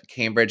heard that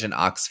Cambridge and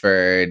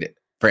Oxford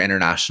for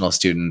international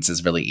students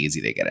is really easy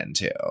to get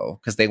into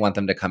because they want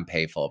them to come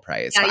pay full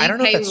price. Yeah, But I you don't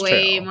know if pay that's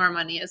way true. more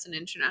money as an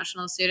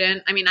international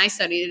student. I mean, I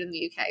studied in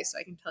the UK, so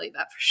I can tell you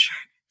that for sure.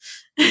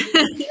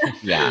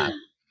 Yeah.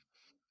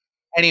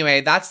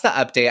 Anyway, that's the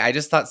update. I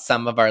just thought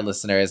some of our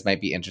listeners might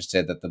be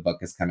interested that the book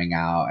is coming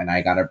out, and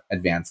I got an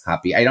advance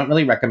copy. I don't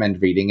really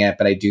recommend reading it,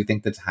 but I do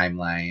think the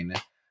timeline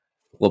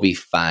will be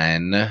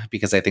fun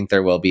because I think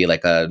there will be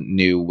like a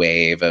new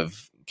wave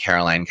of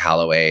Caroline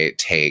Calloway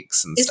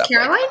takes and Is stuff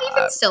Caroline like even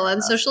that. still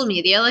on social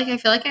media? Like, I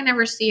feel like I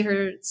never see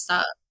her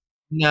stuff.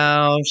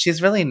 No,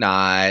 she's really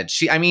not.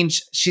 I mean,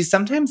 she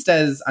sometimes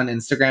does on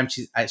Instagram.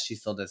 She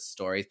still does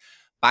stories.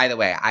 By the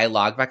way, I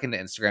logged back into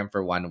Instagram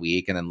for 1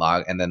 week and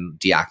then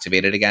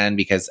deactivated again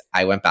because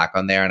I went back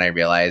on there and I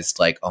realized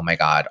like, oh my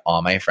God,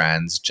 all my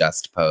friends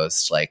just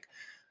post like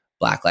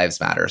Black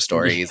Lives Matter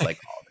stories like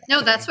all day.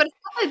 No, that's what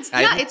happens.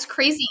 I- Yeah, it's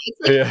crazy. It's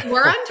like Yeah.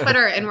 we're on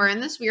Twitter and we're in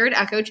this weird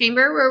echo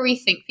chamber where we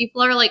think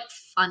people are like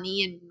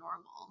funny and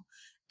normal.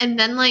 And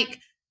then like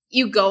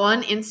you go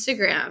on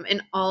Instagram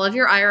and all of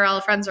your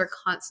IRL friends are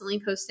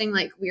constantly posting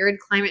like weird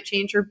climate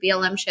change or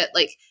BLM shit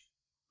like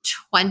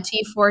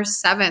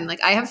 24/7.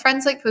 Like I have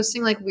friends like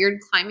posting like weird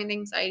climate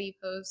anxiety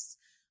posts.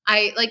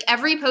 I like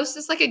every post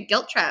is like a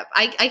guilt trap.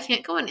 I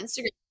can't go on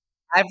Instagram.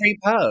 Every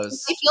I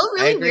post. feel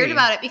I really weird agree.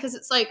 about it because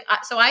it's like,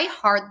 so I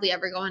hardly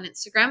ever go on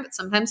Instagram, but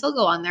sometimes I'll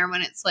go on there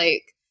when it's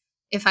like,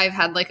 if I've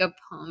had like a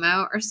poem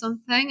out or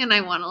something and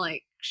I want to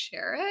like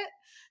share it.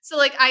 So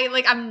like,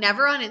 I'm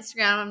never on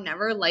Instagram. I'm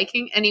never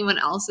liking anyone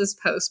else's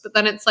post, but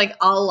then it's like,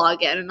 I'll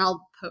log in and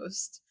I'll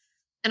post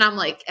And I'm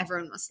like,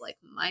 everyone must like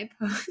my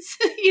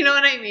post. You know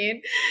what I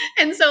mean?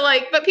 And so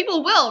like, but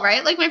people will,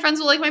 right? Like my friends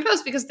will like my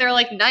post because they're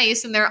like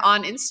nice and they're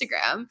on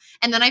Instagram.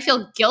 And then I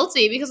feel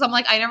guilty because I'm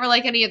like, I never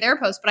like any of their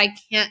posts, but I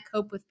can't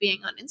cope with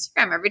being on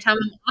Instagram every time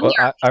I'm on Well,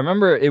 there. I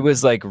remember it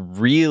was like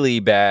really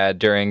bad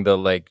during the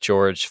like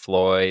George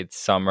Floyd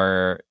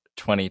summer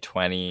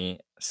 2020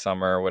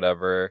 summer,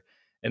 whatever.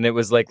 And it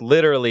was like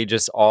literally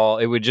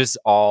it would just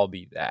all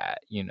be that,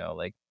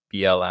 like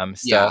BLM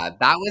stuff. Yeah,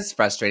 that was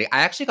frustrating. I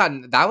actually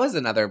that was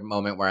another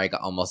moment where I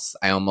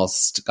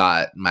almost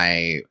got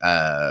my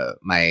I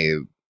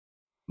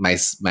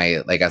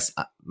guess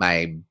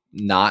my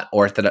not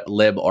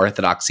lib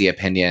orthodoxy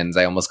opinions.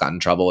 I almost got in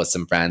trouble with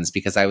some friends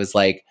because I was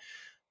like,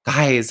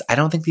 guys, I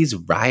don't think these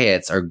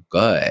riots are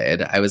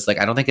good. I was like,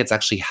 I don't think it's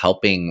actually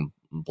helping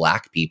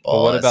Black people.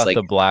 But what It's about like,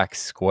 the Black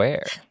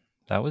Square?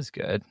 That was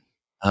good.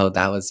 oh,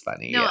 that was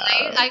funny. No,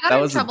 Yeah. I got That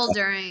in was trouble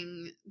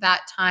during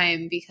that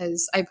time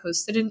because I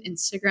posted an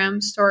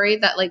Instagram story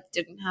that like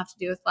didn't have to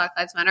do with Black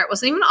Lives Matter. It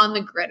wasn't even on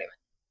the grid.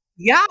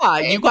 Yeah,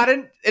 you got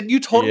in. You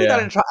totally got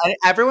Yeah. in trouble.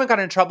 Everyone got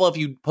in trouble if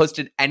you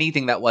posted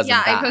anything that wasn't.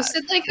 Yeah, I that.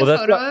 posted like Well, a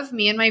that's photo what- of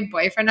me and my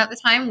boyfriend at the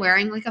time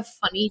wearing like a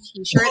funny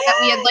t-shirt that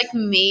we had like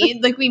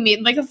made. Like we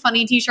made like a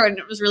funny t-shirt and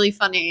it was really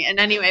funny. And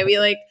anyway, we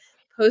like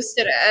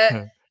posted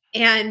it.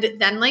 And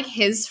then like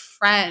his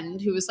friend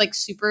who was like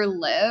super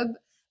lib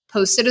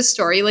posted a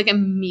story like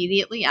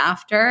immediately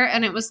after.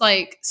 And it was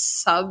like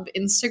sub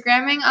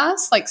Instagramming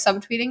us, like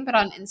subtweeting, but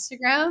on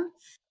Instagram.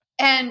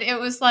 And it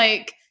was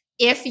like,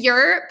 if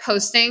you're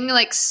posting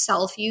like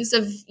selfies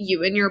of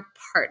you and your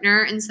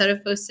partner instead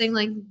of posting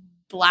like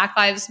Black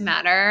Lives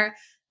Matter,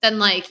 then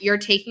like you're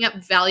taking up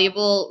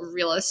valuable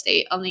real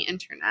estate on the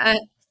internet.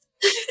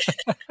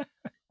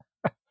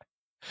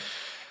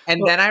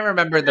 And then I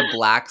remember the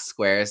black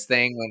squares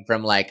thing went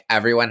from like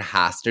everyone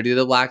has to do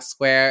the black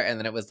square, and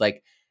then it was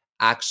like,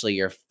 actually,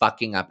 you're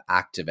fucking up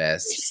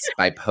activists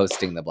by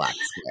posting the black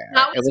square.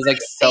 That It was my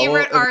like so.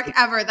 favorite arc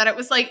ever. That it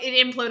was like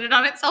it imploded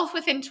on itself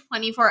within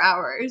 24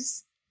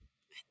 hours.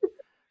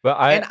 But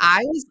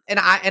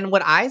And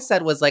what I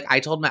said was like,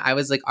 I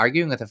was like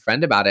arguing with a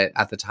friend about it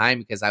at the time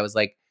because I was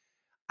like,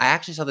 I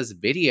actually saw this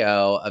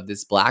video of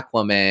this Black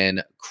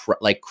woman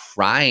like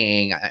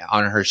crying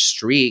on her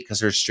street because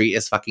her street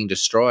is fucking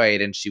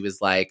destroyed. And she was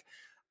like,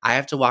 I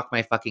have to walk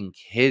my fucking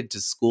kid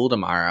to school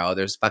tomorrow.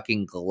 There's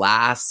fucking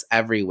glass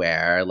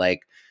everywhere.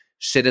 Like,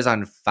 shit is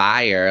on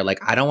fire. Like,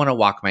 I don't want to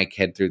walk my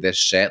kid through this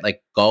shit.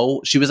 Like,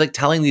 go. She was like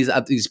telling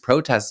these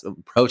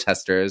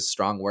protesters,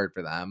 strong word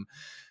for them.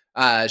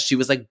 She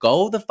was like,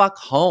 go the fuck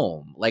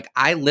home. Like,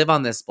 I live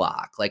on this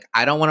block. Like,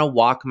 I don't want to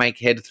walk my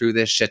kid through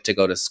this shit to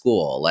go to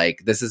school.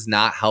 Like, this is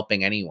not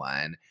helping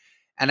anyone.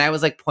 And I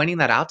was like pointing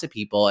that out to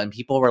people, and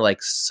people were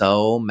like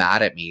so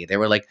mad at me. They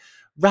were like,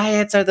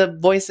 riots are the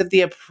voice of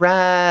the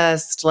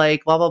oppressed,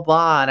 like blah, blah,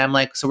 blah. And I'm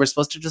like, so we're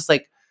supposed to just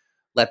like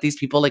let these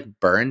people like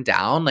burn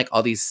down like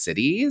all these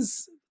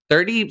cities?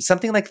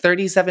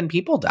 37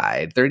 people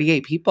died,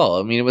 38 people.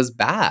 I mean, it was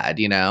bad,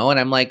 And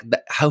I'm like,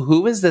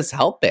 who is this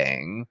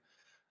helping?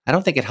 I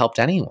don't think it helped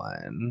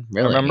anyone,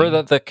 really. Remember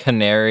that the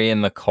canary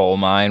in the coal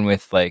mine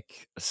with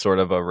like sort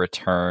of a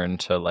return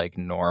to like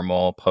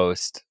normal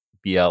post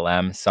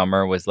BLM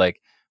summer was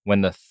like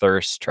when the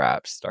thirst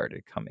traps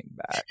started coming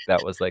back.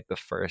 That was like the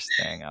first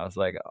thing. I was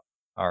like,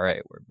 all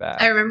right, we're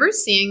back. I remember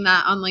seeing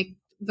that on like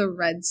the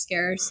Red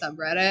Scare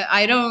subreddit.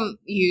 I don't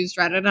use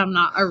Reddit. I'm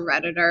not a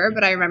Redditor,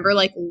 but I remember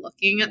like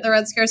looking at the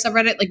Red Scare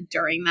subreddit like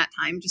during that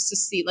time just to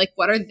see like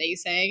what are they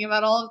saying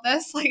about all of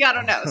this? Like I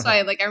don't know. So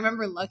I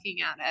remember looking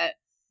at it.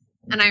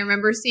 And I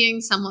remember seeing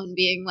someone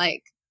being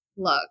like,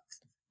 look,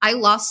 I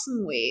lost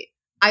some weight.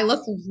 I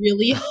look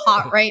really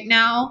hot right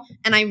now.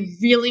 And I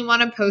really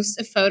want to post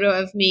a photo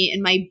of me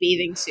in my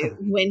bathing suit.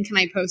 When can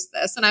I post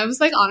this? And I was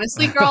like,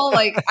 honestly, girl,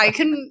 like I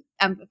can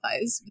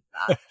empathize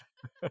with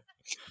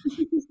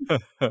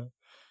that.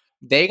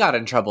 They got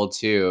in trouble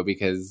too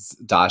because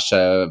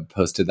Dasha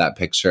posted that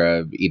picture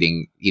of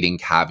eating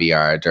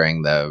caviar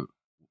during the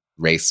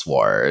race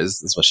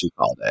wars, is what she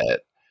called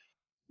it.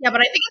 Yeah,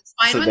 but I think it's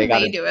fine So when they they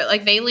gotta- do it.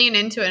 Like they lean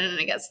into it and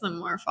it gets them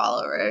more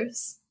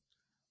followers.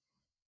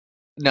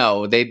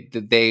 No,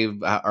 they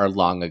are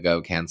long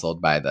ago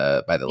canceled by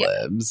the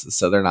libs,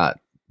 so they're not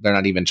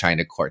even trying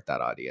to court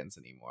that audience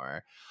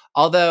anymore.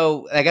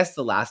 Although I guess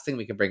the last thing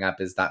we could bring up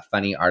is that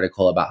funny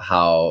article about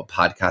how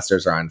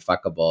podcasters are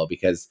unfuckable,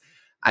 because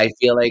I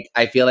feel like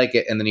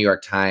it in the New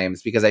York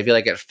Times, because I feel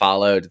like it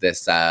followed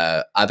this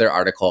other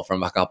article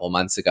from a couple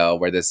months ago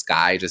where this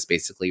guy just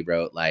basically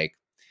wrote like,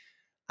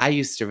 I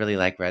used to really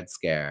like Red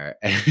Scare.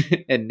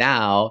 And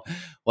now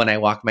when I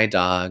walk my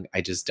dog,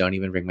 I just don't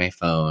even bring my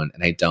phone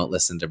and I don't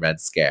listen to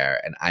Red Scare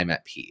and I'm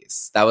at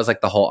peace. That was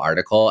like the whole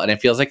article. And it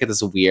feels like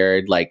this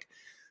weird like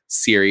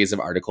series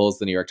of articles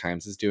the New York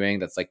Times is doing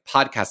that's like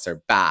podcasts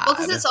are bad. Well,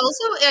 because it's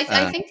also,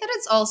 I think that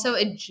it's also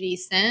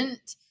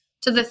adjacent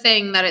to the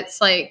thing that it's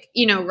like,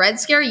 Red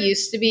Scare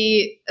used to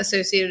be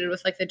associated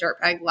with like the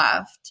dirtbag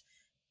left,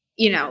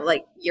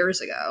 like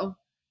years ago.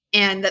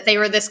 And that they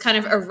were this kind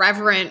of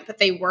irreverent, but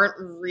they weren't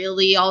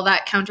really all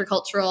that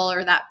countercultural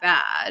or that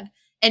bad.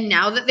 And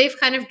now that they've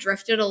kind of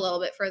drifted a little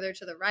bit further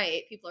to the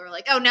right, people are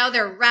like, oh, now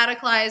they're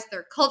radicalized,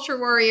 they're culture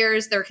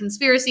warriors, they're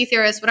conspiracy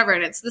theorists, whatever.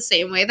 And it's the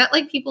same way that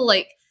like people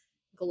like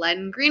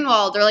Glenn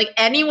Greenwald or like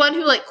anyone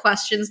who like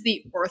questions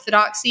the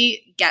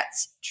orthodoxy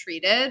gets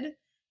treated.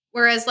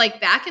 Whereas like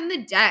back in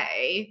the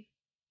day,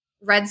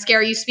 Red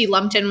Scare used to be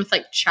lumped in with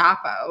like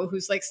Chapo,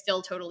 who's like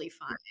still totally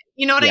fine.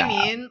 You know what Yeah.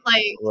 I mean?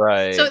 Like,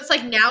 Right. so it's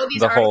like now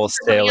these The whole articles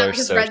are coming out sailor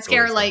because Red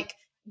Scare socialism. like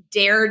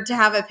dared to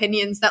have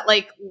opinions that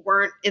like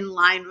weren't in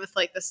line with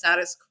like the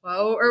status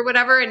quo or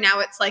whatever, and now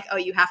it's like, oh,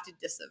 you have to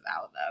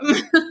disavow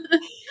them.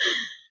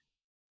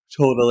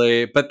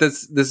 Totally. But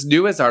this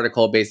newest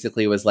article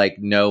basically was like,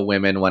 no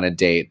women want to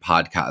date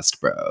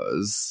podcast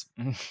bros.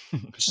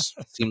 Which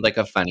seemed like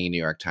a funny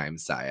New York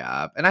Times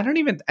psyop. And I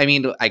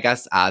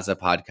guess as a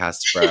podcast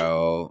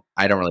bro,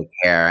 I don't really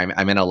care.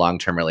 I'm in a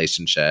long-term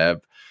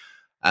relationship.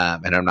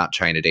 And I'm not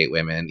trying to date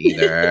women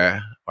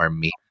either. Or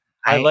me.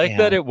 I like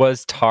that am. it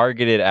was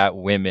targeted at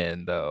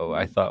women, though.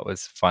 I thought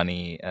was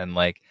funny. And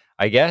like,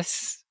 I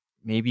guess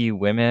maybe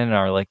women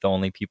are like the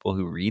only people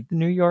who read the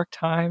New York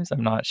Times.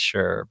 I'm not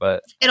sure,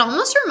 but It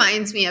almost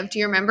reminds me of, do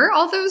you remember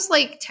all those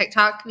like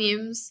TikTok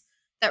memes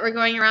that were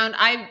going around?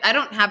 I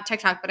don't have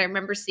TikTok, but I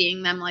remember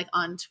seeing them like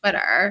on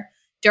Twitter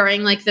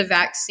during like the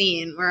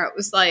vaccine, where it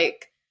was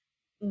like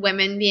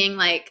women being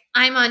like,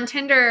 I'm on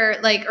Tinder,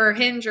 like, or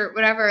Hinge or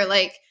whatever,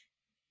 like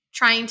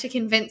trying to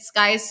convince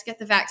guys to get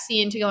the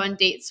vaccine to go on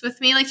dates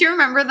with me. Like, do you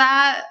remember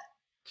that?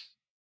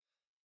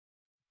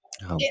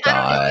 Oh, I don't know. It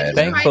God. just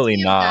Thankfully reminds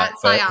me of not, that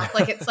but- psyop.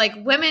 Like, it's like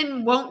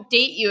women won't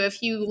date you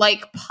if you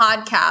like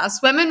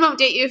podcasts. Women won't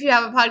date you if you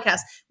have a podcast.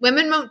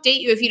 Women won't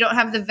date you if you don't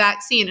have the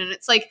vaccine. And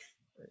it's like,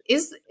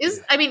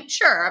 I mean,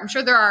 sure, I'm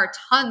sure there are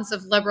tons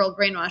of liberal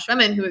brainwashed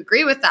women who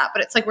agree with that,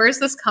 but it's like, where's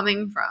this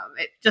coming from?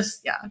 It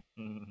just, yeah.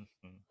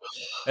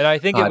 And I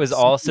think it God, was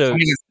also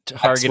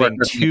targeting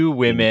workers two make-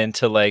 women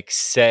to like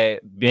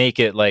make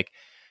it like,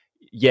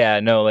 yeah,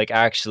 no, like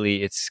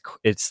actually it's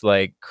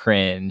like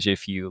cringe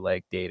if you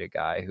like date a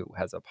guy who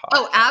has a podcast.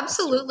 Oh,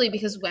 absolutely,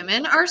 because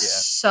women are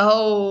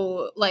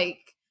so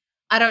like,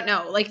 I don't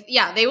know, like,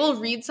 yeah, they will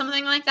read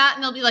something like that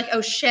and they'll be like,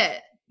 oh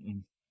shit,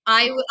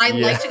 I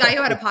liked a guy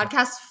who had a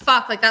podcast.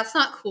 Fuck, like that's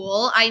not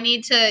cool. I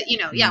need to,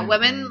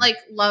 women like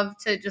love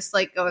to just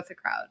like go with the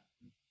crowd.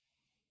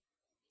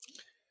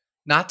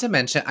 Not to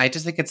mention, I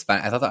just think it's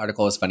fun. I thought the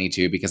article was funny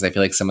too, because I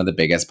feel like some of the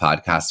biggest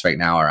podcasts right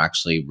now are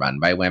actually run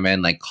by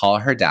women. Like Call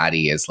Her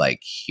Daddy is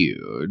like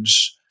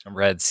huge.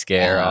 Red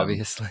Scare,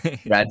 obviously.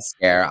 Red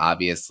Scare,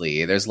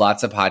 obviously. There's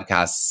lots of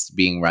podcasts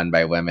being run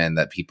by women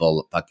that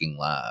people fucking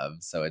love.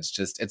 So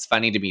it's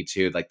funny to me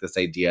too, like this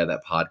idea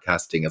that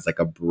podcasting is like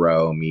a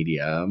bro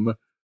medium.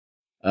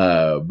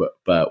 But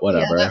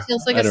whatever. Yeah, that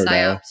feels like I a don't know.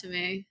 psyop to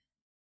me.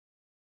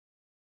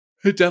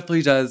 It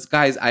definitely does.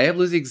 Guys, I am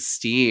losing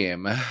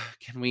steam.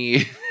 Can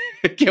we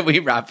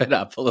wrap it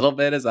up a little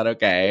bit? Is that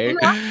okay?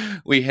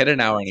 We hit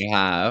an hour and a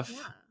half.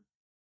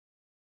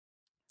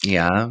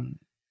 Yeah.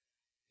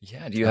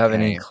 Yeah. Do you have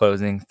any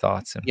closing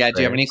thoughts? And do you have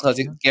any prayers?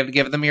 closing?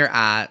 Give them your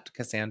 @,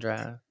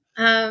 Cassandra.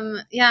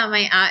 Yeah,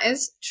 my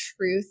 @is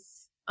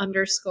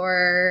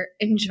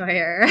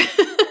truth_enjoyer.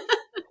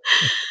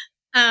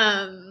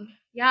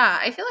 Yeah,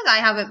 I feel like I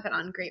haven't been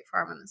on great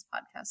form on this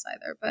podcast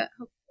either, but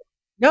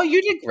No,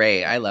 you did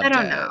great. I loved it.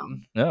 I don't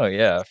know. Oh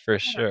yeah, for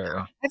sure.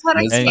 I've had a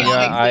And chaotic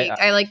yeah, week.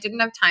 I like didn't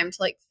have time to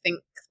like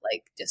think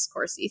like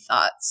discoursey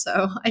thoughts,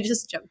 so I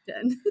just jumped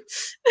in.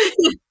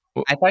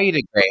 I thought you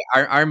did great.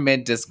 Our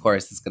mid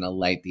discourse is going to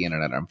light the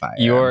internet on fire.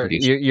 I'm Your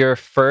pretty sure. your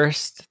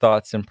first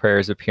thoughts and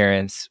prayers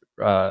appearance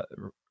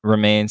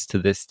remains to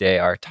this day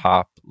our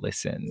top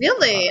listen.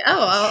 Really?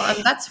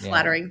 That's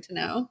flattering to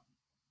know.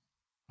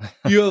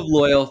 You have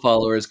loyal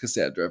followers,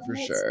 Cassandra, for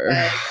That's sure.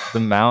 good. The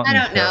mountain. I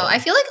don't know. Hill. I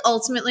feel like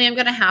ultimately I'm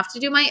gonna have to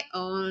do my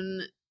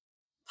own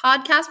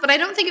podcast, but I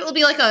don't think it will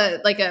be like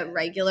a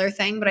regular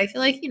thing. But I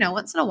feel like,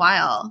 once in a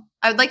while,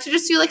 I would like to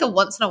just do like a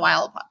once in a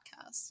while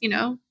podcast.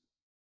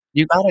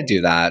 You got to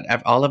do that.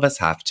 All of us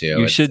have to.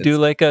 You should do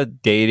like a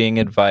dating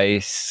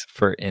advice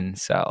for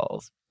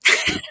incels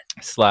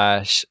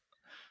slash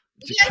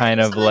kind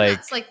of like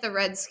that's like the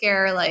Red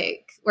Scare,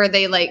 like where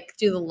they like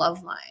do the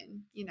love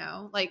line.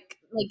 Like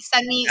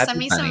send me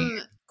funny.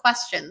 some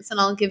questions and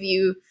I'll give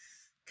you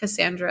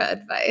Cassandra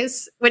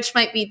advice, which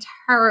might be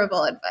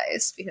terrible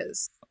advice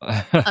because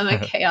I'm a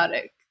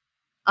chaotic,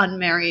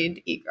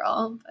 unmarried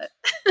e-girl, but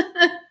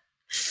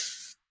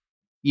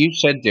You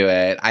should do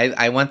it.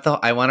 I want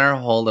our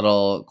whole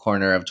little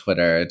corner of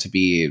Twitter to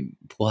be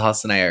Pool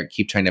House, and I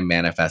keep trying to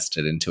manifest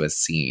it into a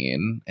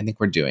scene. I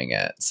think we're doing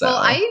it. So well,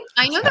 I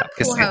know that Pool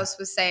Cassandra. House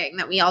was saying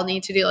that we all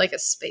need to do like a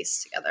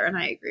space together, and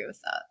I agree with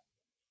that.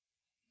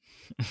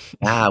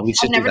 Yeah, we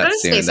should I've never do that done a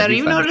soon. space. I That'd don't be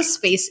even know fun. what a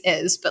space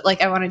is, but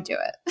like I want to do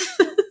it.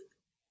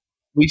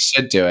 We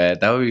should do it.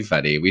 That would be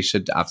funny. We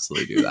should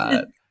absolutely do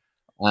that.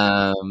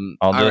 I'll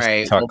all just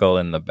right. Well, chuckle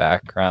in the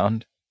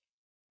background.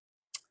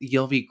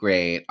 you'll be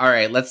great. All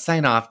right, let's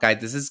sign off, guys.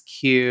 This is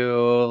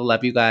Q.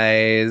 Love you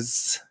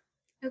guys.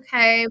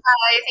 Okay,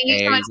 bye. Thank you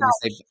Hey, so are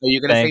much.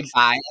 you gonna say Thanks.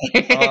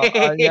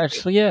 bye?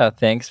 Actually, yeah.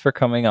 Thanks for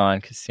coming on,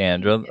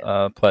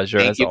 Cassandra. Pleasure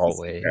Thank as you, Cassandra.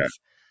 always.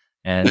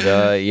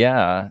 And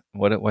yeah,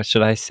 what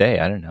should I say?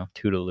 I don't know.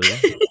 Toodaloo.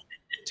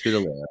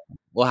 Toodaloo.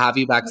 We'll have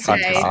you back soon.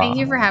 Okay, Cassandra. thank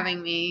you for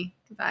having me.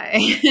 Goodbye.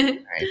 All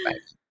right, bye.